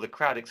Rumble, the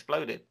crowd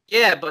exploded.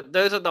 Yeah, but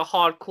those are the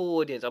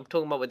hardcore audience. I'm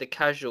talking about with the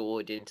casual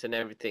audience and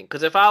everything.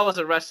 Because if I was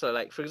a wrestler,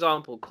 like, for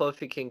example,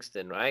 Kofi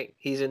Kingston, right?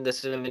 He's in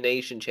this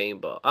Elimination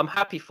Chamber. I'm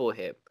happy for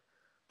him,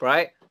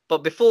 right?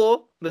 But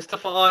before,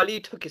 Mustafa Ali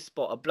took his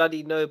spot, a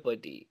bloody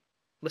nobody.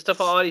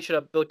 Mustafa Ali should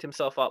have built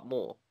himself up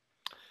more.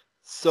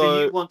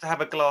 So you want to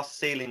have a glass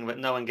ceiling that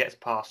no one gets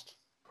past?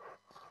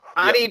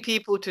 I need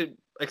people to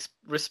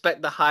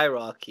respect the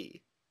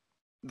hierarchy.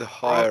 The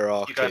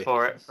hierarchy. You go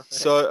for it.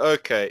 So,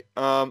 okay.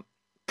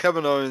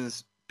 Kevin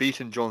Owens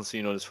beating John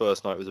Cena on his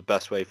first night was the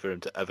best way for him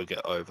to ever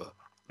get over.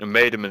 It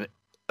made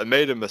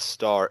him a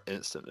star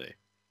instantly.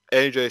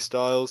 AJ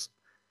Styles,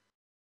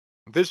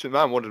 Vince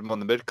McMahon wanted him on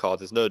the mid card.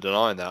 There's no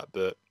denying that.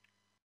 But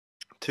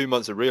 2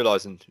 months of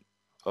realizing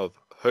of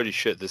holy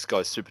shit, this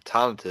guy's super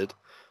talented.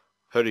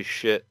 Holy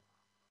shit,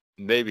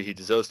 maybe he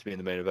deserves to be in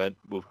the main event.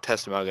 We'll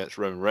test him out against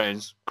Roman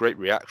Reigns. Great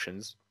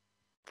reactions.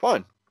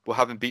 Fine. We'll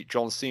have him beat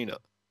John Cena.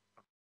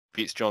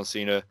 Beats John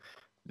Cena.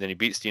 Then he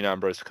beats Dean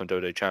Ambrose to become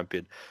WWE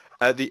champion.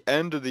 At the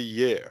end of the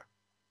year,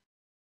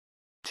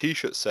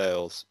 t-shirt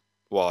sales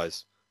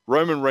wise,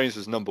 Roman Reigns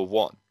was number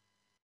 1.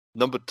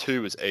 Number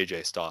 2 was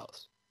AJ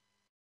Styles.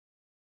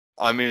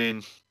 I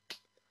mean,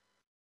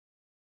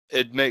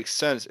 it makes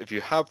sense if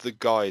you have the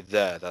guy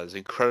there that is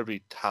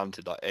incredibly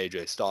talented like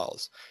AJ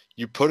Styles,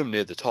 you put him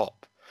near the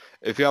top.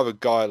 If you have a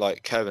guy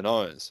like Kevin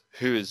Owens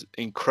who is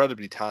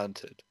incredibly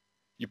talented,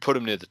 you put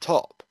him near the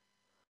top.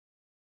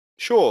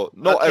 Sure,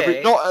 not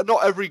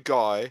every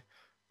guy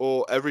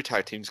or every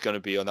tag team is going to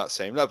be on that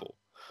same level.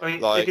 I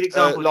mean, a good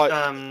example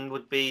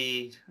would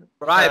be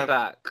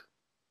Ryback.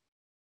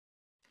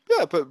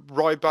 Yeah, but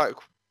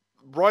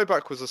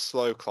Ryback was a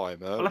slow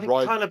climber. Well, I think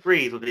Tyler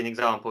Breeze would be an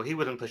example. He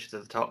wouldn't push it to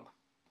the top.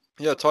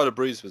 Yeah, Tyler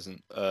Breeze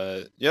wasn't.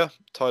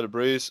 Tyler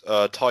Breeze,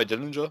 Ty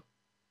Dillinger,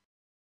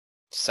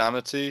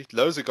 Sanity.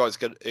 Loads of guys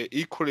get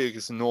equally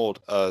ignored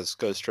as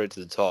go straight to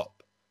the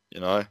top.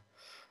 You know,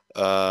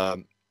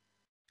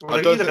 Well, I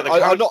if you don't. look Think, at the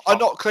I'm current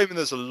not claiming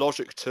there's a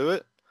logic to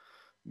it,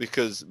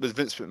 because with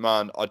Vince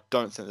McMahon, I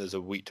don't think there's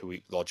a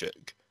week-to-week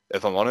logic.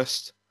 If I'm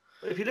honest,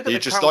 If you look at he the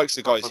just current likes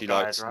the crop guys of he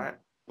guys, likes. right? If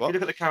What? you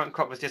look at the current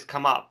crop that's just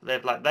come up,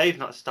 they've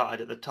not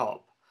started at the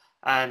top,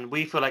 and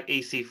we feel like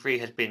EC3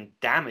 has been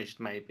damaged.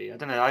 Maybe I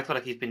don't know. I feel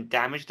like he's been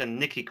damaged, and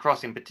Nikki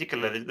Cross in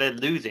particular, they're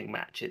losing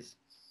matches.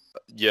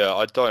 Yeah,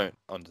 I don't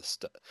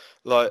understand.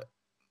 Like,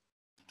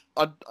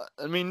 I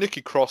mean,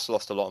 Nikki Cross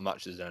lost a lot of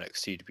matches in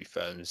NXT, to be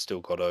fair, and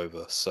still got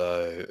over.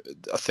 So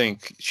I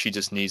think she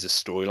just needs a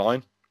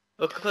storyline.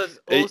 Because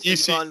Eh, also you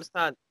EC gotta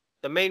understand,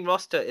 the main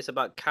roster is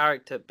about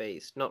character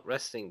based, not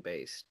wrestling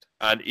based.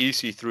 And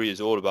EC3 is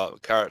all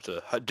about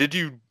character.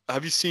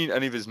 Have you seen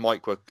any of his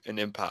mic work in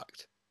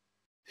Impact?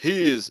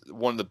 He is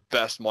one of the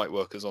best mic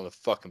workers on the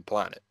fucking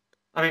planet.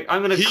 I mean,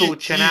 I'm going to call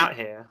Chen out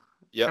here.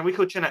 Yeah. Can we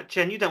call Chen out?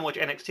 Chen, you don't watch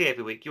NXT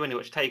every week. You only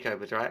watch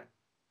takeovers, right?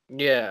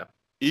 Yeah.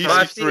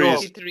 I've seen EC3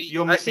 is EC3.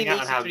 you're I've seen missing out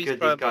on how EC3's good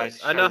these promos. guys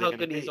I know show how they're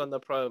good gonna he's be. on the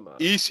promo.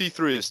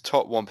 EC3 is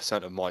top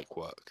 1% of mic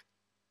work.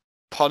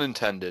 Pun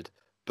intended,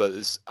 but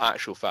it's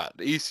actual fact.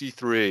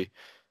 EC3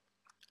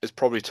 is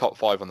probably top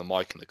 5 on the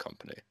mic in the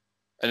company.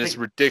 And it's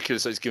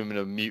ridiculous that he's giving him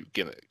a mute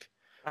gimmick.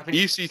 I think,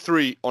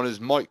 EC3 on his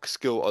mic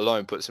skill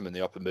alone puts him in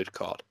the upper mid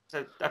card.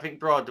 so I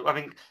think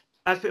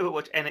as people who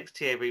watch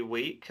NXT every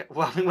week,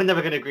 well, I think we're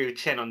never going to agree with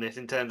Chen on this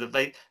in terms of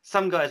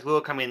some guys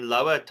will come in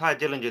lower. Ty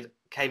Dillinger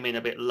came in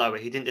a bit lower.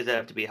 He didn't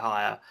deserve to be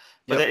higher.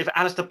 But Yep. if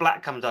Aleister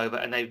Black comes over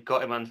and they've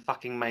got him on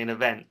fucking main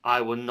event,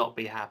 I will not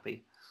be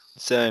happy.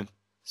 Same,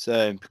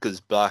 because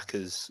Black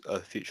is a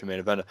future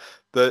main eventer.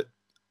 But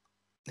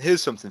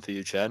here's something for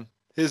you, Chen.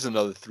 Here's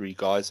another 3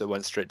 guys that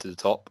went straight to the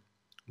top.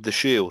 The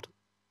Shield.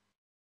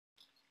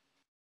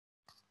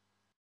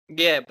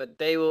 Yeah, but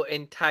they were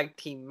in tag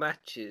team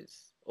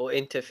matches or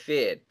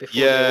interfered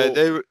before. Yeah,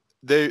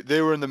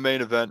 they were in the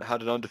main event,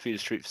 had an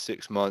undefeated streak for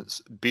 6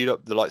 months, beat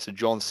up the likes of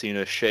John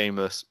Cena,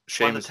 Sheamus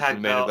won the was in tag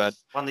the main event.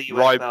 belts, won the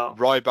US belt.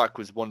 Ryback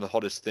was one of the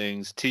hottest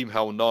things. Team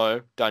Hell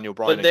No, Daniel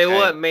Bryan. But they and Kane.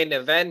 weren't main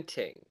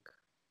eventing.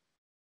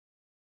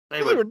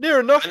 They were were near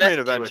enough Unless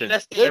main they- eventing.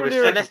 Unless They they, were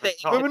near- unless they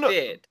They were not-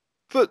 interfered.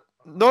 But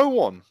no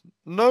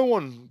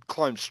one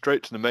climbed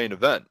straight to the main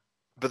event.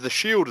 But the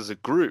Shield as a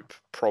group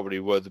probably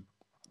were the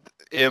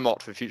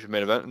earmarked for future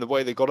main event, and the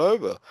way they got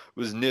over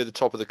was near the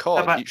top of the How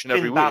card about each and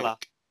every Finn week. Balor?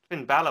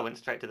 Finn Balor went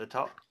straight to the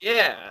top.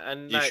 Yeah,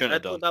 and You shouldn't I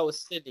have done. thought that was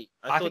silly.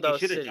 I I thought think that he was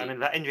should have silly. done. If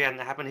that injury hadn't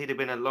happened, he'd have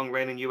been a long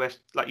reigning US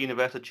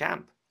Universal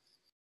champ.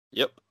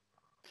 Yep.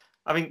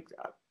 I mean,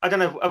 I don't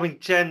know. I mean,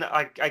 Chen,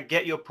 I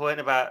get your point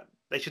about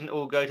they shouldn't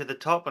all go to the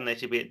top and they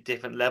should be at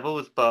different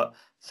levels, but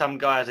some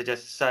guys are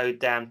just so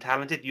damn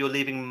talented. You're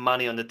leaving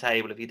money on the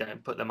table if you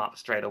don't put them up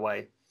straight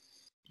away.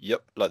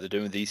 Yep, like they're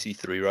doing with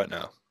EC3 right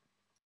now.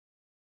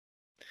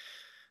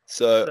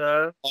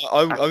 So So,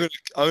 I'm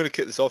gonna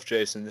kick this off,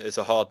 Jason. It's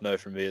a hard no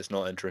from me. It's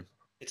not entering.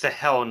 It's a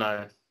hell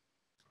no.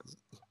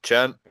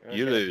 Chan,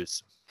 you Okay.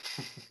 lose.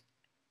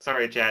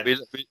 Sorry, Chen.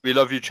 We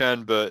love you,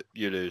 Chan, but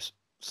you lose.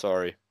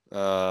 Sorry.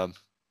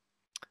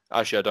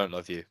 Actually, I don't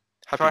love you.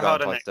 Happy Try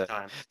harder Valentine's next Day.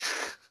 time.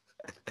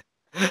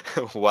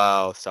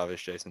 Wow,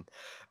 savage, Jason.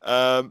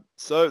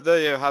 So there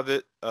you have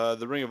it.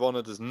 The Ring of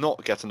Honor does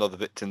not get another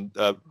victim.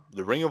 The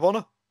Ring of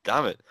Honor?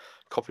 Damn it.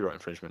 Copyright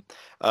infringement.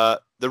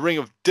 The Ring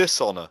of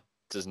Dishonor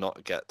does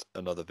not get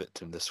another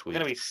victim this We're week.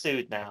 going to be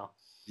sued now.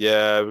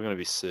 Yeah, we're going to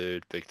be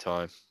sued big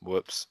time.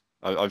 Whoops.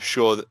 I'm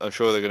sure they're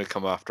going to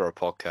come after our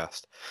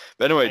podcast.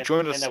 But anyway,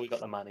 join us. I know we got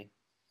the money.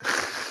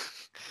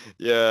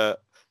 Yeah,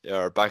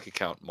 our bank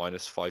account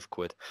minus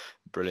 £5.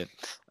 Brilliant.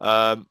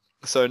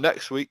 So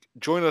next week,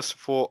 join us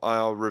for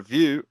our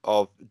review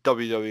of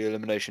WWE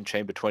Elimination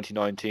Chamber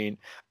 2019,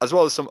 as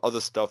well as some other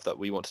stuff that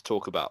we want to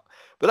talk about.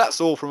 But that's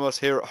all from us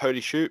here at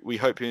Holy Shoot. We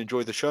hope you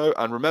enjoyed the show,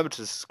 and remember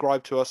to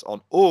subscribe to us on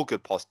all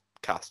good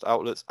podcast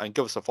outlets, and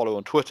give us a follow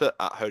on Twitter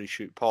at Holy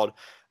Shoot Pod,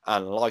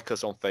 and like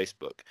us on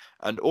Facebook.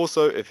 And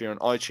also, if you're on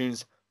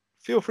iTunes,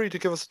 feel free to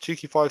give us a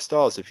cheeky 5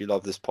 stars if you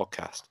love this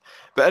podcast.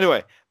 But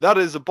anyway, that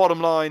is the bottom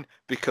line,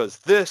 because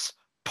this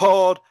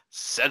pod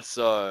said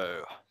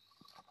so.